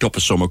he'd picked up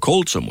a summer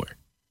cold somewhere.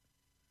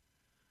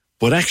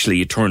 But actually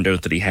it turned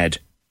out that he had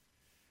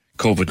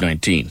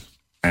COVID-19.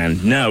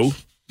 And now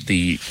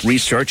the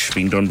research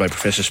being done by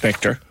Professor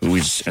Spector, who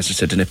is, as I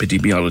said, an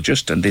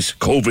epidemiologist, and this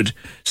COVID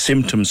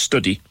symptom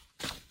study,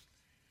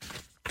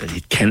 that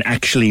it can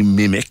actually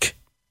mimic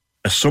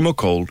a summer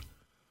cold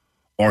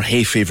or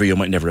hay fever you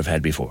might never have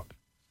had before.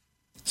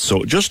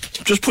 So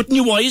just putting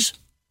you wise,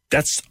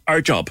 that's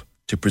our job,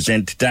 to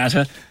present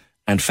data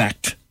and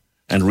fact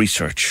and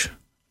research.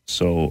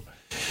 So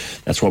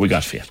that's what we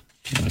got for you.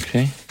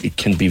 Okay? It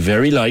can be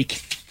very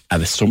like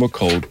a summer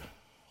cold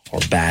or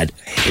bad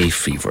hay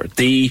fever.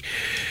 The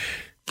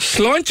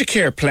Sláinte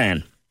Care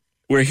plan,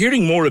 we're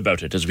hearing more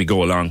about it as we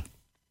go along.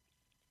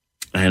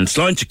 And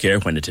Sláinte Care,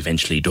 when it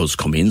eventually does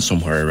come in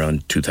somewhere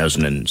around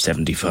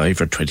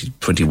 2075 or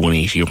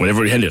 2180 or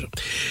whatever it ended up,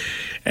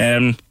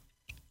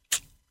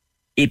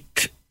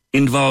 it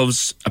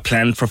involves a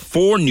plan for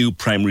 4 new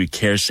primary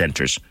care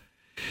centres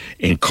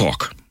in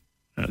Cork.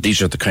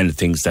 These are the kind of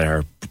things that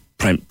are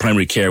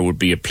primary care would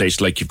be a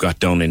place like you've got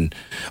down in,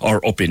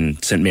 or up in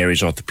St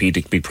Mary's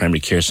Orthopaedic, big primary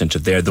care centre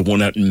there. The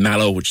one out in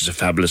Mallow, which is a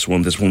fabulous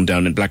one. There's one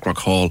down in Blackrock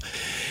Hall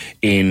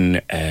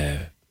in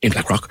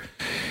Blackrock.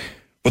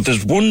 But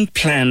there's one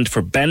planned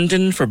for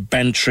Bandon, for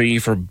Bantry,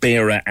 for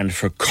Beara and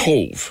for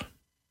Cove.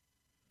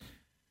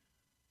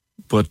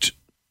 But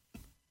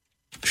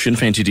Sinn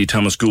Féin TD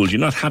Thomas Gould, you're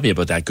not happy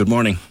about that. Good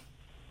morning.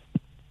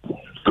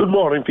 Good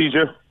morning,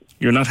 PJ.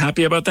 You're not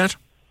happy about that?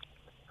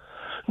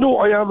 No,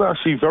 I am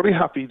actually very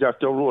happy that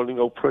they're rolling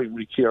out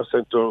primary care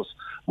centres.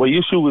 My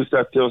issue is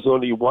that there's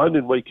only one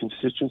in my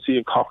constituency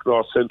in Cork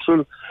North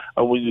Central,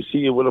 and when you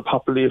see it with a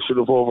population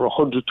of over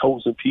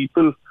 100,000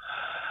 people,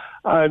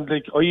 and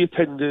like I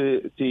attend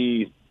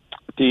the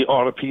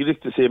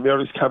Orthopaedic, the St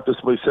Mary's campus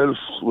myself,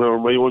 where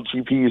my own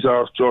GPs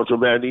are George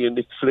O'Mahony and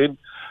Nick Flynn,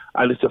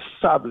 and it's a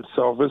fabulous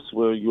service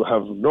where you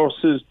have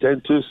nurses,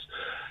 dentists,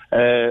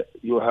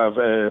 you have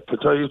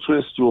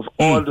podiatrists, you have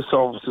all the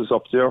services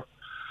up there.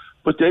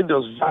 But then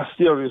there's vast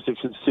areas of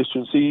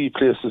constituency,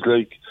 places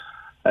like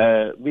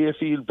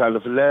Mayfield,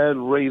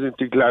 Ballyvillan, right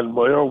into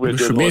Glanmire.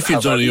 Where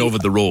Mayfield's only over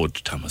the road,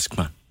 Thomas,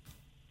 come on.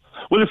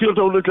 Well, if you're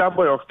down at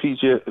Glanmire,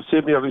 PJ,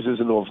 St Mary's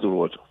isn't over the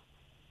road.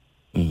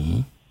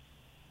 Mm-hmm.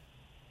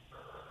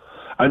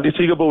 And the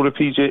thing about it,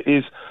 PJ,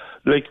 is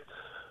like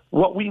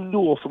what we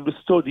know from the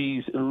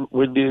studies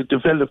when they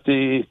developed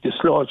the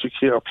Sláinte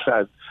Care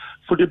plan,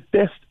 for the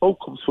best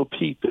outcomes for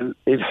people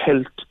in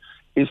health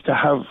is to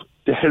have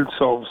the health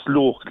service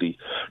locally.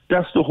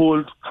 That's the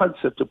whole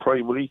concept of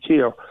primary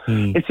care.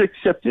 It's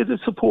accepted and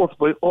supported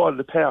by all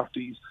the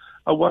parties.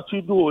 And what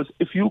you know is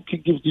if you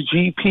can give the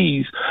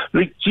GPs,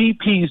 like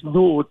GPs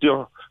know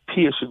their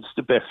patients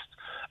the best.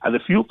 And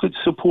if you could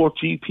support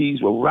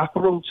GPs with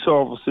wraparound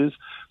services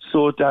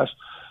so that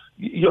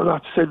you're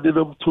not sending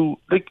them to,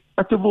 like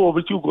at the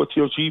moment you go to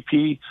your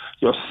GP,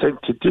 you're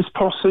sent to this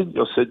person,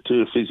 you're sent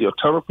to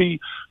physiotherapy,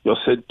 you're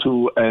sent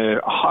to a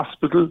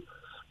hospital.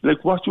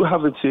 Like what you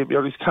have in St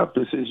Mary's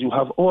campus is you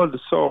have all the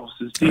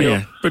services there.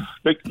 Yeah, but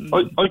like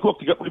I go up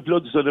to get my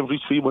bloods done every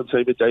 3 months.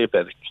 I'm a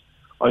diabetic.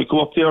 I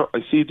go up there,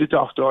 I see the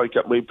doctor, I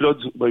get my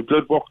blood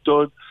work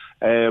done.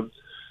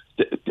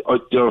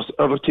 There's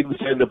other things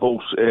then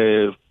about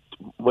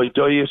my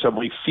diet and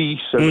my feet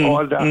and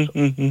all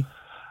that.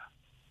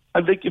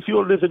 And like if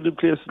you're living in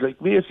places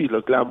like Mayfield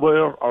or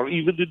Glanmire, or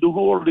even in the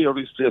rural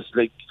areas, places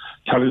like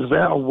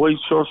Carrillvale,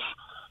 Whitechurch,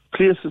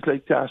 places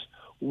like that,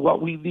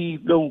 what we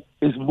need now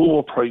is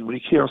more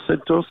primary care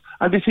centres.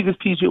 And the thing is,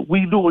 PJ,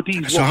 we know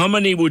these. So how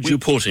many would you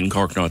put in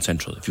Cork North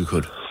Central, if you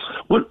could?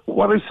 Well,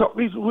 what I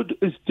certainly would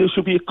is there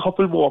should be a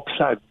couple more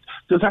planned.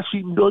 There's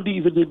actually none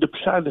even in the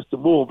plan at the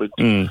moment.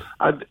 And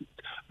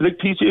like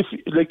PJ,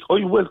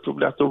 I welcome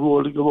that they're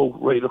rolling them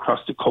out right across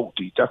the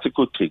county. That's a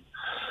good thing.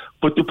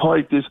 But the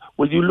point is,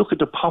 when you look at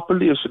the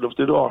population of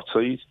the north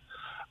side,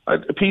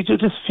 and PJ,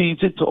 this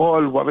feeds into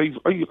all what I've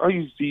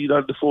been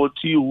on the phone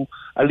to you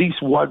at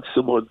least once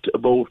a month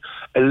about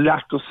a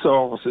lack of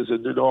services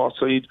in the north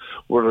side,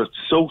 whether it's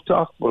South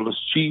Dock, whether it's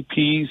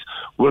GPs,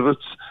 whether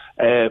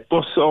it's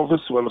bus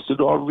service, whether it's the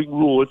North Ring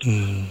Road.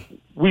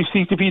 We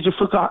seem to be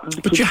forgotten.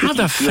 But you have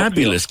a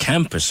fabulous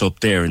campus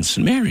up there in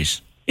St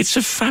Mary's. It's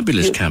a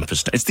fabulous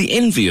campus. It's the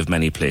envy of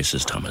many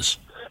places, Thomas.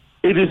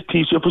 It is,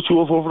 Peter, but you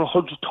have over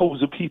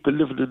 100,000 people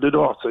living in the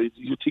north side.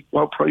 You think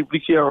one primary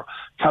care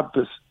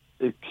campus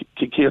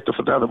can cater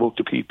for that amount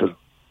of people?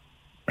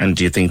 And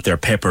do you think they're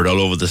peppered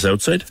all over the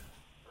south side?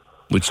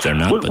 Which they're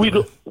not.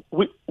 Well,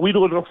 we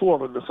know there are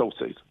 4 on the south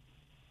side.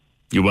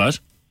 You what?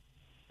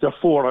 There are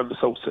 4 on the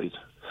south side.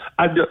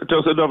 And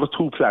there's another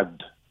 2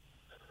 planned.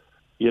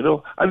 You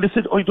know? And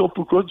listen, I don't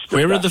begrudge them.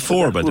 Where are the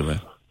 4, by the way?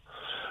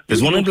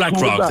 There's one in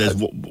Blackrock, there's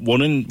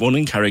one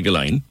in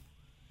Carrigaline.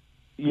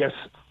 Yes.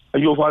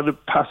 And you have one in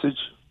Passage.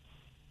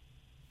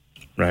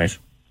 Right.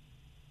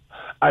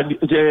 And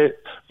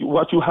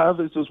what you have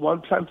is there's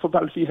one plan for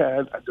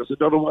Ballyphehane and there's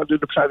another one in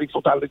the planning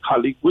for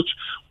Ballincollig, which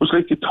was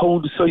like the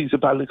town the size of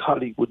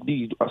Ballincollig would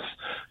need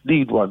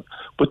one.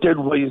 But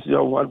then why is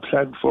there one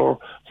plan for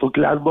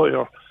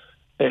Glanmire,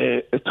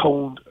 a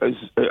town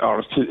or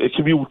a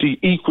community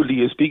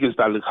equally as big as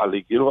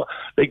Ballincollig? You know,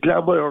 like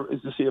Glanmire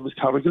is the same as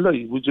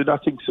Carrigaline. Would you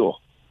not think so?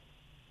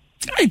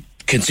 I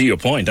can see your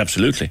point,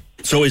 absolutely.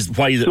 So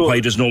why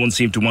does no one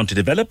seem to want to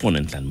develop one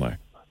in Glanmire?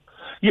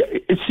 Yeah,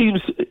 it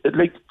seems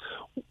like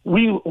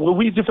when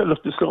we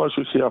developed the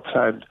Sláintrí Care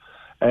plan,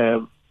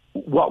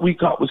 what we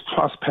got was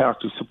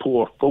cross-party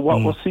support. But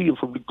what we're seeing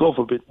from the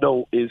government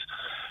now is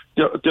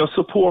they're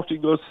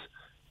supporting us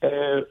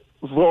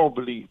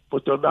verbally,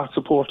 but they're not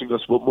supporting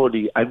us with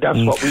money, and that's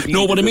what we need.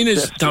 No, what I mean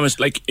is, Thomas,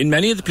 like in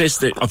many of the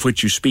places of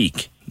which you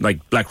speak,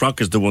 like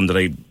Blackrock is the one that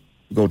I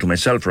go to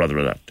myself rather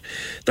than that.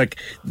 Like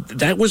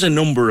that was a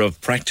number of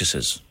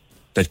practices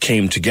that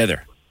came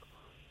together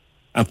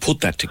and put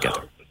that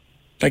together.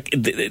 Like,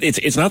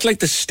 it's not like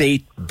the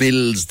state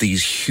builds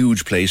these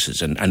huge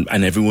places and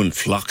everyone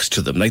flocks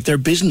to them. Like, they're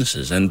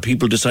businesses and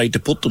people decide to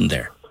put them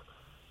there.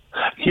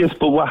 Yes,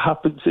 but what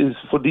happens is,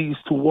 for these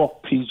to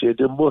work, PJ,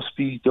 there must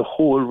be the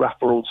whole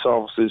wraparound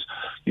services.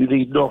 You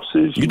need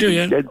nurses, you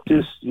need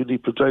dentists, you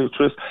need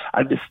podiatrists,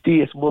 and the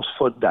state must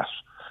fund that.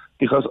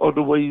 Because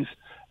otherwise,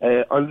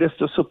 unless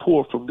there's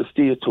support from the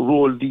state to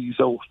roll these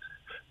out,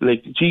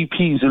 like,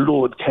 GPs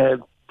alone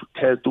can't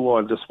do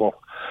all this work.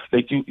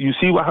 Like, you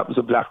see what happens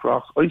in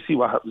Blackrock. I see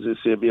what happens in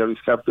St. Mary's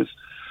campus.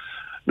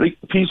 Like,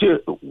 PJ,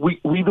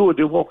 we know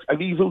they work,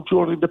 and even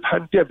during the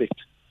pandemic,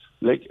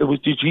 like, it was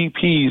the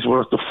GPs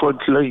were at the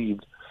front line.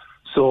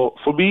 So,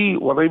 for me,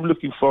 what I'm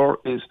looking for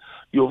is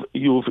you've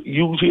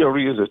huge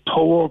areas of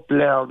Tower,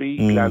 Blarney,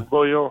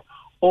 Glanmire,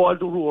 all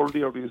the rural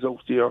areas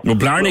out there. Well,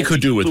 Blarney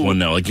could do with one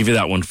now. I'll give you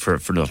that one for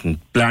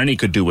nothing. Blarney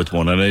could do with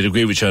one, and I'd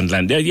agree with you on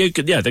Glen.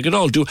 Yeah, they could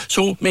all do.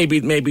 So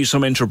maybe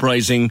some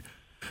enterprising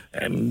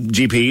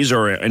GPs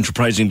or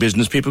enterprising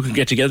business people could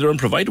get together and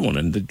provide one,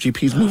 and the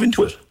GPs move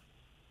into it.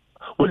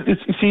 Well, you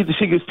see, the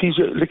thing is,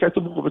 PJ, like at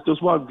the moment,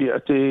 there's one there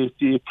at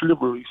the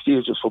preliminary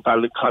stages for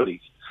Ballincollig.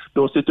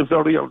 No, it's at the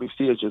very early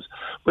stages.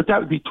 But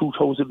that'll be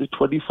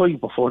 2025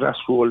 before that's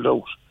rolled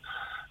out.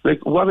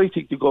 Like, what I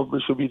think the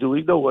government should be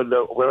doing now, and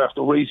we're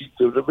after raising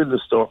to the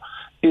minister,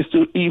 is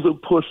to even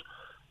put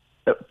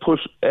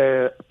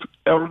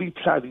early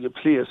planning in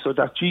place so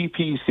that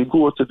GPs can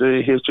go to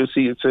the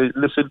HSE and say,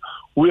 listen,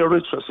 we're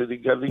interested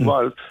in getting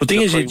involved. But the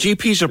thing is,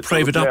 GPs are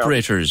private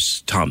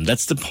operators, Tom.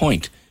 That's the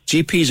point.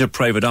 GPs are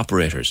private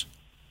operators.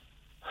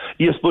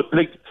 Yes, but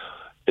like,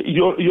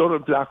 you're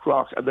in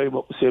Blackrock and I'm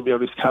up at St.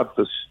 Mary's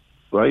campus,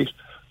 right?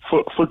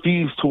 For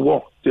these to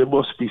work, they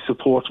must be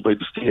supported by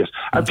the state.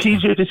 And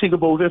PJ, the thing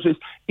about it is,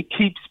 it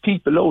keeps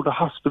people out of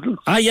hospitals.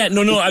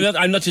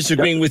 I'm not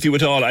disagreeing with you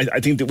at all.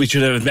 I think that we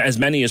should have as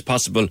many as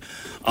possible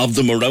of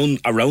them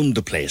around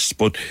the place.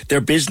 But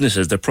they're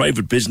businesses, they're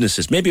private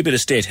businesses. Maybe a bit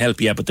of state help,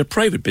 yeah, but they're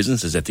private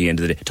businesses at the end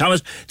of the day.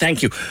 Thomas,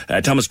 thank you.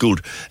 Thomas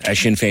Gould,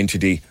 Sinn Féin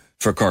TD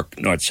for Cork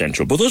North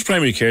Central. But those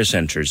primary care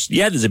centres,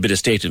 yeah, there's a bit of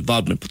state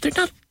involvement, but they're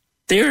not.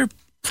 They're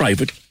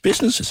private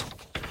businesses.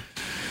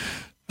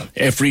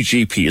 Every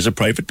GP is a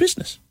private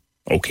business.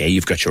 Okay,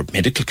 you've got your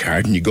medical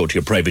card and you go to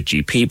your private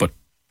GP, but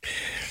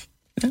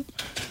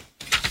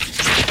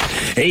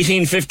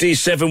 1850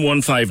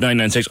 715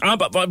 996.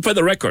 But for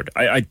the record,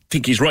 I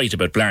think he's right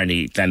about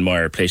Blarney,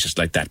 Glanmire, places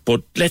like that.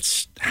 But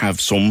let's have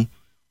some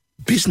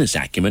business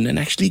acumen and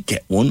actually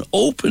get one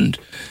opened.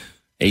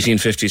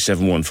 1850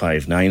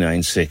 715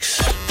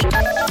 996.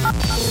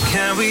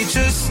 Can we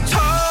just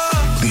talk?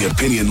 The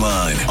Opinion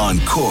Line on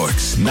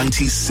Cork's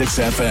 96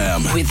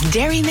 FM. With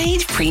Dairy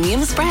Made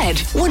Premium Spread,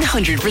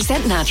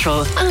 100%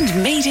 natural and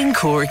made in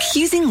Cork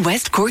using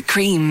West Cork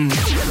cream.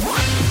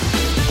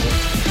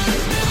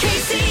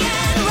 Casey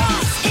and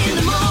Ross in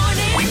the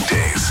morning.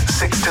 Weekdays,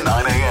 6 to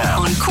 9 a.m.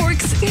 On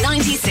Cork's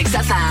 96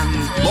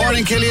 FM.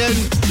 Morning, Killian.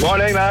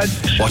 Morning,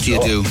 lads. What do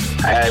you do?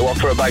 I work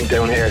for a bank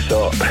down here,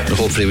 so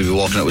hopefully we'll be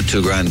walking out with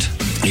 $2,000.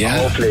 Yeah,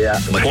 hopefully, yeah.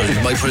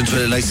 Might put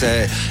into a nice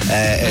a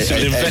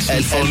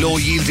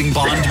low-yielding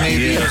bond,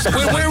 maybe.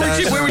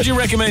 Where would you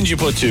recommend you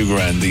put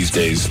 $2,000 these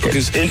days?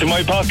 Because into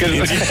my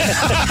pocket.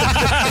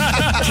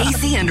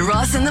 Casey and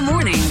Ross in the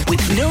morning with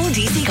no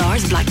DC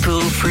Cars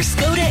Blackpool for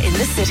Skoda in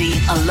the city,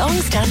 a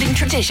long-standing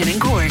tradition in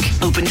Cork.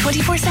 Open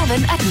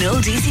 24/7 at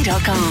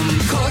nodc.com.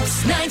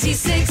 Cork's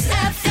 96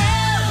 FM.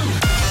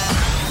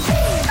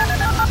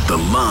 The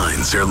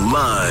lines are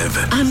live.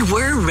 And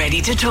we're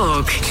ready to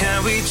talk.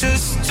 Can we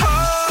just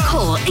talk?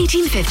 Call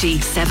 1850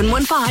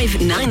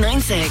 715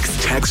 996.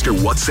 Text or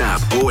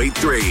WhatsApp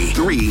 083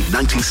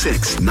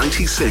 396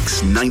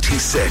 96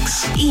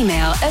 96.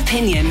 Email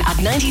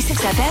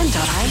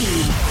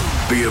opinion@96fm.ie.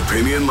 The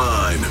Opinion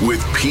Line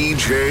with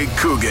PJ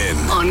Coogan.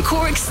 On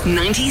Cork's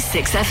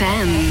 96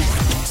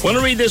 FM. I want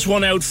to read this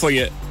one out for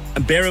you.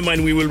 Bear in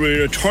mind, we will be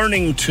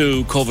returning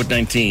to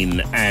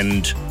COVID-19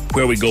 and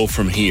where we go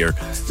from here,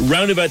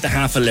 round about the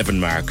 11:30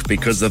 mark,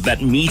 because of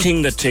that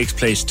meeting that takes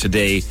place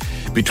today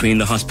between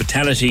the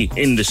hospitality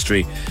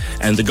industry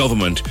and the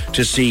government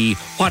to see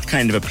what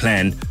kind of a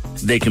plan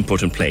they can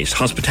put in place.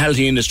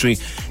 Hospitality industry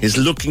is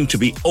looking to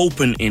be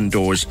open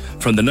indoors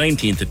from the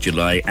 19th of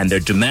July, and they're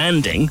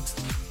demanding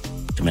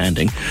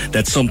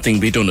that something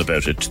be done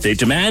about it. They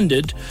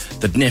demanded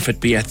that NPHET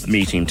be at the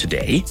meeting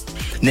today.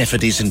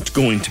 NPHET isn't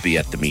going to be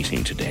at the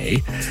meeting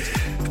today.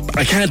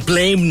 I can't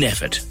blame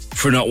NPHET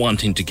for not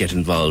wanting to get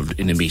involved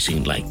in a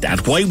meeting like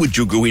that. Why would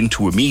you go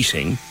into a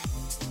meeting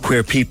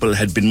where people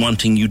had been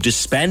wanting you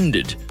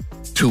disbanded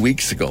 2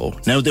 weeks ago?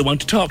 Now they want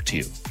to talk to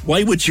you.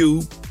 Why would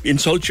you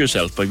insult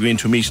yourself by going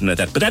to a meeting like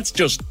that? But that's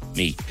just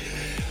me.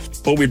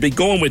 But we'll be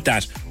going with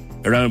that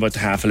around about the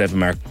 11:30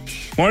 mark.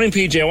 Morning,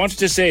 PJ. I wanted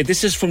to say,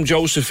 this is from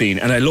Josephine,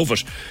 and I love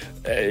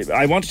it.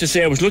 I wanted to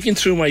say I was looking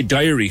through my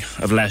diary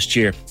of last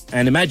year,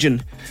 and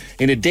imagine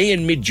in a day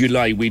in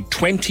mid-July we had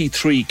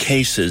 23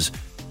 cases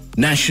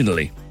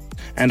nationally,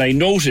 and I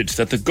noted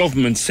that the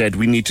government said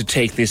we need to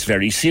take this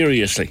very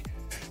seriously.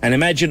 And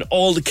imagine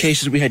all the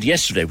cases we had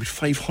yesterday, with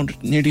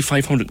nearly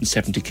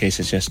 570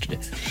 cases yesterday.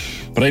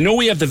 But I know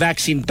we have the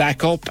vaccine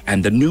backup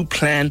and the new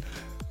plan.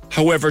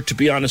 However, to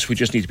be honest, we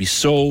just need to be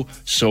so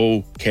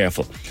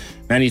careful.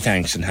 Many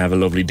thanks and have a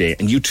lovely day.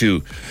 And you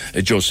too,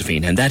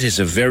 Josephine. And that is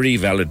a very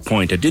valid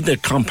point. I did the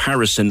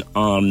comparison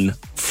on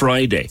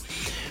Friday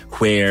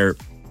where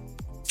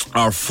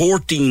our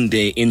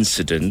 14-day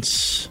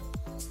incidence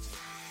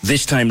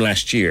this time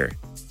last year,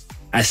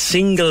 a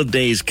single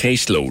day's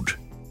caseload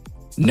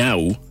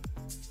now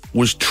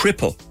was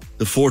triple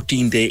the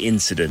 14-day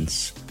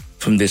incidence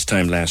from this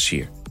time last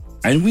year.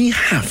 And we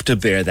have to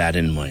bear that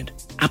in mind.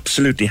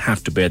 Absolutely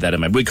have to bear that in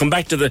mind. We'll come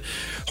back to the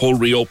whole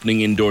reopening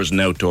indoors and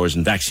outdoors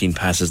and vaccine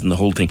passes and the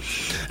whole thing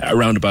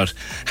around about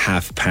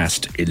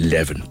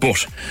 11:30.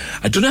 But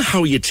I don't know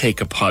how you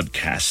take a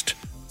podcast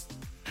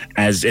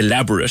as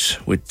elaborate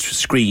with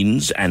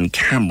screens and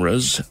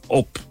cameras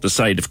up the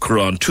side of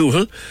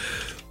Carrauntoohil,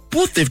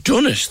 but they've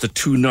done it, the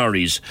two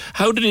Norries.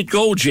 How did it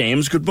go,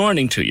 James? Good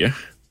morning to you.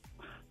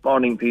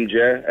 Morning,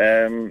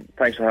 PJ.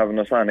 Thanks for having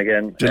us on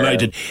again.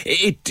 Delighted.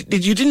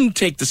 You didn't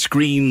take the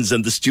screens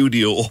and the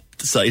studio up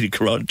the side of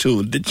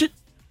Carrauntoohil, did you?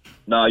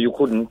 No, you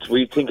couldn't.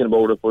 We were thinking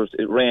about it, but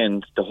it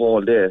rained the whole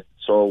day.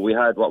 So we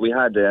had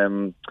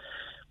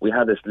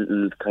this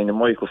little kind of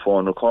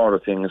microphone recorder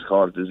thing. It's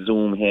called the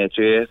Zoom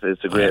H8.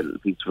 It's a great little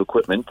piece of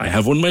equipment. I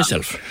have one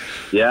myself.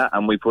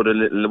 And we put a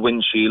little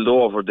windshield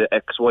over the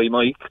XY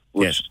mic,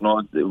 which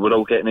not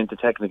without getting into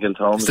technical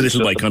terms. It's the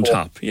little mic on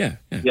top. Yeah,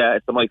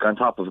 it's the mic on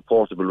top of a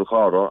portable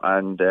recorder.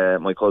 And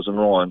my cousin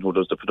Rowan, who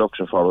does the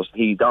production for us,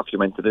 he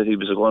documented it. He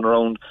was going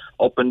around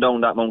up and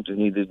down that mountain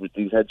he did with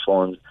these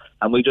headphones.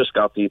 And we just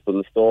got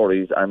people's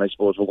stories. And I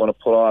suppose we're going to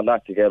put all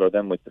that together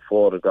then with the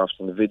photographs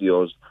and the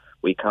videos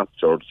we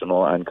captured,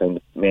 and kind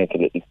of make a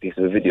little piece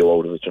of a video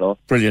out of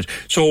it, Brilliant.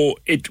 So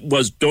it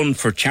was done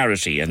for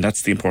charity, and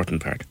that's the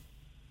important part.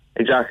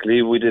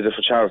 Exactly. We did it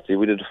for charity.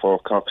 We did it for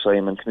Cork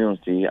Simon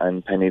Community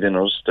and Penny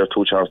Dinners. They're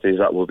two charities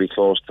that will be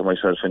close to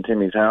myself and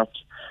Timmy's heart.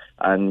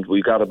 And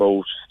we got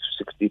about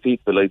 60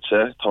 people, I'd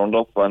say, turned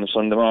up on a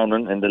Sunday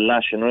morning in the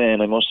lashing rain,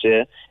 I must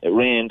say. It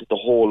rained the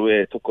whole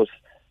way. It took us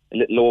a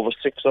little over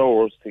 6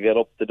 hours to get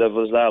up the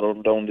Devil's Ladder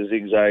and down the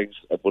zigzags,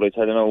 but I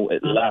tell you now,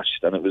 it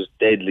lashed and it was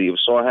deadly. It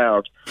was so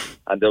hard,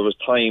 and there was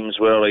times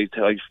where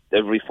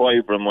every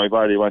fibre in my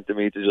body wanted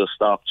me to just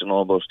stop,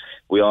 but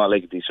we all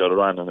liked each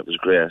other on, and it was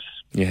great.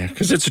 Yeah,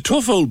 because it's a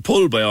tough old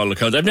pull by all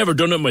accounts. I've never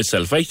done it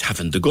myself. I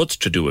haven't the guts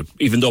to do it,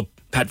 even though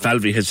Pat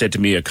Falvey has said to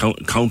me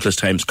countless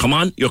times, come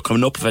on, you're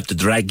coming up, I've had to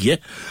drag you.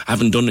 I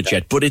haven't done it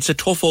yet, but it's a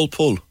tough old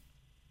pull.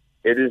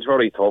 It is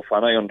very tough,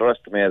 and I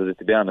underestimated it,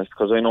 to be honest,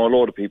 because I know a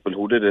lot of people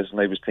who did it,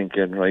 and I was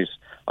thinking, right,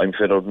 I'm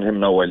fitter than him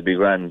now, I'll be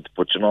grand.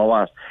 But you know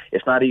what?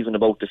 It's not even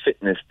about the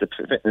fitness. The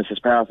fitness is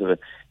part of it.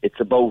 It's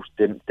about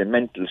the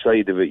mental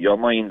side of it. Your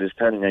mind is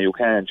telling you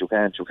can't.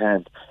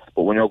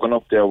 But when you're going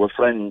up there with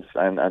friends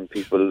and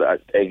people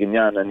egging you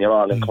on, and you're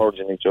all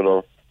encouraging each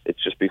other,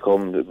 it's just it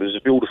was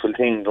a beautiful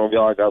thing. We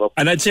all got up.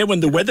 And I'd say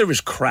when the weather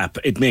is crap,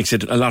 it makes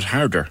it a lot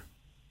harder.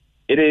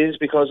 It is,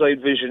 because I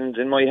had visions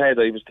in my head.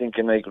 I was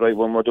thinking, right,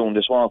 when we're doing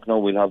this walk now,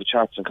 we'll have a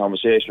chat and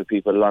conversation with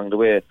people along the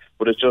way.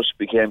 But it just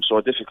became so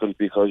difficult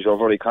because you're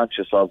very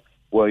conscious of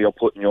where you're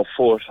putting your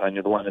foot and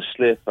you don't want to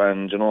slip.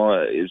 And,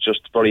 it's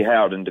just very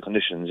hard in the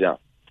conditions,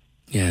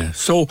 Yeah.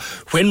 So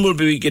when will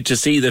we get to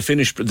see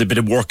the bit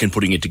of work in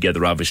putting it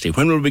together, obviously?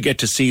 When will we get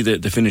to see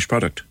the finished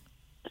product?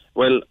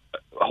 Well,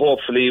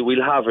 hopefully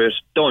we'll have it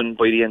done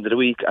by the end of the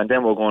week, and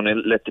then we're going to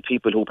let the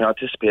people who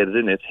participated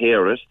in it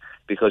hear it,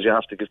 because you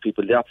have to give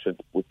people the option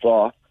to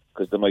withdraw,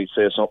 because they might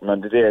say something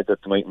on the day that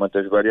they might want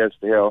everybody else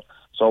to hear.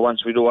 So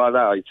once we do all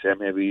that, I'd say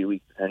maybe a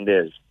week to 10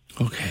 days.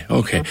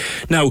 Okay.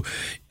 Now,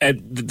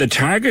 the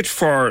target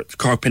for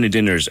Cork Penny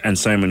Dinners and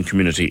Simon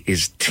Community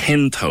is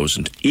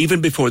 10,000. Even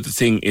before the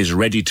thing is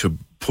ready to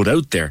put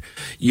out there,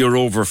 you're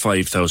over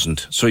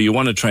 5,000. So you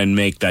want to try and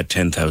make that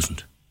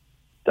 10,000.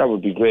 That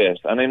would be great.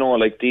 And I know,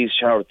 like, these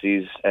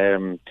charities,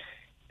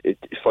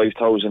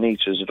 5,000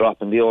 each is a drop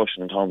in the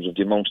ocean in terms of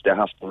the amount they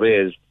have to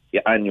raise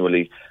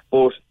annually.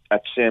 But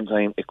at the same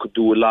time, it could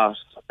do a lot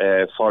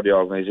for the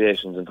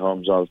organisations in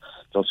terms of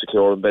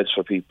securing beds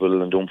for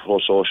people and doing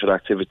pro-social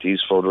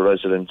activities for the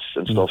residents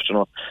and stuff, you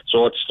know.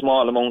 So it's a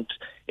small amount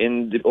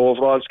in the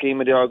overall scheme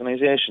of the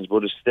organisations,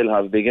 but it still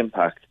has a big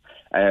impact.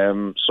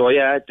 So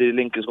yeah, the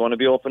link is going to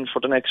be open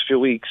for the next few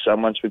weeks,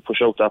 and once we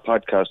push out that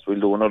podcast, we'll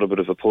do another bit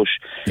of a push.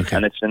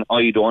 And it's an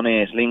I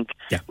Donate link,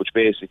 which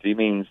basically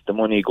means the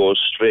money goes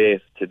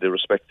straight to the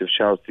respective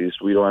charities.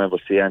 We don't ever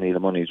see any of the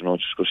money, you know,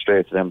 just go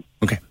straight to them.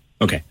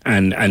 Okay,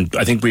 and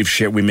I think we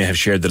may have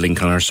shared the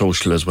link on our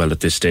social as well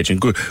at this stage,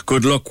 and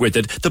good luck with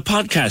it. The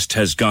podcast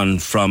has gone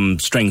from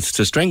strength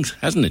to strength,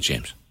 hasn't it,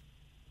 James?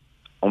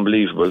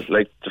 Unbelievable.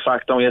 Like, the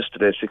fact now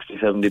yesterday 60,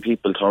 70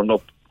 people turned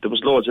up. There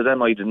was loads of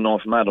them I didn't know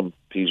from Adam,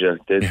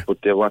 PJ,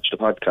 but they watch the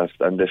podcast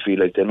and they feel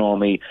like they know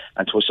me,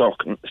 and to a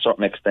certain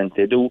extent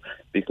they do,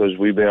 because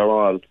we were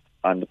all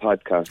on the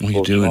podcast. Oh,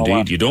 you do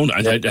indeed. You don't.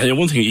 I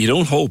one thing, you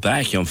don't hold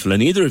back, young fella.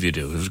 Neither of you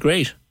do. It was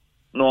great.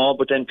 No,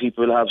 but then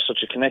people have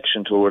such a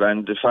connection to it,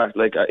 and the fact,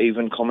 like,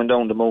 even coming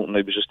down the mountain,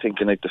 I was just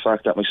thinking, like, the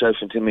fact that myself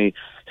and Timmy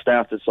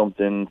started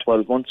something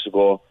 12 months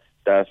ago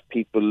that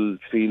people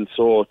feel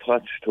so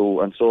attached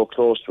to and so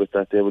close to it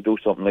that they would do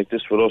something like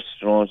this for us,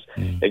 you know, it's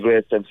a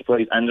great sense of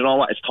pride. And you know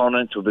what, it's turned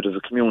into a bit of a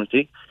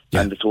community,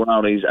 and it's now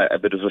a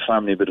bit of a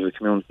family, a bit of a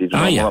community.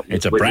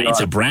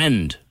 It's a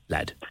brand,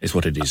 lad, is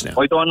what it is now.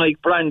 I don't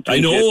like brand. I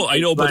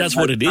know, but that's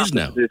what it is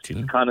now.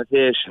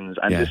 Connotations,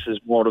 and this is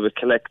more of a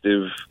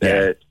collective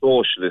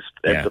socialist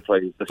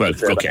enterprise. Well,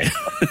 okay.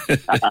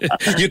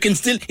 You can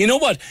still, you know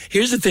what?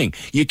 Here's the thing: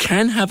 you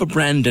can have a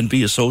brand and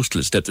be a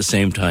socialist at the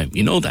same time.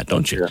 You know that,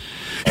 don't you?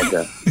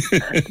 Okay.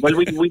 Well,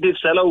 we did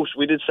sell out.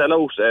 We did sell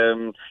out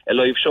a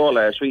live show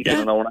last week in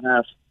an hour and a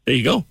half. There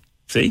you go.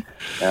 See,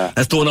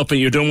 that's the one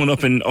you're doing one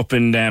up in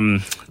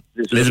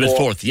Elizabeth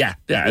Fourth.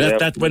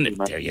 That when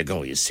there you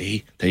go. You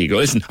see, there you go.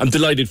 Listen, I'm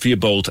delighted for you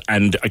both,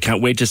 and I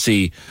can't wait to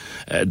see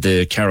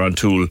the Caron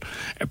Tool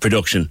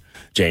production.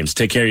 James,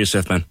 take care of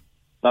yourself, man.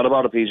 Not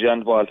about a PG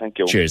and ball, thank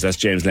you. Cheers. That's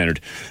James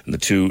Leonard and the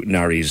Two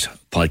Narries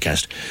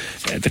podcast.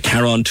 The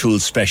Caron Tool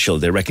special.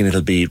 They reckon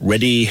it'll be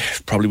ready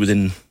probably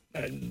within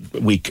a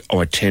week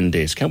or 10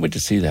 days. Can't wait to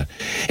see that.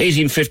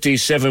 1850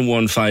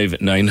 715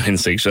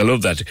 996. I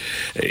love that.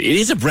 It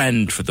is a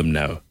brand for them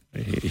now.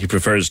 He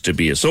prefers to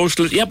be a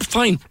socialist. Yeah, but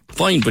fine,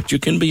 but you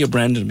can be a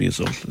brand and be a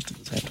socialist at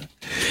the same time.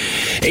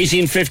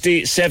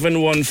 1850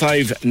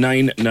 715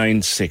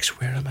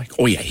 996. Where am I?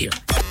 Oh yeah, here.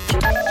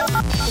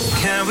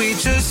 Can we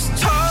just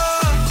talk?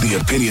 The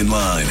Opinion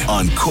Line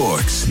on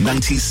Cork's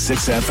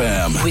 96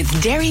 FM.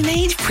 With Dairy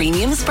Made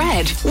Premium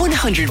Spread,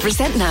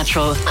 100%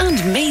 natural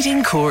and made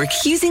in Cork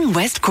using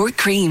West Cork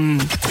cream.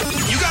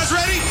 You guys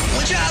ready?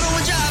 We're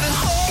driving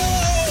home.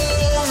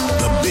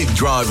 The Big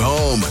Drive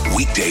Home,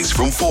 weekdays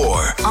from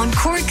 4. On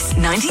Cork's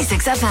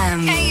 96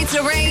 FM. Hey, it's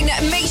Lorraine.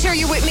 Make sure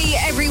you're with me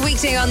every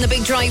weekday on The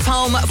Big Drive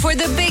Home for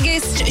the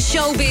biggest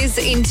showbiz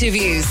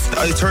interviews.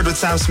 I toured with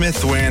Sam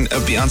Smith wearing a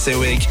Beyonce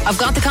wig. I've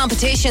got the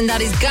competition that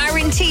is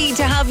guaranteed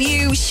to have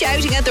you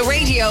shouting at the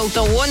radio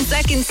the 1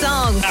 second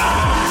song.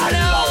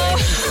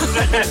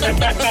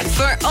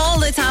 For all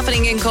that's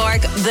happening in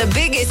Cork, the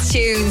biggest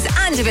tunes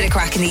and a bit of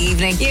crack in the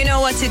evening, you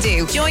know what to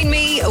do. Join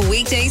me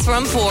weekdays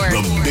from 4.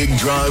 The Big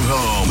Drive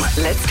Home.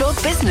 Let's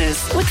talk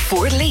business with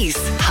Ford Lease.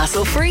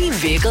 Hassle-free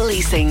vehicle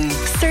leasing.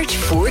 Search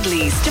Ford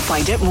Lease to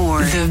find out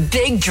more. The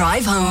Big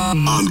Drive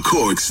Home. On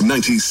Cork's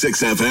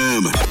 96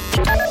 FM.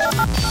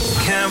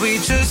 Can we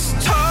just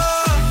talk?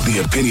 The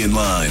Opinion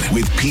Line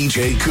with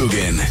PJ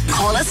Coogan.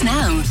 Call us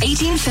now.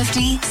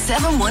 1850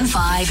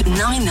 715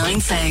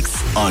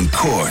 996. On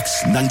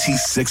Cork's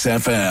 96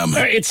 FM.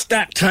 It's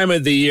that time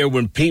of the year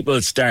when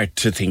people start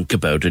to think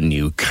about a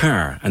new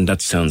car. And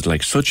that sounds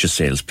like such a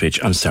sales pitch.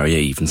 I'm sorry I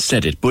even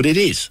said it, but it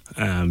is.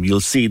 You'll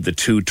see the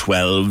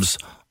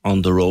 212s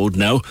on the road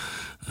now.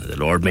 The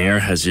Lord Mayor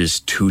has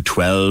his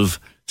 212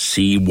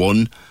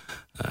 C1.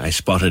 I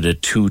spotted a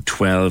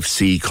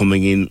 212C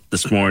coming in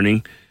this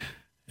morning.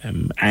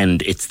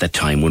 And it's the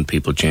time when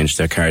people change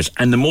their cars.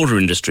 And the motor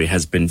industry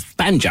has been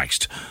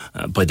banjaxed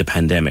by the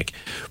pandemic.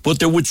 But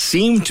there would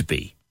seem to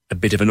be a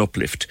bit of an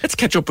uplift. Let's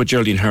catch up with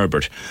Geraldine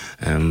Herbert,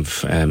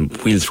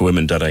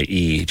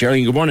 wheelsforwomen.ie.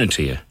 Geraldine, good morning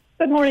to you.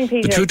 Good morning,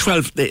 PJ. The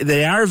 212,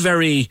 they are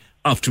very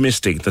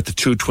optimistic that the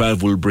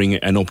 212 will bring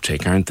an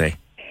uptake, aren't they?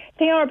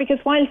 They are, because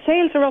while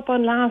sales are up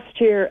on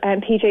last year,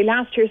 PJ,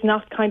 last year's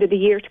not kind of the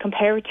year to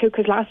compare it to,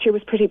 because last year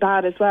was pretty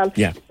bad as well.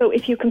 Yeah. So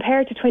if you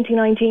compare to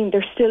 2019,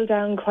 they're still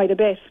down quite a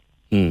bit.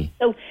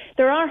 So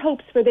there are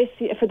hopes for this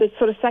for the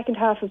sort of second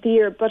half of the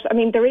year, but I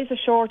mean there is a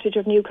shortage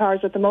of new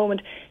cars at the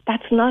moment.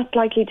 That's not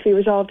likely to be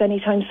resolved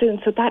anytime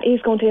soon, so that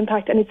is going to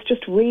impact, and it's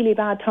just really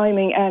bad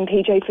timing,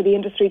 PJ, for the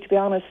industry, to be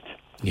honest.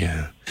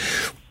 Yeah.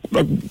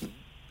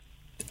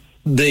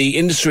 The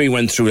industry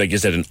went through, like you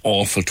said, an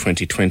awful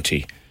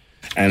 2020,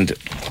 and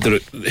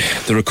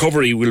the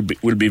recovery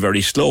will be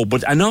very slow.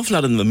 But an awful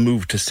lot of them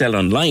moved to sell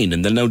online,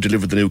 and they'll now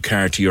deliver the new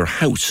car to your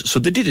house. So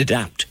they did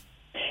adapt.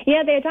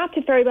 Yeah, they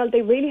adapted very well.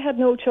 They really had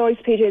no choice,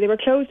 PJ. They were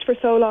closed for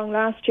so long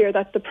last year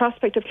that the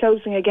prospect of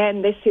closing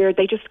again this year,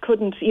 they just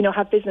couldn't,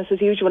 have business as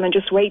usual and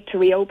just wait to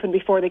reopen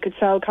before they could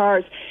sell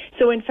cars.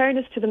 So in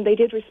fairness to them, they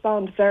did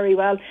respond very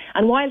well.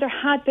 And while there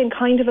had been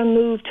kind of a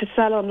move to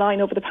sell online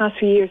over the past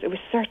few years, it was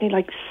certainly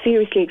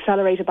seriously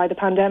accelerated by the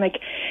pandemic.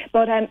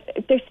 But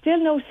there's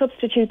still no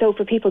substitute, though,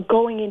 for people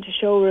going into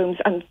showrooms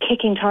and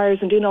kicking tyres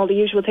and doing all the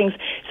usual things.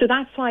 So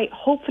that's why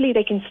hopefully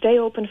they can stay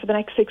open for the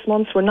next 6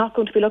 months. We're not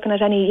going to be looking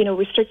at any,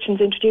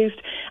 restrictions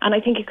introduced, and I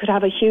think it could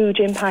have a huge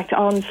impact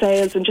on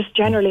sales and just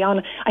generally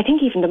on, I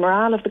think, even the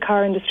morale of the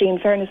car industry. In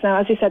fairness, now,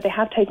 as you said, they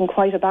have taken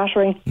quite a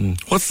battering.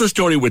 What's the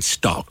story with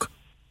stock?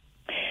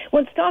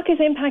 Well, stock is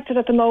impacted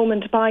at the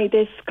moment by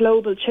this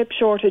global chip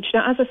shortage.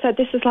 Now, as I said,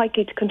 this is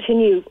likely to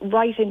continue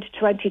right into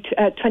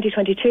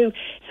 2022.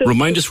 So,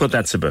 remind us what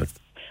that's about.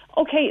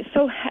 Okay,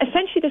 so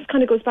essentially this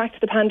kind of goes back to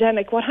the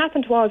pandemic. What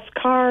happened was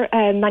car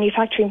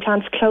manufacturing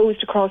plants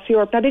closed across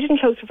Europe. Now, they didn't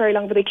close for very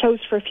long, but they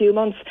closed for a few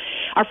months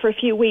or for a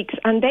few weeks,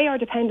 and they are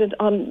dependent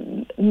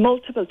on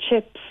multiple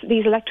chips,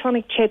 these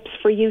electronic chips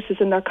for uses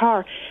in their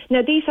car.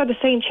 Now, these are the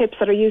same chips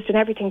that are used in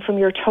everything from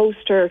your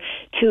toaster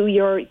to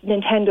your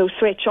Nintendo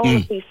Switch, all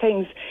of these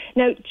things.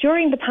 Now,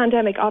 during the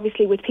pandemic,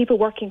 obviously, with people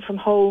working from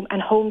home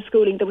and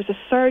homeschooling, there was a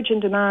surge in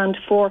demand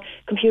for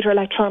computer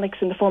electronics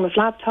in the form of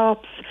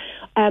laptops,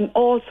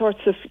 all sorts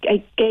of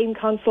game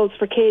consoles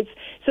for kids.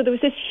 So there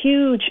was this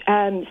huge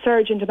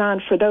surge in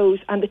demand for those,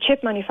 and the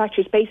chip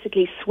manufacturers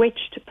basically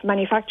switched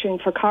manufacturing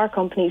for car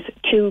companies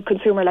to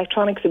consumer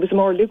electronics. It was a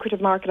more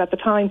lucrative market at the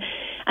time.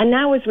 And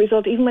now, as a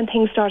result, even when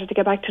things started to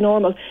get back to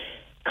normal,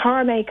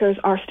 car makers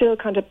are still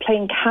kind of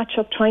playing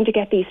catch-up, trying to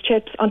get these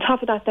chips. On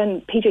top of that,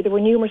 then, PJ, there were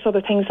numerous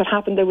other things that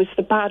happened. There was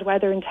the bad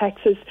weather in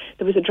Texas.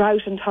 There was a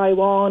drought in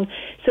Taiwan.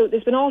 So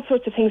there's been all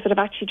sorts of things that have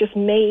actually just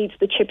made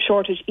the chip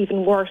shortage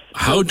even worse.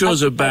 How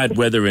does a bad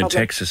weather in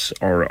Texas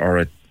or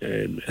a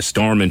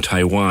storm in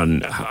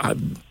Taiwan,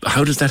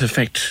 how does that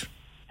affect?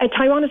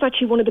 Taiwan is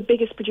actually one of the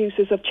biggest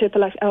producers of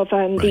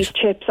these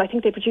chips. I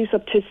think they produce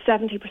up to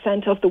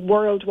 70% of the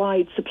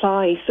worldwide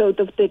supply. So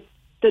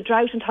the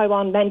drought in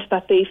Taiwan meant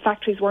that the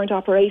factories weren't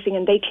operating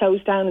and they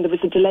closed down, and there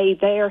was a delay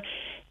there.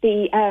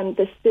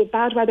 The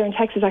bad weather in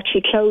Texas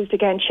actually closed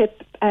again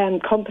chip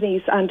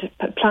companies and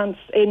plants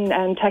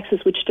in Texas,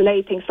 which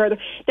delayed things further.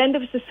 Then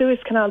there was the Suez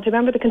Canal. Do you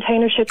remember the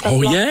container ship?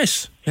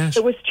 Yes.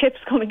 There was chips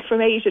coming from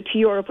Asia to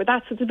Europe with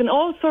that. So there's been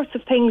all sorts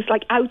of things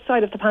like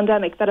outside of the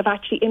pandemic that have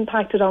actually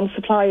impacted on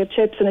supply of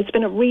chips, and it's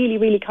been a really,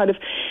 really kind of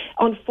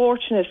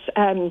unfortunate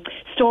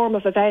storm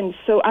of events.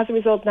 So as a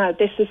result, now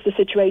this is the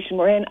situation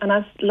we're in,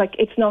 and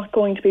it's not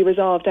going to be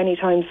resolved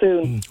anytime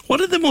soon.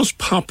 What are the most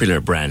popular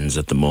brands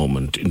at the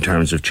moment in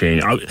terms of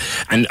change?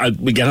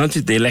 We get onto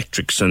the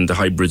electrics and the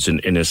hybrids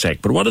in a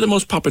sec, but what are the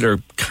most popular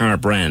car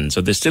brands?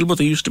 Are they still what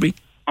they used to be?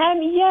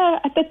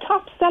 The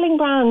top selling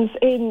brands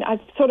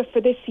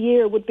for this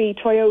year would be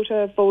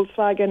Toyota,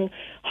 Volkswagen,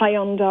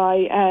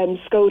 Hyundai,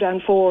 Skoda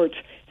and Ford.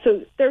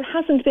 So there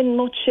hasn't been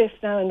much shift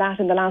now in that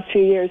in the last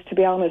few years, to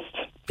be honest.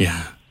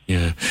 Yeah.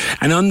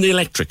 And on the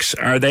electrics,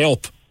 are they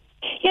up?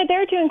 Yeah,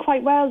 they're doing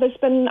quite well. There's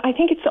been, I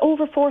think it's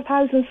over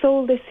 4,000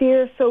 sold this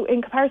year. So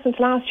in comparison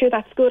to last year,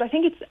 that's good. I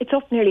think it's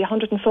up nearly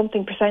 100 and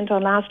something %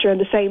 on last year and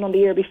the same on the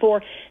year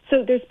before.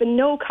 So there's been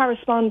no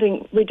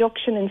corresponding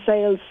reduction in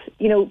sales,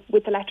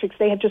 with electrics.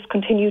 They have just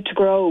continued to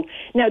grow.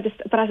 Now,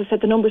 but as I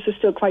said, the numbers are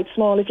still quite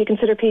small. If you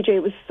consider, PJ,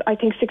 it was, I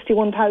think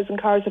 61,000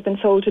 cars have been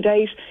sold to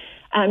date,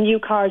 new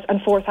cars,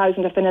 and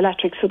 4,000 have been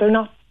electric. So they're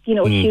not,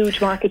 a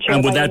huge market share.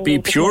 And would that be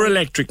pure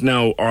electric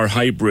now, or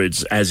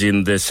hybrids, as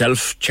in the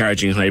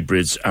self-charging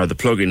hybrids or the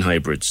plug-in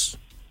hybrids?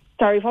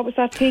 Sorry, what was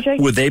that,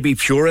 PJ? Would they be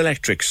pure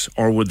electrics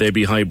or would they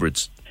be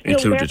hybrids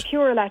included? No, they're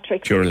pure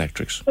electrics. Pure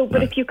electrics. So,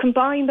 but if you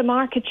combine the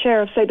market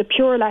share of, say, the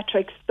pure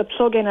electrics, the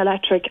plug-in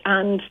electric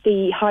and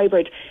the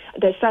hybrid,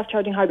 the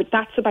self-charging hybrid,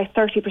 that's about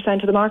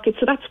 30% of the market.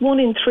 So that's 1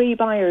 in 3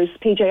 buyers,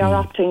 PJ,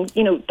 are opting,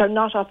 they're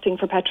not opting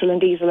for petrol and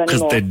diesel anymore.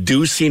 Because there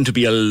do seem to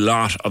be a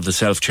lot of the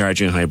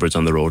self-charging hybrids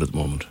on the road at the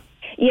moment.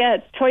 Yeah,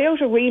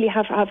 Toyota really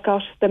have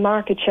got the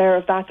market share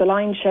of that, the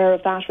lion's share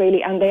of that,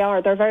 really, and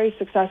they're very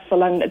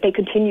successful, and they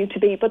continue to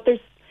be. But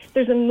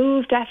there's a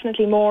move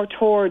definitely more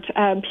toward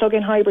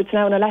plug-in hybrids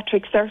now and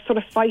electrics. They're sort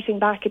of fighting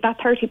back. That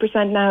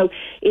 30% now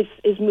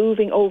is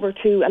moving over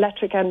to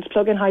electric and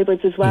plug-in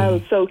hybrids as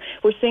well. So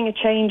we're seeing a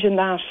change in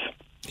that.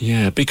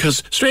 Yeah,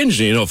 because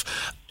strangely enough,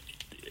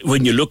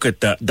 when you look at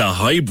the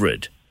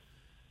hybrid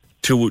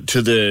to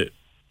the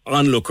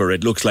onlooker,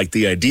 it looks like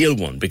the ideal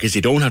one, because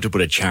you don't have to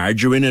put a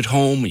charger in at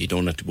home, you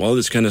don't have to do all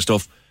this kind of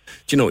stuff.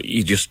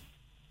 You just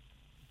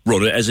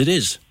run it as it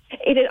is.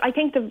 I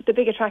think the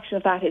big attraction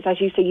of that is, as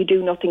you say, you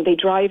do nothing. They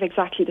drive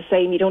exactly the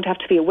same. You don't have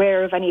to be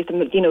aware of any of them,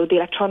 the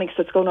electronics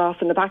that's going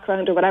off in the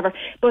background or whatever.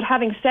 But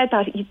having said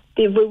that,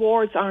 the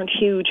rewards aren't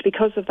huge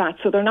because of that.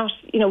 So they're not,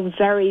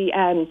 very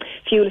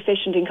fuel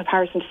efficient in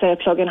comparison to, say, a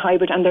plug-in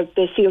hybrid, and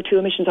the CO2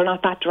 emissions are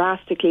not that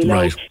drastically low.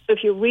 Right. So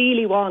if you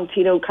really want,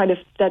 kind of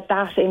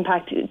that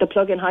impact, the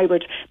plug-in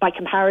hybrid, by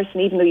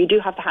comparison, even though you do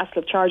have the hassle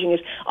of charging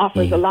it,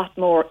 offers a lot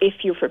more if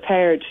you're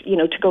prepared,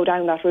 to go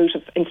down that route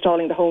of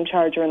installing the home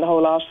charger and the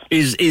whole lot.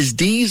 Is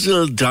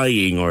diesel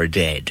dying or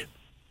dead?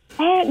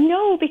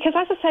 No, because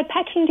as I said,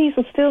 petrol and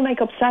diesel still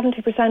make up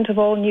 70% of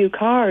all new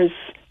cars.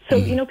 So,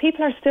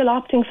 people are still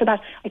opting for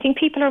that. I think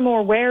people are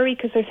more wary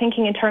because they're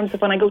thinking in terms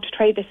of, when I go to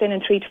trade this in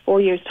 3 to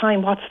 4 years'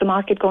 time, what's the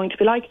market going to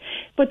be like?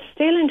 But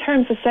still, in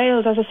terms of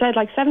sales, as I said,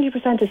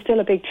 70% is still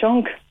a big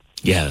chunk.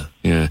 Yeah.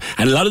 And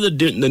a lot of the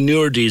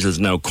newer diesels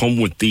now come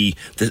with the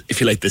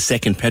if you like, the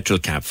second petrol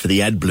cap for the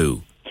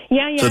AdBlue.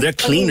 Yeah. So they're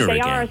cleaner they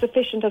again. are as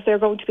efficient as they're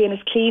going to be and as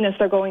clean as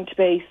they're going to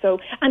be. So,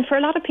 and for a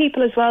lot of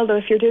people as well, though,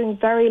 if you're doing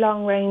very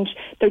long range,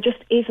 there just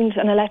isn't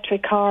an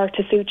electric car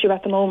to suit you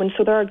at the moment.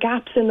 So there are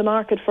gaps in the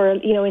market for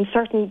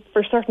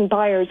certain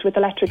buyers with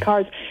electric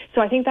cars.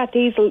 So I think that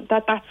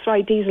that's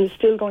right. Diesel is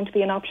still going to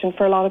be an option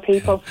for a lot of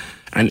people.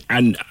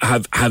 And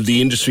have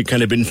the industry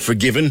kind of been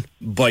forgiven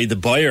by the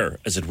buyer,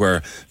 as it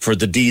were, for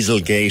the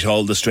Dieselgate,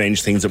 all the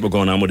strange things that were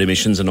going on with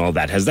emissions and all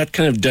that? Has that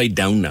kind of died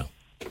down now?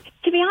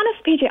 To be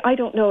honest, PJ, I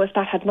don't know if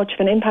that had much of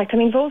an impact. I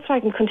mean,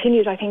 Volkswagen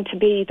continued, I think, to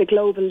be the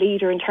global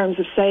leader in terms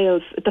of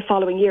sales the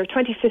following year.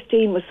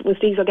 2015 was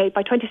Dieselgate.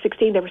 By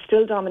 2016, they were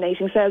still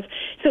dominating sales.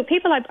 So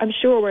people, I'm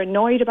sure, were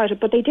annoyed about it,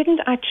 but it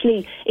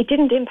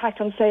didn't impact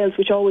on sales,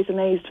 which always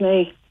amazed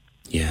me.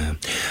 Yeah.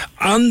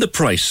 On the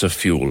price of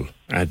fuel,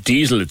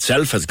 diesel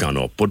itself has gone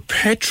up, but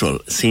petrol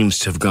seems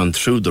to have gone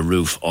through the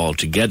roof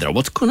altogether.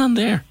 What's going on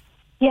there?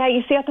 Yeah,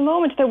 you see, at the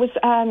moment there was...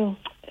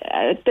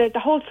 the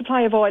whole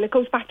supply of oil, it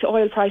goes back to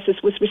oil prices,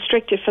 was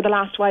restricted for the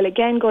last while.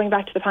 Again, going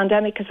back to the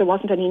pandemic, because there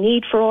wasn't any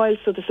need for oil,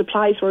 so the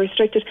supplies were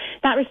restricted.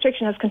 That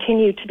restriction has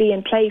continued to be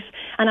in place.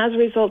 And as a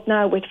result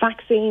now, with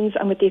vaccines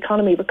and with the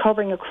economy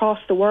recovering across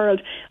the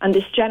world and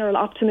this general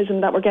optimism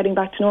that we're getting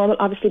back to normal,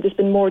 obviously there's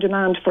been more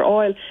demand for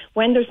oil.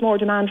 When there's more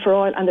demand for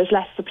oil and there's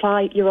less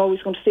supply, you're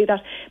always going to see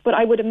that. But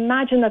I would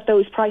imagine that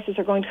those prices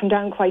are going to come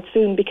down quite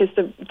soon, because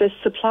the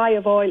supply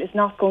of oil is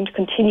not going to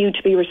continue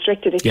to be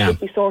restricted. It should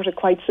be sorted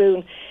quite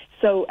soon.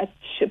 So it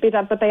should be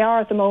that, but they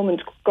are at the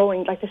moment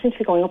going, they seem to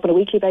be going up on a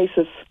weekly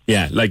basis.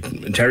 Yeah,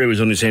 Terry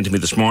was only saying to me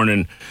this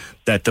morning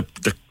that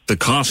the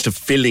cost of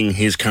filling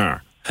his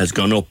car has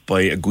gone up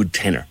by a good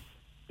tenner.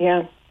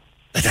 Yeah.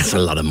 That's a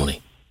lot of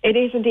money. It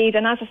is indeed,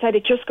 and as I said,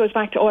 it just goes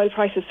back to oil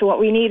prices. So what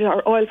we need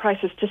are oil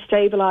prices to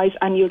stabilise,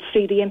 and you'll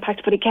see the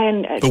impact. But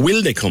again... But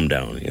will they come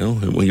down,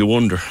 Well, you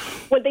wonder.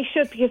 Well, they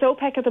should, because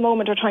OPEC at the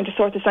moment are trying to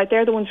sort this out.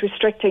 They're the ones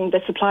restricting the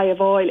supply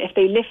of oil. If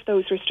they lift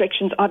those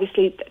restrictions,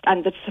 obviously,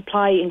 and the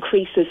supply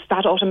increases,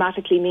 that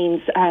automatically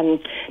means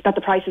that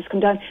the prices come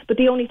down. But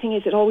the only thing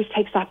is, it always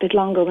takes that bit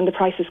longer when the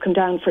prices come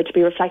down for it to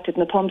be reflected in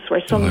the pumps,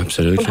 where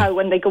somehow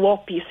when they go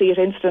up, you see it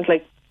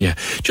instantly. Yeah.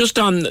 Just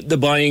on the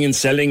buying and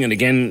selling, and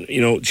again,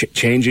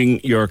 changing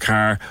your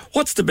car,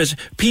 what's the best?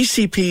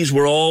 PCPs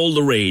were all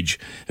the rage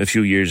a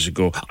few years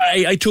ago.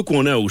 I took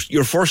one out.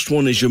 Your first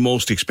one is your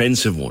most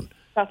expensive one.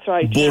 That's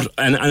right. But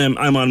and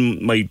I'm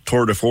on my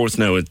third or fourth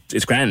now.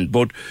 It's grand.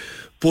 But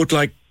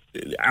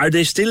are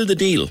they still the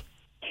deal?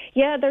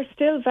 Yeah, they're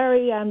still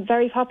very,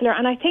 very popular,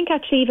 and I think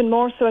actually even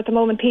more so at the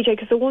moment, PJ,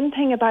 because the one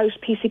thing about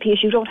PCP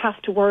is you don't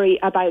have to worry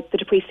about the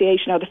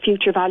depreciation or the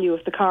future value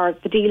of the car.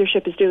 The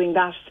dealership is doing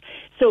that.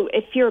 So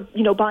if you're,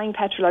 buying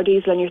petrol or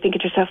diesel and you're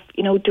thinking to yourself,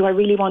 do I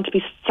really want to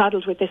be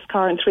saddled with this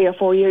car in 3 or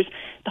 4 years?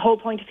 The whole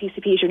point of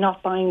PCP is you're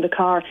not buying the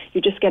car,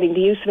 you're just getting the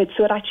use of it.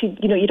 So it actually,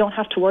 you don't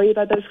have to worry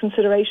about those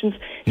considerations.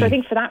 So I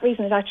think for that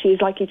reason, it actually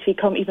is likely to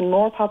become even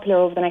more popular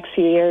over the next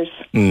few years.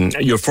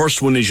 Your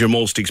first one is your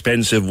most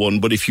expensive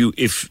one, but if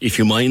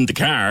you mind the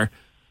car,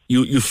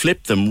 you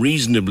flip them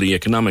reasonably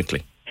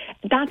economically.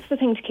 That's the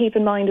thing to keep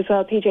in mind as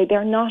well, PJ.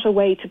 They're not a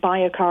way to buy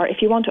a car.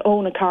 If you want to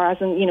own a car, as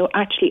in,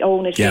 actually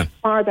own it, you're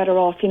far better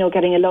off,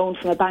 getting a loan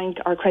from a bank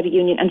or credit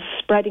union and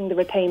spreading the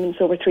repayments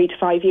over 3 to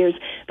 5 years.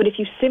 But if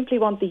you simply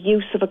want the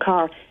use of a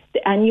car,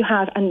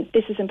 and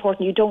this is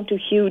important, you don't do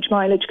huge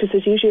mileage, because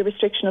there's usually a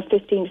restriction of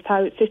 15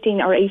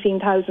 or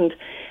 18,000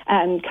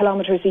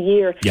 kilometres a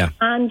year,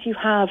 and you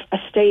have a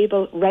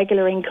stable,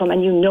 regular income,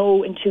 and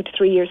in 2 to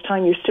 3 years'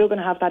 time you're still going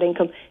to have that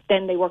income,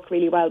 then they work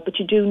really well. But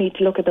you do need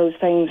to look at those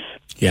things.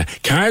 Yeah,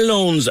 car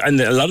loans, and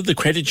a lot of the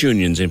credit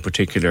unions in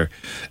particular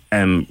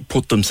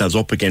put themselves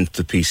up against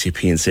the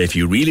PCP and say, if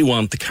you really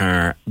want the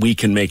car, we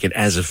can make it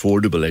as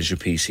affordable as your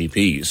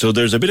PCP. So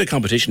there's a bit of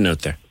competition out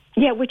there.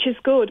 Yeah, which is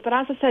good. But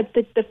as I said,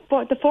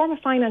 the form of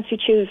finance you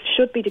choose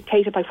should be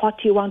dictated by what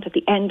do you want at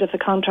the end of the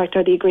contract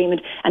or the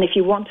agreement. And if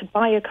you want to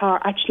buy a car,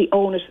 actually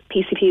own it.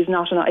 PCP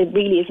it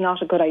really is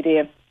not a good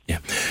idea. Yeah.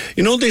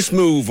 This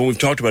move, and we've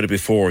talked about it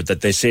before, that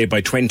they say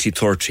by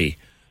 2030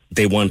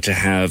 they want to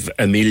have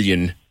 1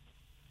 million.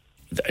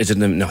 Is it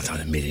not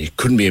 1 million? It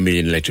couldn't be 1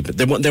 million electric, but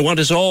they want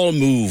us all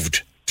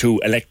moved to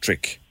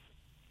electric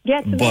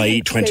Yes, by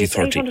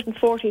 2030.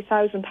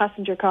 840,000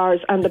 passenger cars,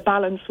 and the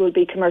balance will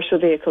be commercial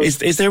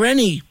vehicles. Is there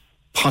any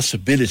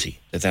possibility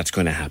that that's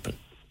going to happen?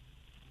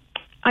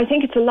 I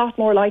think it's a lot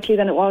more likely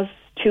than it was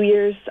 2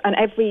 years, and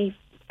every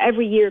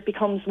year it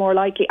becomes more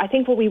likely. I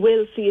think what we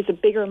will see is a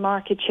bigger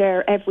market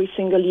share every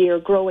single year,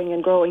 growing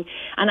and growing.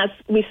 And as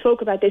we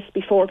spoke about this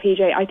before,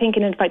 PJ, I think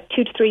in about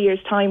 2 to 3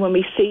 years' time, when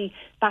we see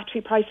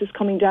battery prices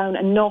coming down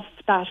enough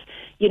that,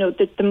 you know,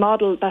 the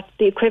model, that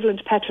the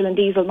equivalent petrol and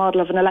diesel model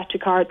of an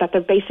electric car, that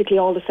they're basically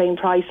all the same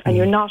price, and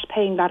you're not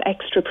paying that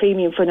extra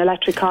premium for an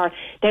electric car,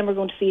 then we're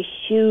going to see a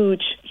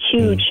huge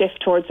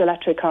shift towards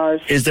electric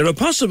cars. Is there a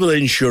possible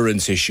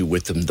insurance issue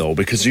with them, though?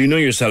 Because you know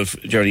yourself,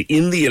 Jerry,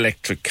 in the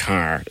electric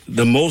car,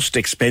 the most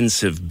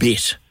expensive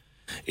bit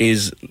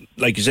is,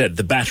 like you said,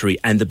 the battery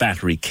and the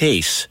battery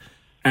case.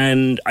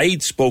 And I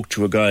spoke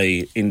to a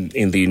guy in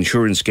the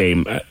insurance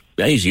game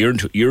a year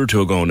or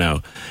two ago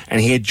now, and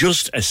he had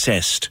just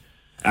assessed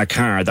a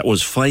car that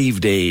was 5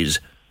 days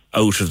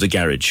out of the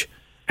garage,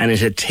 and it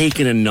had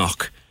taken a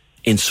knock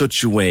in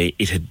such a way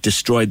it had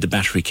destroyed the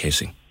battery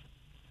casing.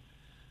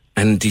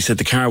 And he said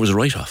the car was a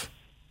write-off.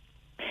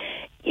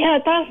 Yeah,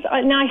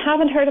 now I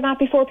haven't heard of that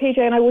before, PJ,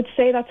 and I would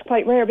say that's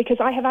quite rare, because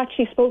I have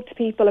actually spoke to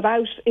people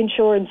about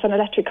insurance on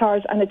electric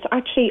cars, and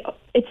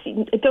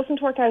it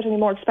doesn't work out any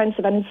more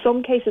expensive, and in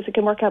some cases it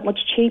can work out much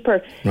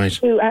cheaper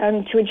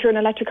to insure an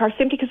electric car,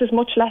 simply because there's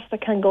much less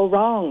that can go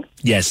wrong.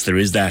 Yes, there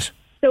is that.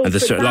 So and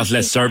there's a lot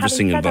less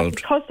servicing involved.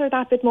 Because they're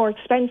that bit more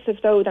expensive,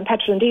 though, than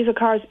petrol and diesel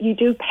cars, you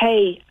do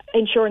pay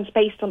insurance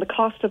based on the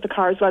cost of the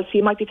car as well, so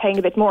you might be paying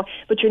a bit more,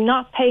 but you're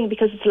not paying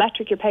because it's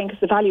electric, you're paying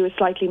because the value is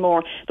slightly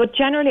more. But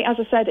generally, as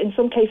I said, in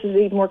some cases it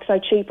even works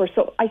out cheaper,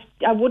 so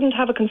I wouldn't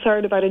have a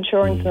concern about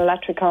insurance in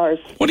electric cars.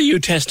 What are you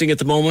testing at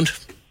the moment?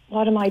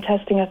 What am I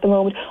testing at the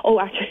moment? Oh,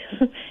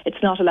 actually,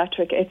 it's not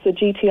electric. It's a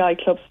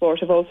GTI Club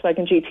Sport, a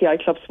Volkswagen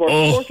GTI Club Sport.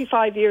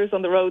 45 years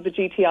on the road, the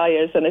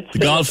GTI is, and it's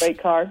still a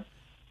great car.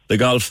 The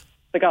Golf?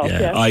 The Golf,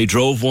 yeah. I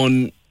drove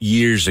one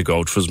years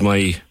ago. It was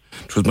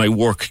my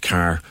work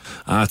car.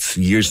 It's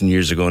years and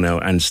years ago now,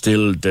 and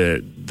still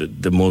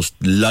the most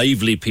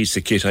lively piece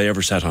of kit I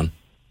ever sat on.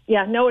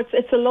 Yeah, no,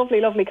 it's a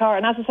lovely, lovely car.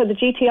 And as I said, the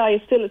GTI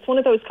is it's one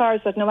of those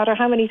cars that no matter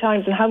how many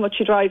times and how much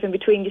you drive in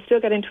between, you still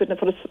get into it and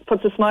it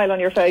puts a smile on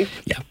your face.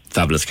 Yeah,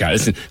 fabulous car.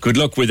 Listen, good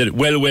luck with it.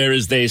 Well wear,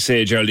 as they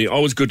say, Geraldine.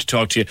 Always good to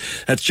talk to you.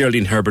 That's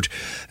Geraldine Herbert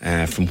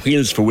from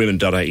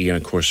wheelsforwomen.ie, and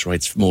of course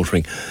writes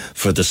motoring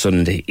for the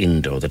Sunday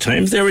Indo. The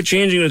times they were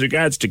changing with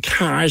regards to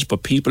cars,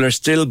 but people are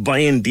still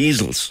buying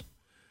diesels.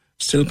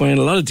 Still buying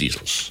a lot of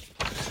diesels.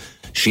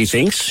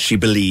 She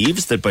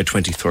believes that by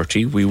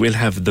 2030 we will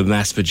have the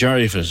vast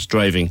majority of us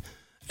driving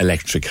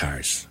electric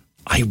cars.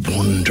 I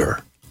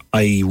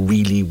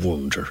really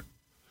wonder.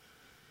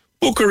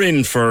 Book her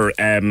in for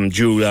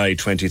July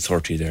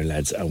 2030 there,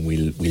 lads, and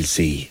we'll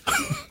see.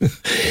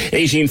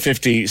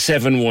 1850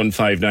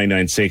 715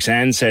 996.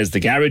 Anne says the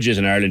garages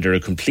in Ireland are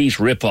a complete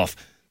rip-off.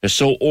 They're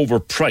so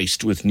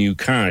overpriced with new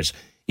cars,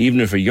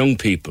 even for young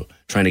people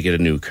trying to get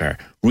a new car.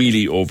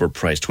 Really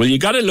overpriced. Well, you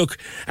got to look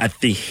at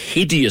the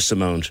hideous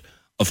amount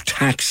of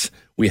tax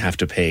we have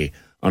to pay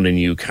on a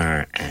new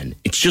car, and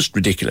it's just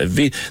ridiculous.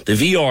 The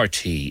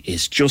VRT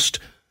is just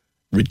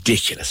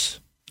ridiculous.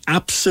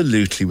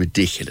 Absolutely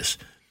ridiculous.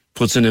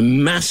 Puts in a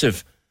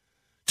massive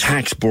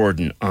tax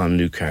burden on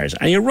new cars.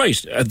 And you're right,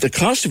 the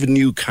cost of a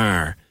new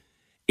car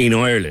in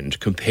Ireland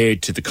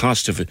compared to the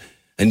cost of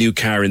a new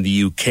car in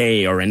the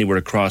UK or anywhere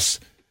across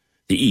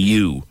the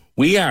EU,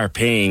 we are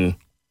paying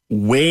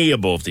way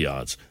above the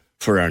odds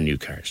for our new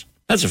cars.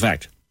 That's a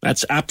fact.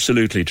 That's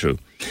absolutely true.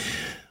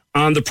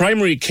 On the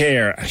primary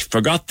care, I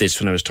forgot this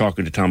when I was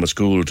talking to Thomas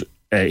Gould.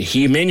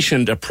 He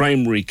mentioned a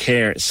primary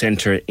care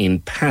centre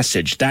in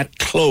Passage. That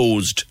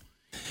closed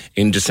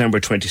in December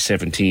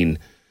 2017,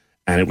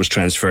 and it was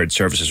transferred,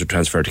 services were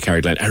transferred to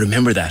Carrigaline. I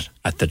remember that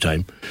at the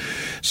time.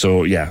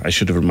 So, yeah, I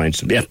should have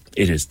reminded him. Yeah,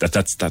 it is.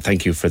 That's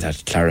thank you for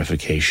that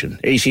clarification.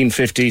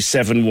 1850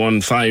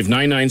 715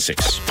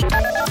 996.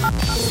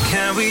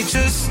 Can we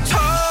just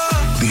talk?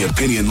 The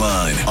Opinion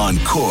Line on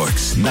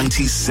Cork's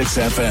 96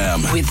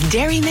 FM. With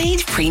Dairy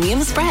Made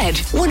Premium Spread,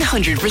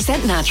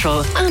 100%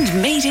 natural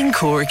and made in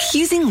Cork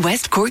using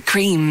West Cork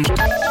cream.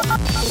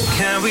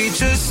 Can we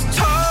just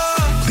talk?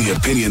 The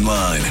Opinion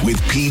Line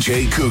with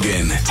PJ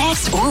Coogan.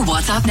 Text or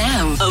WhatsApp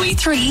now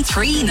 083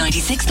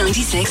 396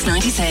 96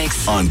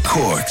 96. On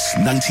Cork's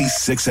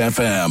 96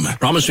 FM.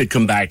 Promise we'd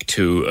come back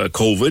to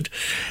COVID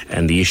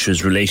and the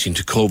issues relating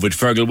to COVID.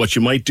 Fergal, what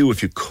you might do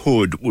if you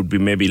could would be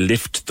maybe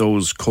lift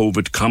those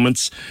COVID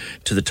comments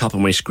to the top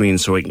of my screen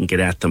so I can get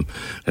at them.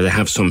 I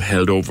have some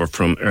held over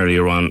from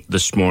earlier on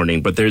this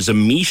morning. But there's a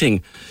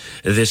meeting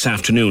this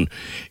afternoon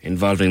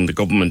involving the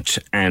government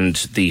and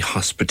the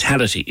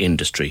hospitality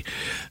industry.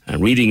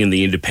 Reading in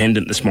The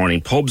Independent this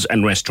morning, pubs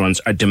and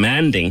restaurants are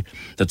demanding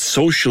that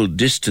social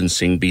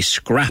distancing be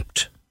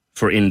scrapped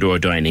for indoor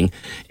dining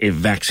if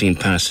vaccine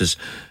passes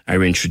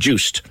are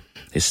introduced.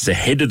 This is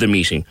ahead of the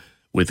meeting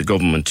with the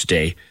government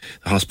today.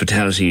 The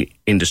hospitality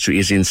industry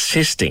is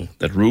insisting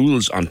that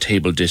rules on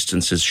table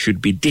distances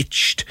should be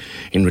ditched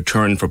in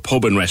return for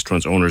pub and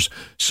restaurant owners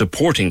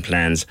supporting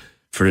plans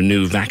for a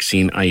new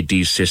vaccine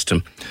ID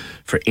system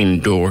for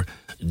indoor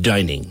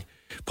dining.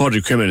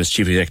 Padraig Quimmin is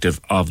Chief Executive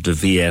of the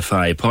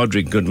VFI.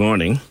 Padraig, good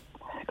morning.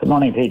 Good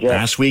morning, PJ.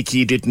 Last week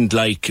you didn't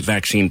like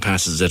vaccine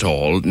passes at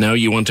all. Now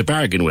you want to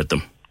bargain with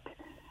them.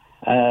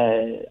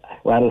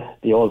 Well,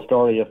 the old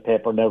story of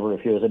paper never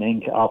refusing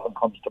ink often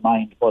comes to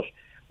mind, but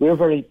we're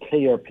very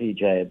clear,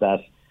 PJ,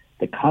 that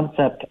the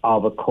concept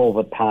of a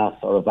COVID pass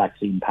or a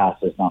vaccine pass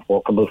is not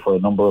workable for a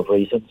number of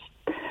reasons.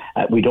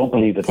 We don't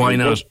believe it's Why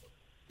legal.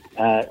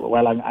 not?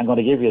 Well, I'm going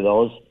to give you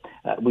those.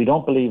 We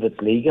don't believe it's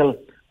legal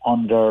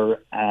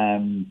under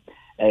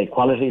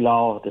equality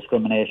law,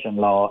 discrimination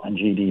law and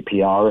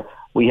GDPR.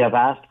 We have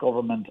asked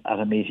government at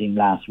a meeting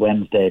last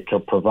Wednesday to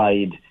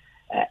provide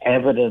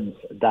evidence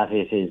that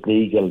it is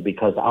legal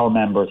because our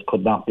members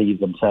could not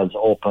leave themselves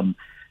open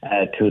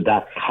to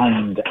that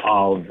kind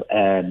of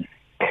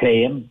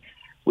claim.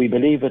 We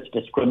believe it's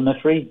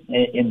discriminatory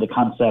in the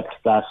concept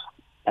that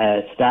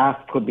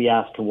staff could be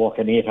asked to work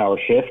an 8-hour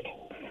shift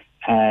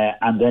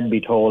and then be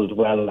told,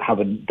 well,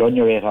 having done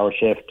your 8-hour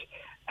shift,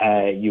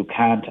 you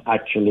can't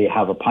actually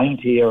have a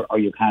pint here or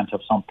you can't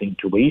have something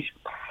to eat.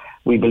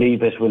 We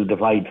believe it will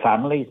divide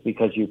families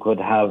because you could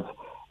have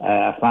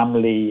a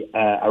family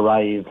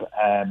arrive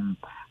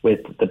with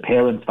the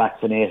parents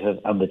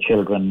vaccinated and the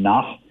children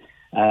not.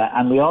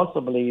 And we also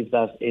believe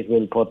that it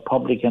will put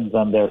publicans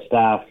and their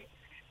staff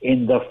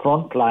in the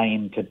front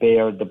line to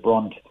bear the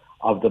brunt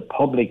of the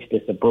public's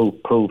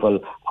disapproval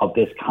of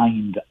this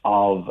kind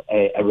of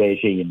a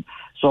regime.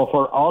 So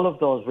for all of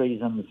those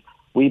reasons,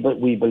 we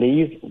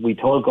believe, we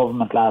told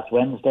government last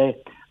Wednesday,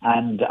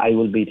 and I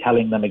will be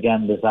telling them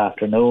again this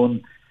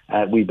afternoon,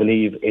 we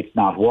believe it's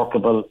not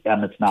workable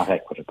and it's not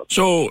equitable.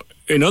 So,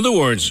 in other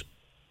words,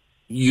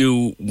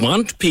 you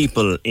want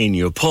people in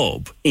your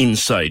pub,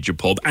 inside your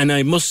pub, and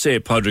I must say,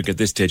 Padraig, at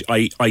this stage,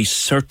 I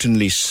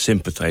certainly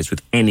sympathise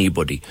with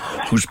anybody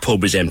whose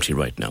pub is empty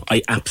right now.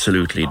 I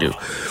absolutely do.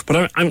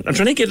 But I'm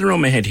trying to get it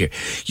around my head here.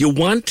 You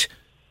want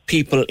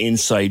people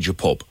inside your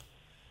pub.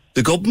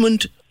 The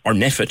government, or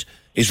NPHET,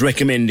 is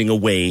recommending a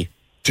way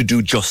to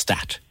do just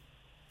that,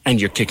 and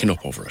you're kicking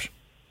up over it.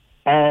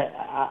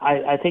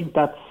 I think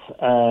that's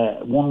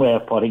one way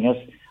of putting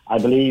it. I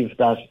believe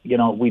that,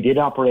 we did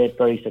operate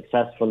very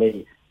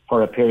successfully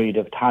for a period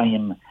of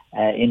time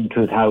in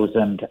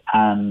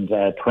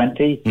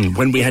 2020.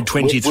 When we had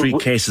 23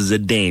 cases a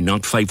day,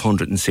 not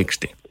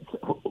 560.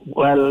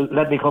 Well,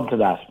 let me come to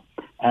that.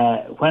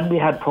 When we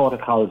had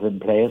protocols in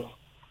place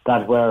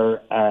that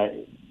were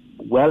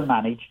well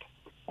managed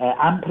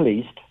and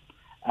policed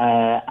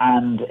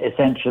and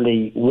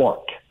essentially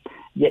worked.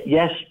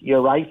 Yes,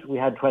 you're right, we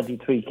had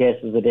 23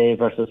 cases a day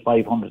versus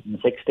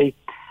 560.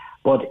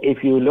 But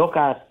if you look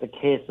at the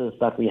cases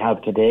that we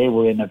have today,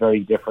 we're in a very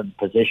different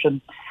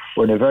position.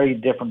 We're in a very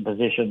different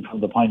position from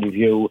the point of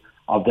view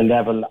of the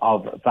level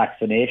of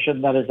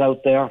vaccination that is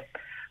out there.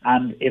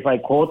 And if I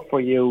quote for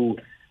you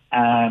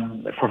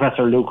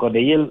Professor Luke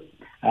O'Neill,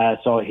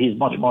 so he's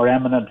much more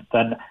eminent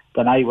than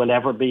I will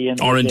ever be in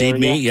this Or indeed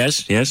area. me,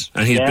 yes.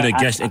 And he's been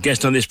a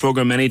guest on this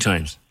programme many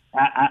times.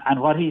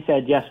 And what he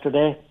said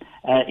yesterday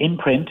in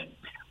print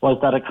was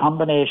that a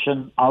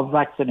combination of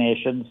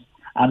vaccinations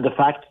and the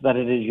fact that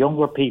it is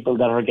younger people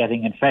that are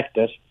getting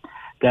infected,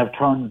 they have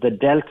turned the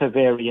Delta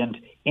variant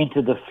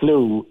into the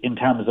flu in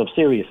terms of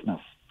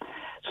seriousness.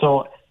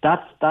 So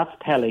that's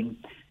telling.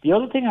 The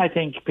other thing I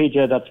think,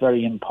 PJ, that's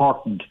very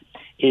important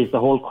is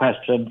the whole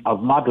question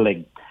of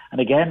modelling.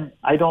 And again,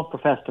 I don't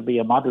profess to be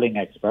a modelling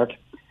expert,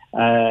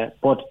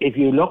 but if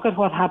you look at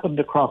what happened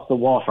across the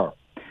water,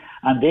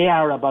 and they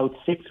are about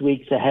 6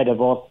 weeks ahead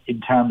of us in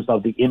terms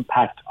of the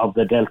impact of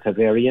the Delta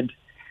variant,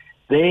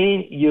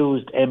 they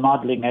used a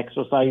modelling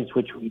exercise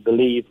which we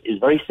believe is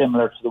very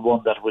similar to the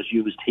one that was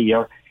used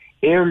here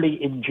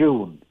early in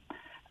June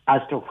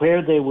as to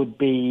where they would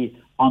be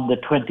on the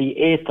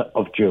 28th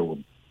of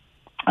June.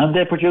 And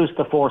they produced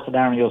the 4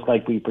 scenarios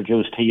like we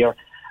produced here.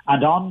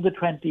 And on the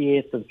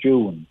 28th of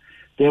June,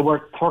 they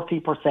were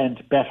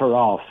 30% better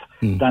off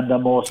than the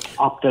most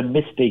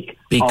optimistic of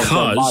the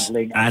Because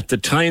modelling. at the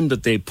time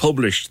that they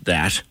published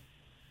that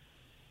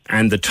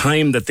and the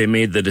time that they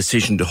made the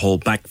decision to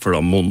hold back for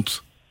a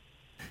month,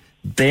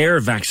 their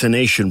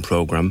vaccination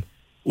programme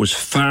was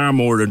far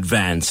more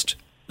advanced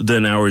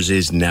than ours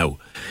is now.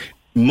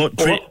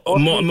 Mostly,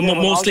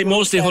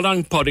 hold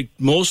on, Padraig,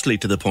 mostly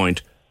to the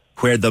point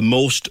where the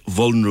most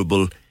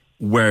vulnerable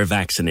were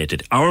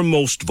vaccinated. Our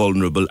most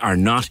vulnerable are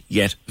not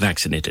yet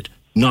vaccinated.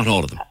 Not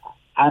all of them.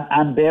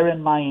 And bear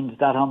in mind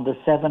that on the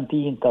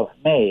 17th of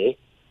May,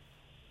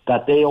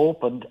 that they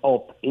opened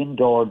up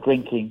indoor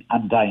drinking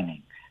and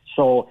dining.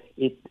 So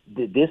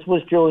this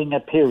was during a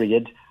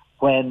period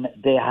when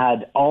they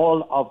had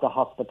all of the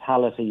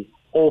hospitality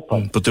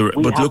open. But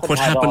look what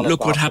happened.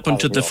 Look what happened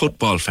to the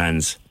football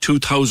fans.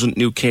 2,000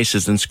 new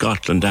cases in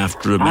Scotland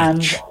after a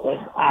match.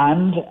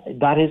 And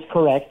that is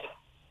correct.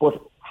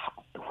 But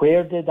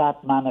where did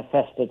that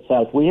manifest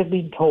itself? We have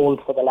been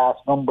told for the last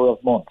number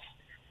of months,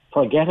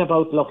 forget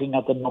about looking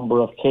at the number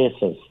of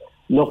cases,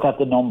 look at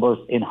the numbers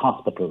in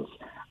hospitals.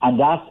 And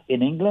that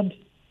in England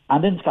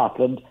and in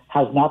Scotland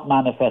has not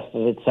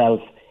manifested itself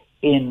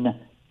in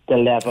the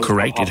level.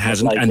 Correct, it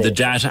hasn't, and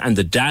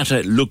the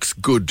data looks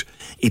good.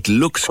 It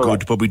looks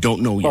good, but we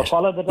don't know yet.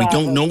 Follow the data, we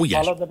don't know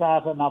yet. Follow the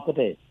data, not the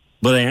data.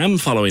 But I am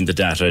following the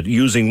data,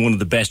 using one of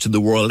the best in the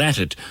world at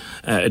it,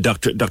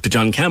 Dr.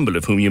 John Campbell,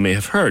 of whom you may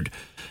have heard.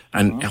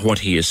 And what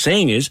he is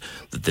saying is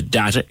that the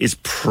data is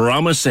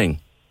promising.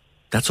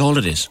 That's all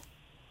it is.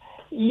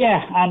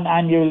 Yeah,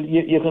 and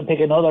you can pick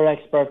another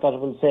expert that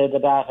will say the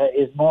data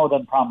is more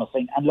than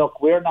promising. And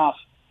look, we're not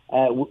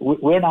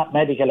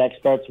medical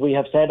experts. We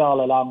have said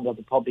all along that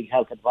the public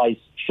health advice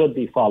should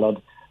be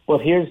followed.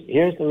 But here's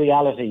the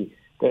reality,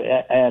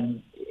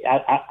 and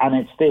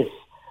it's this,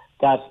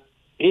 that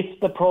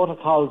if the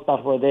protocols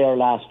that were there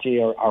last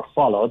year are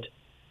followed,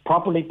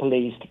 properly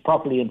policed,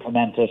 properly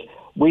implemented,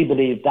 we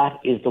believe that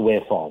is the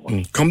way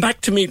forward. Come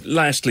back to me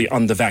lastly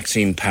on the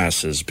vaccine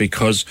passes,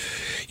 because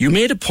you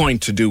made a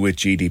point to do with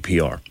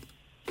GDPR.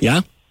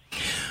 Yeah?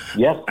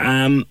 Yes.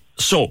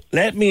 So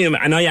let me,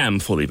 and I am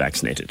fully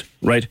vaccinated,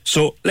 right?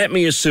 So let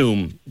me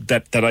assume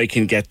that I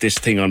can get this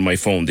thing on my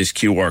phone, this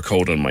QR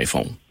code on my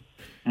phone.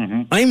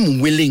 Mm-hmm. I'm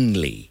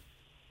willingly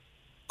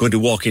going to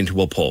walk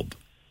into a pub,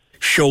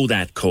 show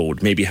that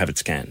code, maybe have it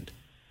scanned.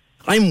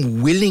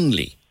 I'm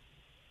willingly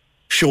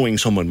showing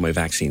someone my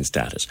vaccine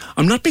status.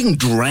 I'm not being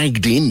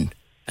dragged in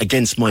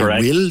against my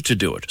will to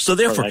do it. So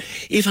therefore,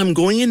 if I'm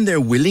going in there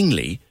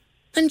willingly,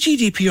 then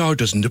GDPR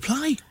doesn't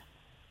apply.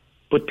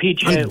 But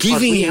PJ, I'm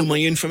giving you my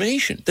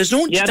information. There's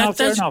no,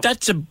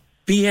 that's a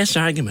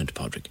BS argument,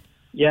 Padraig.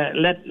 Yeah,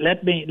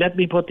 let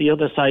me put the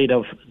other side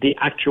of the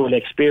actual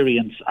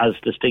experience as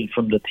distinct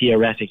from the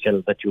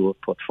theoretical that you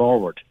have put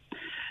forward.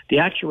 The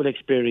actual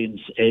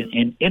experience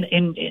in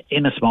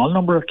a small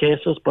number of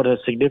cases, but a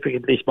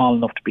significantly small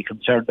enough to be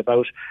concerned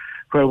about,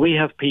 where we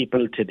have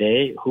people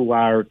today who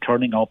are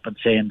turning up and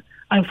saying,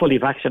 I'm fully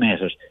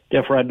vaccinated,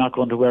 therefore I'm not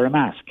going to wear a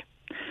mask.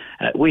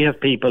 We have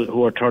people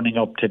who are turning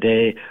up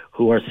today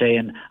who are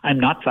saying,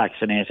 I'm not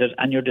vaccinated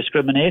and you're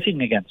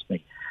discriminating against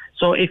me.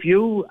 So if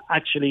you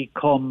actually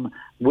come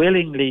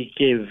willingly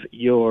give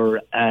your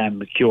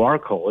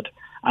QR code,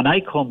 and I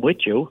come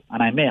with you,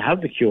 and I may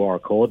have the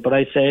QR code, but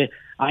I say,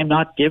 I'm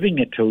not giving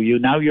it to you,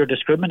 now you're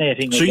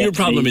discriminating So against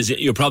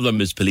your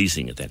problem is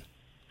policing it then?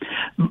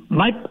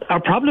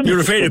 Our problem You're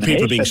is afraid of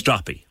people being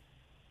discrimination. stroppy?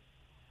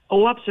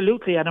 Oh,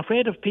 absolutely, and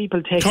afraid of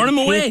people taking Turn them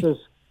away. cases.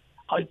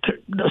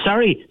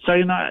 Sorry,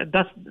 no,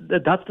 that's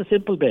the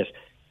simple bit.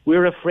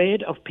 We're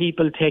afraid of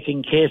people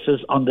taking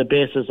cases on the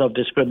basis of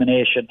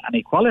discrimination and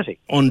equality.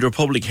 Under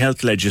public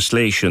health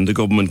legislation, the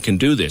government can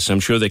do this. I'm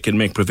sure they can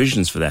make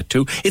provisions for that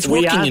too. It's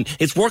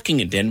working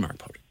in Denmark,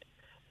 Padraig.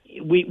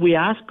 We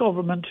asked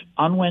government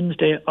on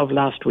Wednesday of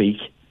last week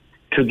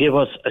to give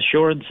us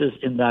assurances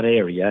in that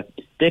area.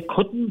 They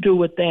couldn't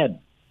do it then.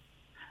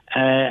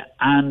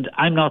 And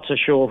I'm not so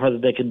sure whether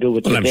they can do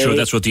it today. I'm sure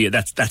that's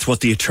what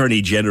the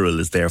Attorney General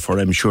is there for.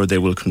 I'm sure they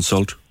will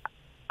consult.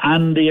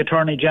 And the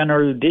Attorney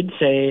General did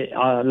say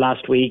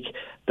last week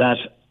that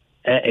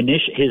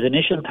his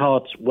initial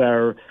thoughts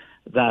were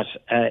that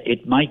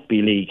it might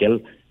be legal,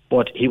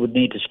 but he would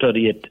need to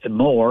study it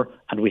more,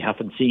 and we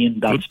haven't seen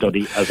that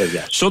study as of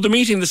yet. So the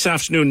meeting this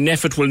afternoon,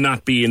 NPHET will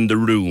not be in the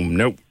room.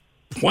 Now,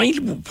 why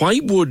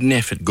would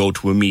NPHET go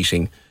to a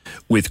meeting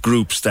with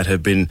groups that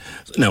have been...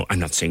 Now, I'm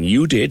not saying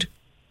you did,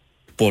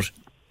 but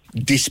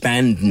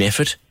disband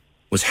NPHET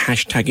was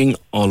hashtagging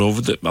all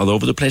over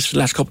the place for the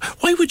last couple.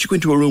 Why would you go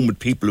into a room with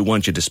people who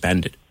want you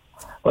disbanded?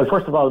 Well,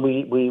 first of all,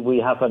 we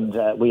haven't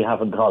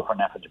called for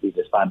NPHET to be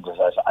disbanded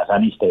at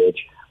any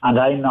stage, and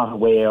I'm not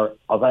aware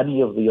of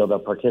any of the other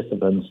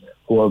participants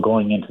who are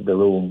going into the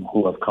room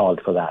who have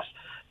called for that.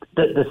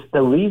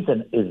 The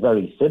reason is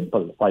very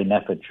simple why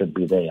NPHET should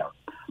be there.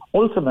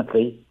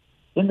 Ultimately,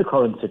 in the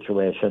current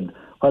situation,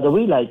 whether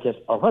we like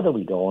it or whether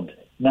we don't,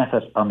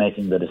 NPHET are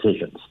making the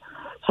decisions.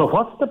 So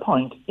what's the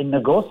point in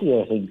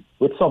negotiating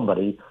with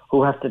somebody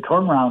who has to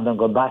turn around and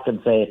go back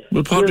and say...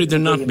 Well, Padraig, they're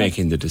not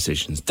making the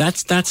decisions.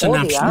 That's an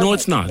absolute... No,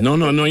 it's not. No,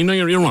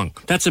 you're wrong.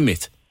 That's a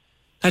myth.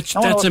 That's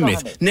a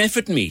myth.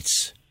 NPHET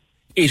meets.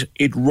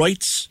 It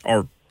writes,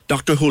 or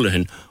Dr.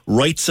 Holohan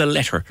writes a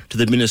letter to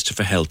the Minister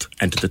for Health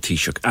and to the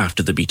Taoiseach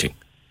after the meeting.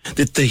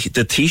 The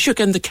Taoiseach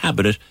and the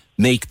Cabinet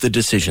make the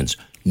decisions,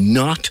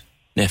 not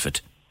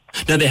NPHET.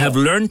 Now, they have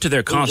learned to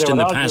their cost in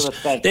the past.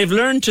 They've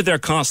learned to their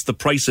cost the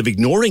price of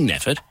ignoring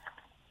NPHET.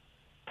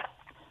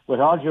 With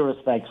all due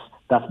respect,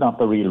 that's not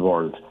the real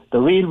world.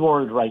 The real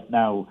world right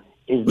now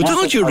is... With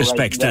all due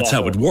respect, that's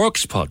how it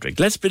works,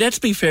 Padraig. Let's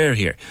be fair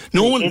here.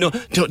 Tony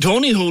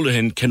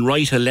Holohan can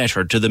write a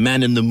letter to the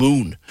man in the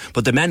moon,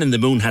 but the man in the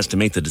moon has to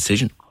make the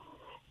decision.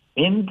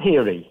 In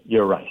theory,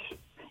 you're right.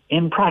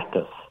 In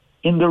practice,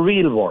 in the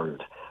real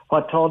world,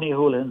 what Tony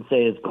Holohan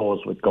says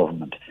goes with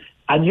government.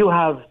 And you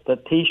have the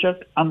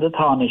Taoiseach and the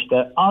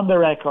Taoiseach on the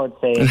record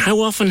saying... And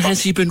how often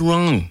has he been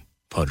wrong,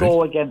 Padraig?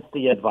 Go against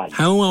the advice.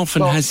 How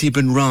often has he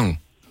been wrong?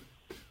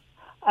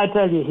 I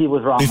tell you, he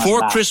was wrong.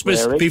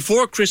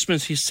 Before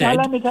Christmas, he said,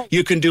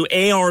 you can do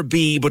A or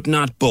B, but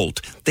not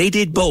both. They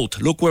did both.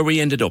 Look where we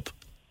ended up.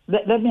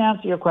 Let me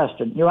answer your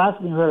question. You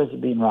asked me where has he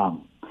been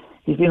wrong.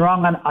 He has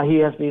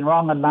been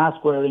wrong on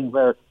mask wearing,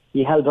 where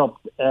he held up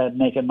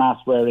making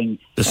mask wearing.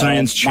 The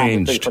science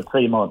changed for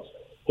 3 months.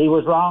 He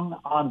was wrong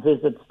on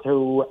visits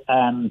to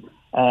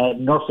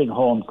nursing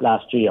homes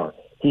last year.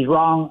 He's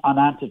wrong on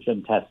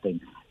antigen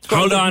testing. So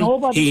hold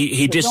on.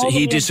 He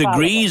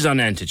disagrees on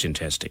antigen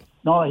testing.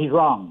 No, he's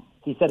wrong.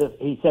 He said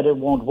it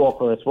won't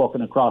work, or it's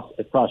working across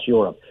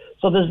Europe.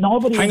 So there's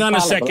nobody. Hang on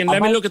a second.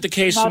 Let me look at the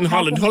case in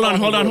Holland.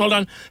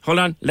 Hold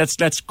on.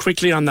 Let's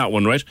quickly on that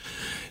one, right?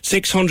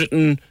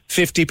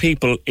 650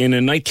 people in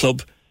a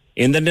nightclub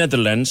in the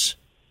Netherlands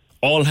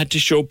all had to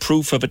show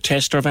proof of a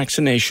test or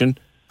vaccination.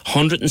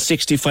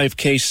 165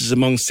 cases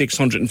among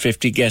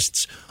 650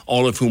 guests,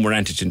 all of whom were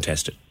antigen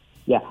tested.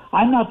 Yeah,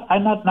 I'm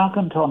not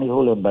knocking Tony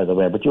Holohan, by the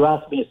way, but you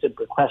asked me a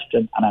simple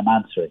question and I'm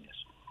answering it.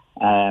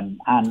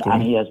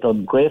 And he has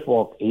done great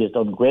work. He has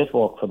done great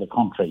work for the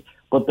country,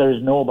 but there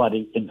is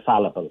nobody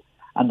infallible.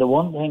 And the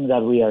one thing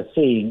that we are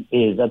seeing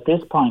is at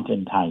this point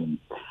in time,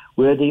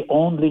 we're the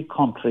only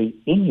country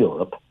in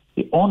Europe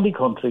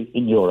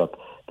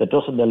that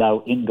doesn't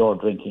allow indoor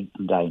drinking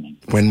and dining.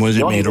 When was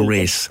it made a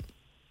race?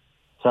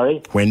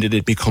 Sorry? When did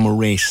it become a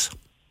race?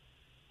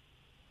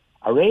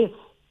 A race?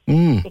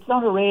 It's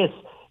not a race.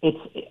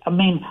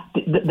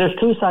 There's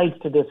two sides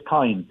to this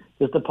coin.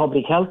 There's the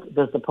public health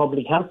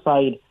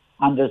side,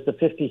 and there's the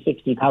 50,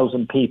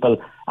 60,000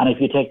 people. And if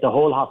you take the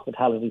whole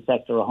hospitality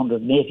sector,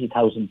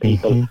 180,000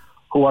 people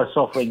who are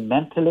suffering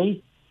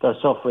mentally, they're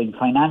suffering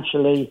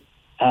financially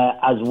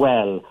as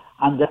well.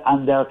 And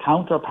their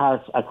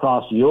counterparts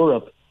across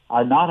Europe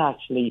are not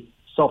actually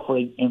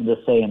suffering in the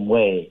same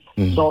way.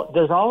 So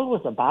there's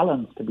always a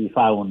balance to be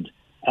found,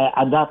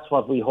 and that's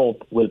what we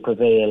hope will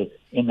prevail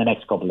in the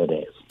next couple of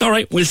days. All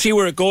right, we'll see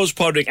where it goes,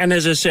 Padraig. And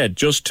as I said,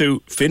 just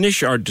to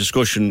finish our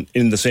discussion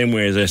in the same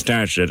way as I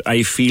started it,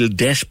 I feel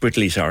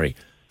desperately sorry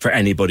for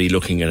anybody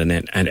looking at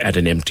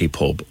an empty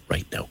pub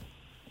right now.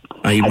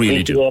 I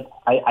really do.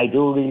 I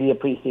do really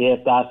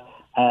appreciate that.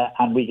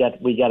 And we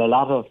get a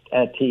lot of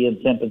tea and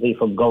sympathy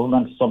from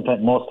government,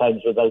 most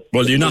times without...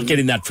 Well, you're not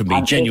getting that from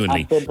me,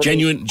 genuinely.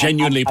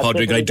 Genuinely,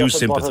 Padraig, I do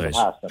sympathise.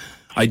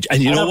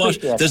 And you know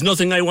what? There's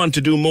nothing I want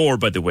to do more,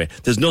 by the way.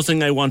 There's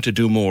nothing I want to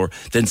do more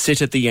than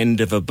sit at the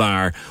end of a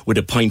bar with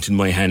a pint in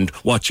my hand,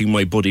 watching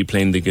my buddy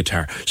playing the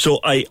guitar. So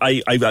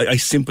I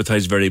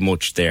sympathise very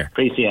much there.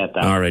 Appreciate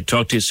that. All right,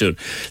 talk to you soon.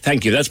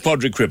 Thank you. That's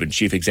Padraig Cribben,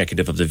 Chief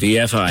Executive of the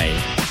VFI.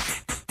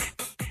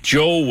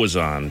 Joe was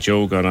on.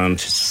 Joe got on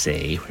to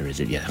say, where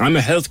is it? Yeah, I'm a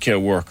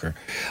healthcare worker.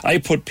 I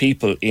put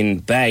people in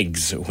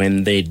bags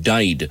when they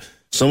died.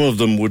 Some of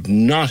them would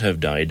not have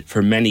died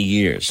for many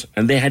years,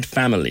 and they had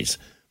families.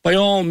 By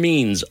all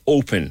means,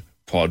 open,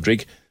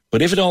 Padraig.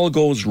 But if it all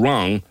goes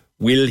wrong,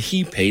 will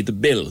he pay the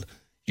bill?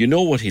 You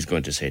know what he's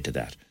going to say to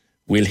that.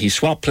 Will he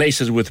swap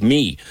places with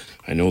me?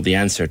 I know the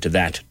answer to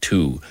that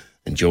too.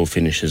 And Joe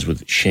finishes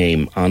with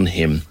shame on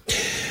him.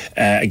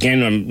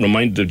 Again, I'm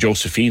reminded of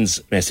Josephine's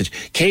message.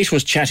 Kate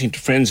was chatting to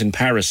friends in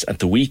Paris at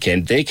the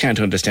weekend. They can't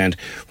understand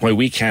why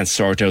we can't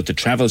sort out the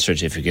travel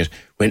certificate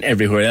when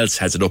everywhere else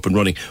has it up and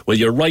running. Well,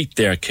 you're right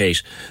there,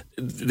 Kate.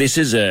 This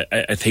is a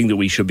thing that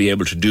we should be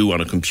able to do on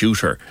a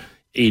computer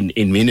in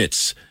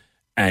minutes.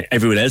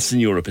 Everyone else in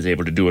Europe is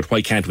able to do it.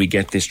 Why can't we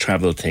get this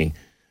travel thing?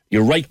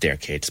 You're right there,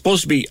 Kate. It's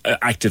supposed to be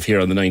active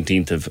here on the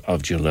 19th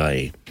of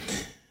July.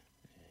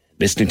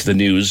 Listening to the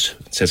news,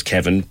 says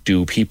Kevin,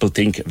 do people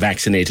think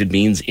vaccinated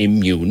means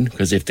immune?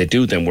 Because if they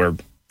do, then we're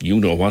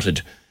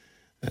you-know-whatted.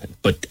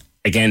 But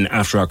again,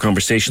 after our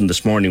conversation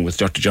this morning with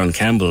Dr. John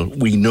Campbell,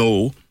 we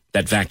know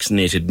that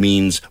vaccinated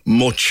means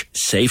much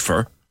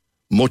safer,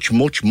 much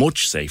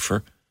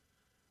safer,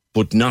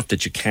 but not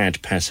that you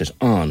can't pass it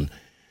on.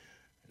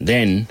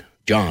 Then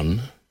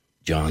John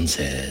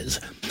says,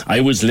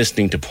 I was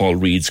listening to Paul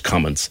Reid's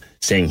comments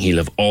saying he'll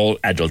have all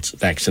adults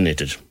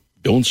vaccinated.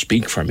 Don't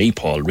speak for me,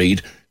 Paul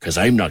Reid, because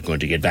I'm not going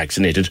to get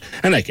vaccinated,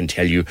 and I can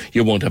tell you,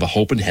 you won't have a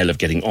hope in hell of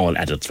getting all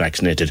adults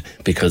vaccinated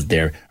because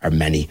there are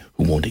many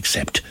who won't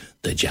accept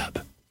the jab.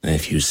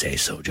 If you say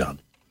so, John.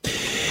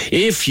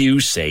 If you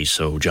say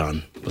so,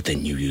 John. But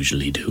then you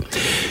usually do.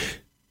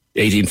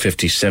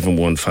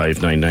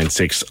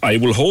 1850-715-996. I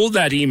will hold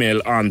that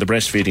email on the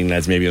breastfeeding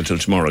lads maybe until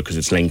tomorrow because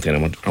it's lengthy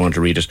and I want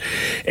to read it.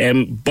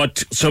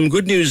 But some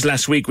good news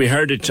last week. We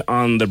heard it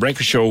on the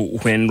breakfast show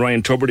when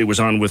Ryan Tubridy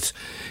was on with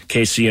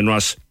Casey and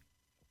Ross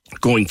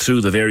going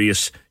through the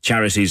various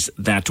charities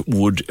that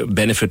would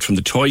benefit from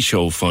the Toy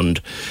Show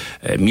Fund.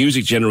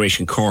 Music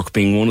Generation Cork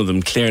being one of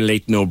them. Claire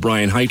Leighton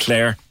O'Brien. Hi,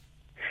 Claire.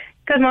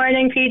 Good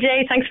morning,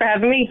 PJ. Thanks for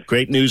having me.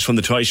 Great news from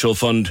the Toy Show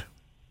Fund.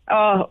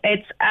 Oh,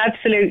 it's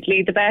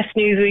absolutely the best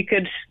news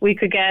we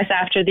could get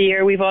after the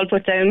year we've all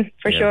put down,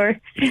 for sure.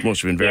 It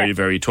must have been very,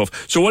 very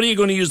tough. So what are you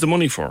going to use the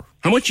money for?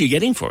 How much are you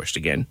getting for it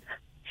again?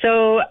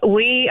 So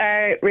we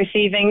are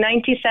receiving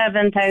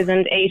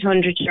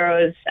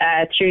 €97,800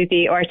 through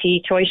the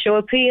RTE Toy Show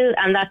appeal,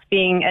 and that's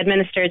being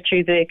administered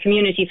through the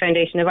Community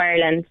Foundation of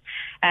Ireland.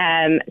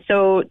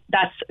 So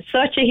that's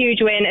such a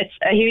huge win. It's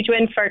a huge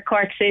win for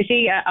Cork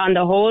City on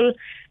the whole.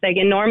 Like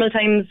in normal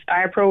times,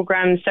 our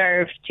programme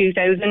served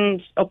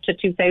up to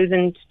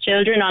 2,000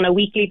 children on a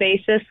weekly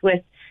basis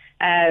with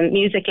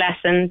music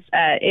lessons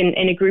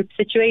in a group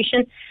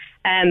situation.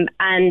 And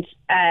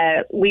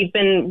we've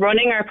been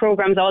running our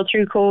programs all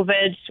through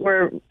COVID.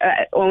 We're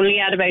only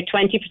at about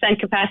 20%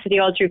 capacity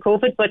all through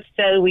COVID, but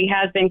still we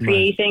have been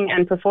creating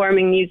and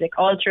performing music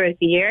all throughout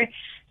the year.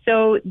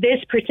 So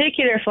this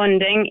particular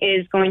funding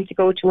is going to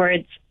go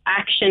towards an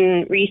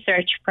action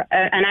research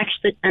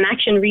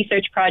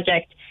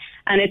project,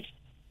 and it's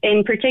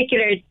in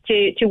particular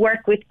to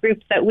work with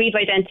groups that we've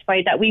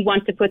identified that we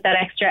want to put that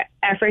extra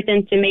effort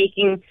into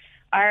making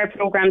our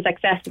programs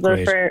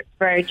accessible for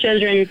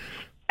children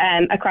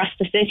across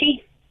the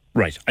city.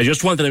 Right. I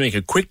just wanted to make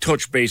a quick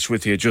touch base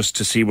with you just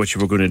to see what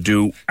you were going to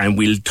do, and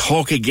we'll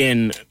talk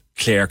again,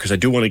 Claire, because I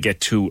do want to get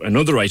to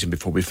another item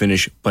before we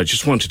finish, but I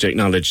just wanted to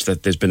acknowledge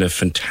that there's been a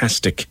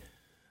fantastic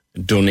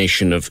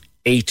donation of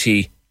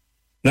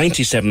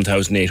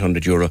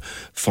 €97,800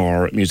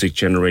 for Music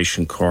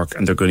Generation Cork,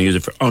 and they're going to use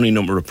it for any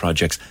number of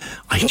projects.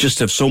 I just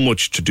have so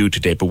much to do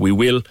today, but we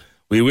will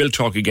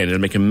talk again.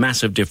 It'll make a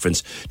massive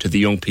difference to the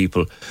young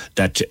people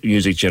that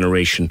Music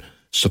Generation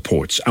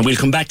supports. And we'll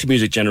come back to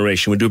Music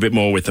Generation. We'll do a bit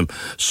more with them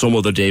some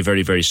other day,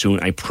 very, very soon,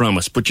 I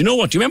promise. But you know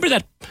what? Do you remember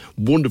that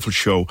wonderful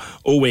show,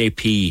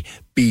 OAP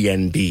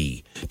BNB? Do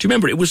you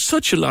remember? It was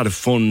such a lot of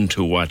fun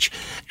to watch.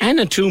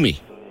 Anna Toomey.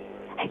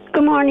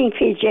 Good morning,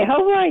 PJ.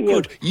 How are you?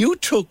 Good. You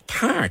took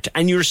part,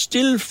 and you're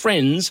still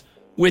friends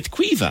with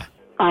Quiva.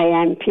 I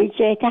am,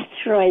 PJ.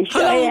 That's right.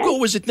 How long ago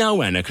was it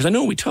now, Anna? Because I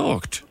know we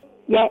talked.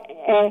 Yeah,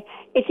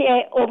 it's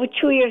over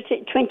 2 years,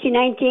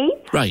 2019.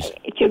 Right.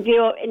 It should be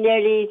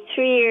nearly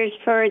 3 years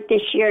for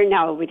this year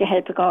now, with the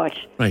help of God.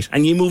 Right.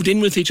 And you moved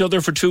in with each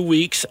other for 2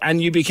 weeks,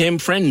 and you became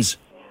friends.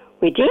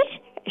 We did.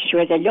 She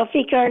was a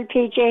lovely girl,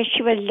 PJ.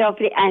 She was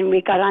lovely, and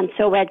we got on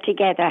so well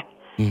together.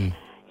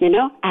 You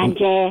know, and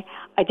the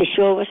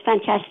show was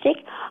fantastic.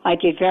 I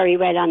did very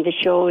well on the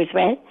show as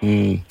well.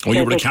 Oh,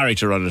 you were a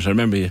character on it, I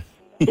remember you.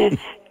 Did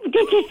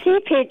you see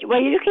PJ? Were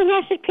you looking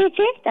at it, PJ?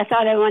 That's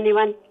all I want.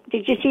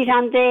 Did you see it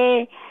on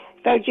the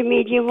Virgin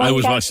Media one? I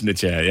was watching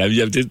it, yeah.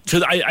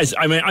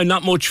 I'm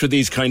not much for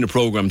these kind of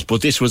programmes,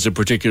 but this was a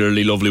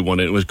particularly lovely one.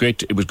 It was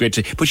great. It was great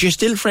to. But you're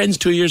still friends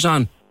 2 years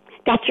on.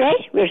 That's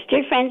right. We're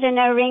still friends, and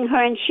I ring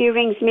her and she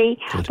rings me.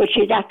 Good. But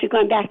she's after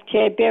going back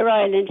to Bear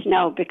Island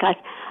now because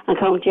on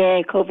account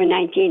of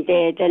COVID-19,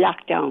 the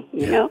lockdown.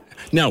 You know.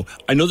 Now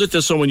I know that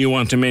there's someone you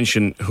want to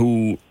mention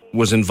who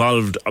was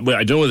involved. Well,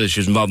 I don't know that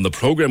she's involved in the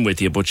programme with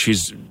you, but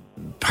she's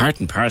part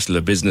and parcel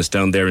of business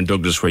down there in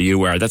Douglas where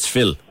you are. That's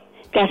Phil.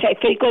 That's right,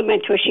 Phil Goodman.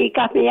 She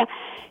got me.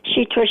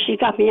 She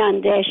got me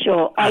on the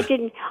show. I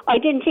didn't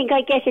think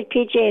I'd get it,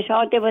 PJ. I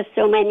thought there was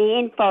so many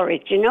in for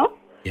it, you know.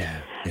 Yeah.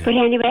 But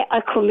anyway,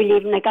 I couldn't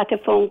believe it. I got a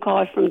phone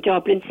call from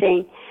Dublin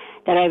saying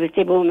that I was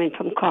the woman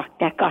from Cork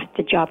that got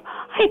the job.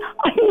 I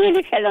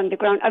nearly fell on the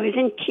ground. I was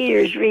in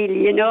tears,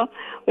 really, you know,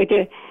 with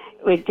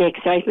the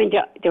excitement.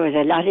 There was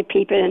a lot of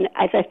people, and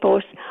as I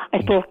spoke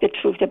the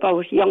truth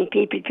about young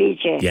people,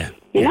 PJ. Yeah.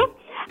 You know?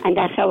 And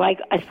that's how I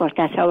suppose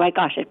that's how I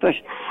got it. But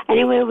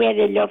anyway, we had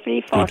a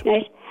lovely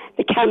fortnight.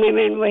 The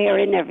cameramen were here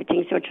and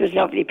everything, so it was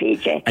lovely,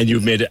 PJ. And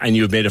you've made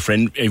a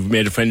friend. You've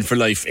made a friend for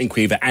life in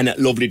Quiva. Anna,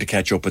 lovely to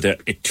catch up with her.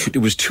 It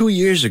was 2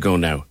 years ago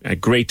now.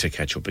 Great to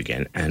catch up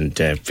again. And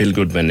Phil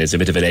Goodman is a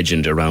bit of a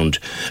legend around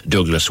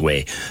Douglas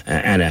Way.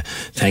 Anna,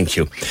 thank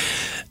you.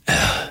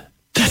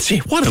 That's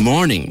it. What a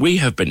morning. We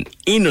have been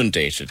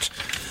inundated.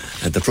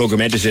 The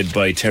programme edited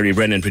by Terry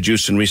Brennan,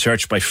 produced and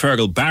researched by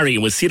Fergal Barry.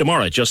 We'll see you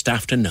tomorrow just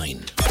after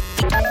 9.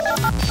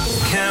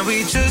 Can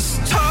we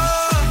just talk?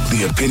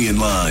 The Opinion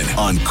Line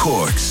on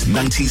Cork's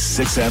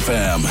 96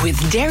 FM.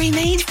 With Dairy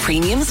Made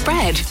Premium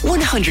Spread,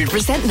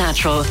 100%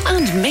 natural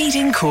and made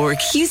in Cork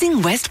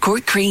using West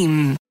Cork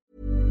cream.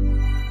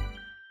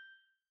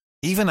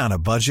 Even on a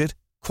budget,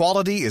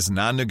 quality is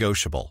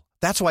non-negotiable.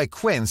 That's why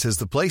Quince is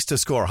the place to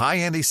score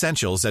high-end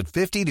essentials at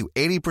 50 to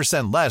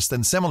 80% less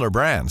than similar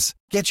brands.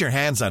 Get your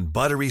hands on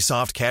buttery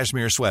soft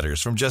cashmere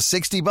sweaters from just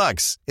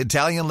 $60,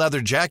 Italian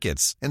leather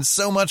jackets, and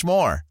so much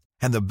more.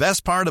 And the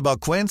best part about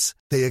Quince,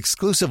 they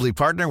exclusively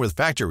partner with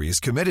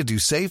factories committed to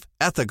safe,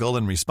 ethical,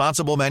 and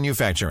responsible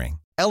manufacturing.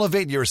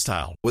 Elevate your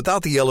style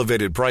without the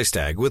elevated price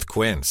tag with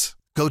Quince.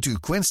 Go to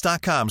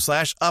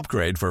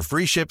quince.com/upgrade for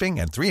free shipping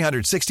and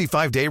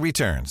 365-day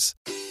returns.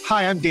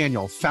 Hi, I'm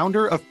Daniel,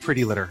 founder of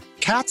Pretty Litter.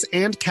 Cats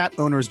and cat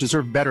owners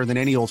deserve better than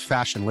any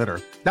old-fashioned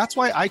litter. That's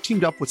why I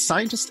teamed up with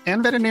scientists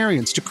and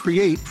veterinarians to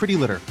create Pretty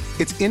Litter.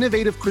 Its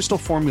innovative crystal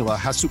formula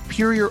has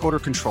superior odor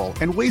control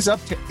and weighs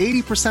up to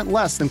 80%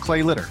 less than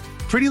clay litter.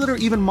 Pretty Litter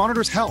even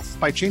monitors health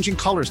by changing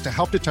colors to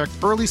help detect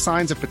early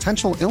signs of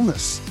potential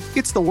illness.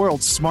 It's the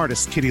world's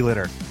smartest kitty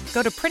litter.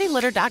 Go to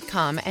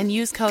prettylitter.com and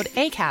use code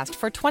ACAST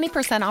for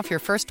 20% off your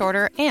first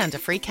order and a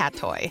free cat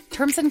toy.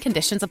 Terms and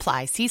conditions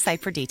apply. See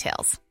site for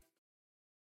details.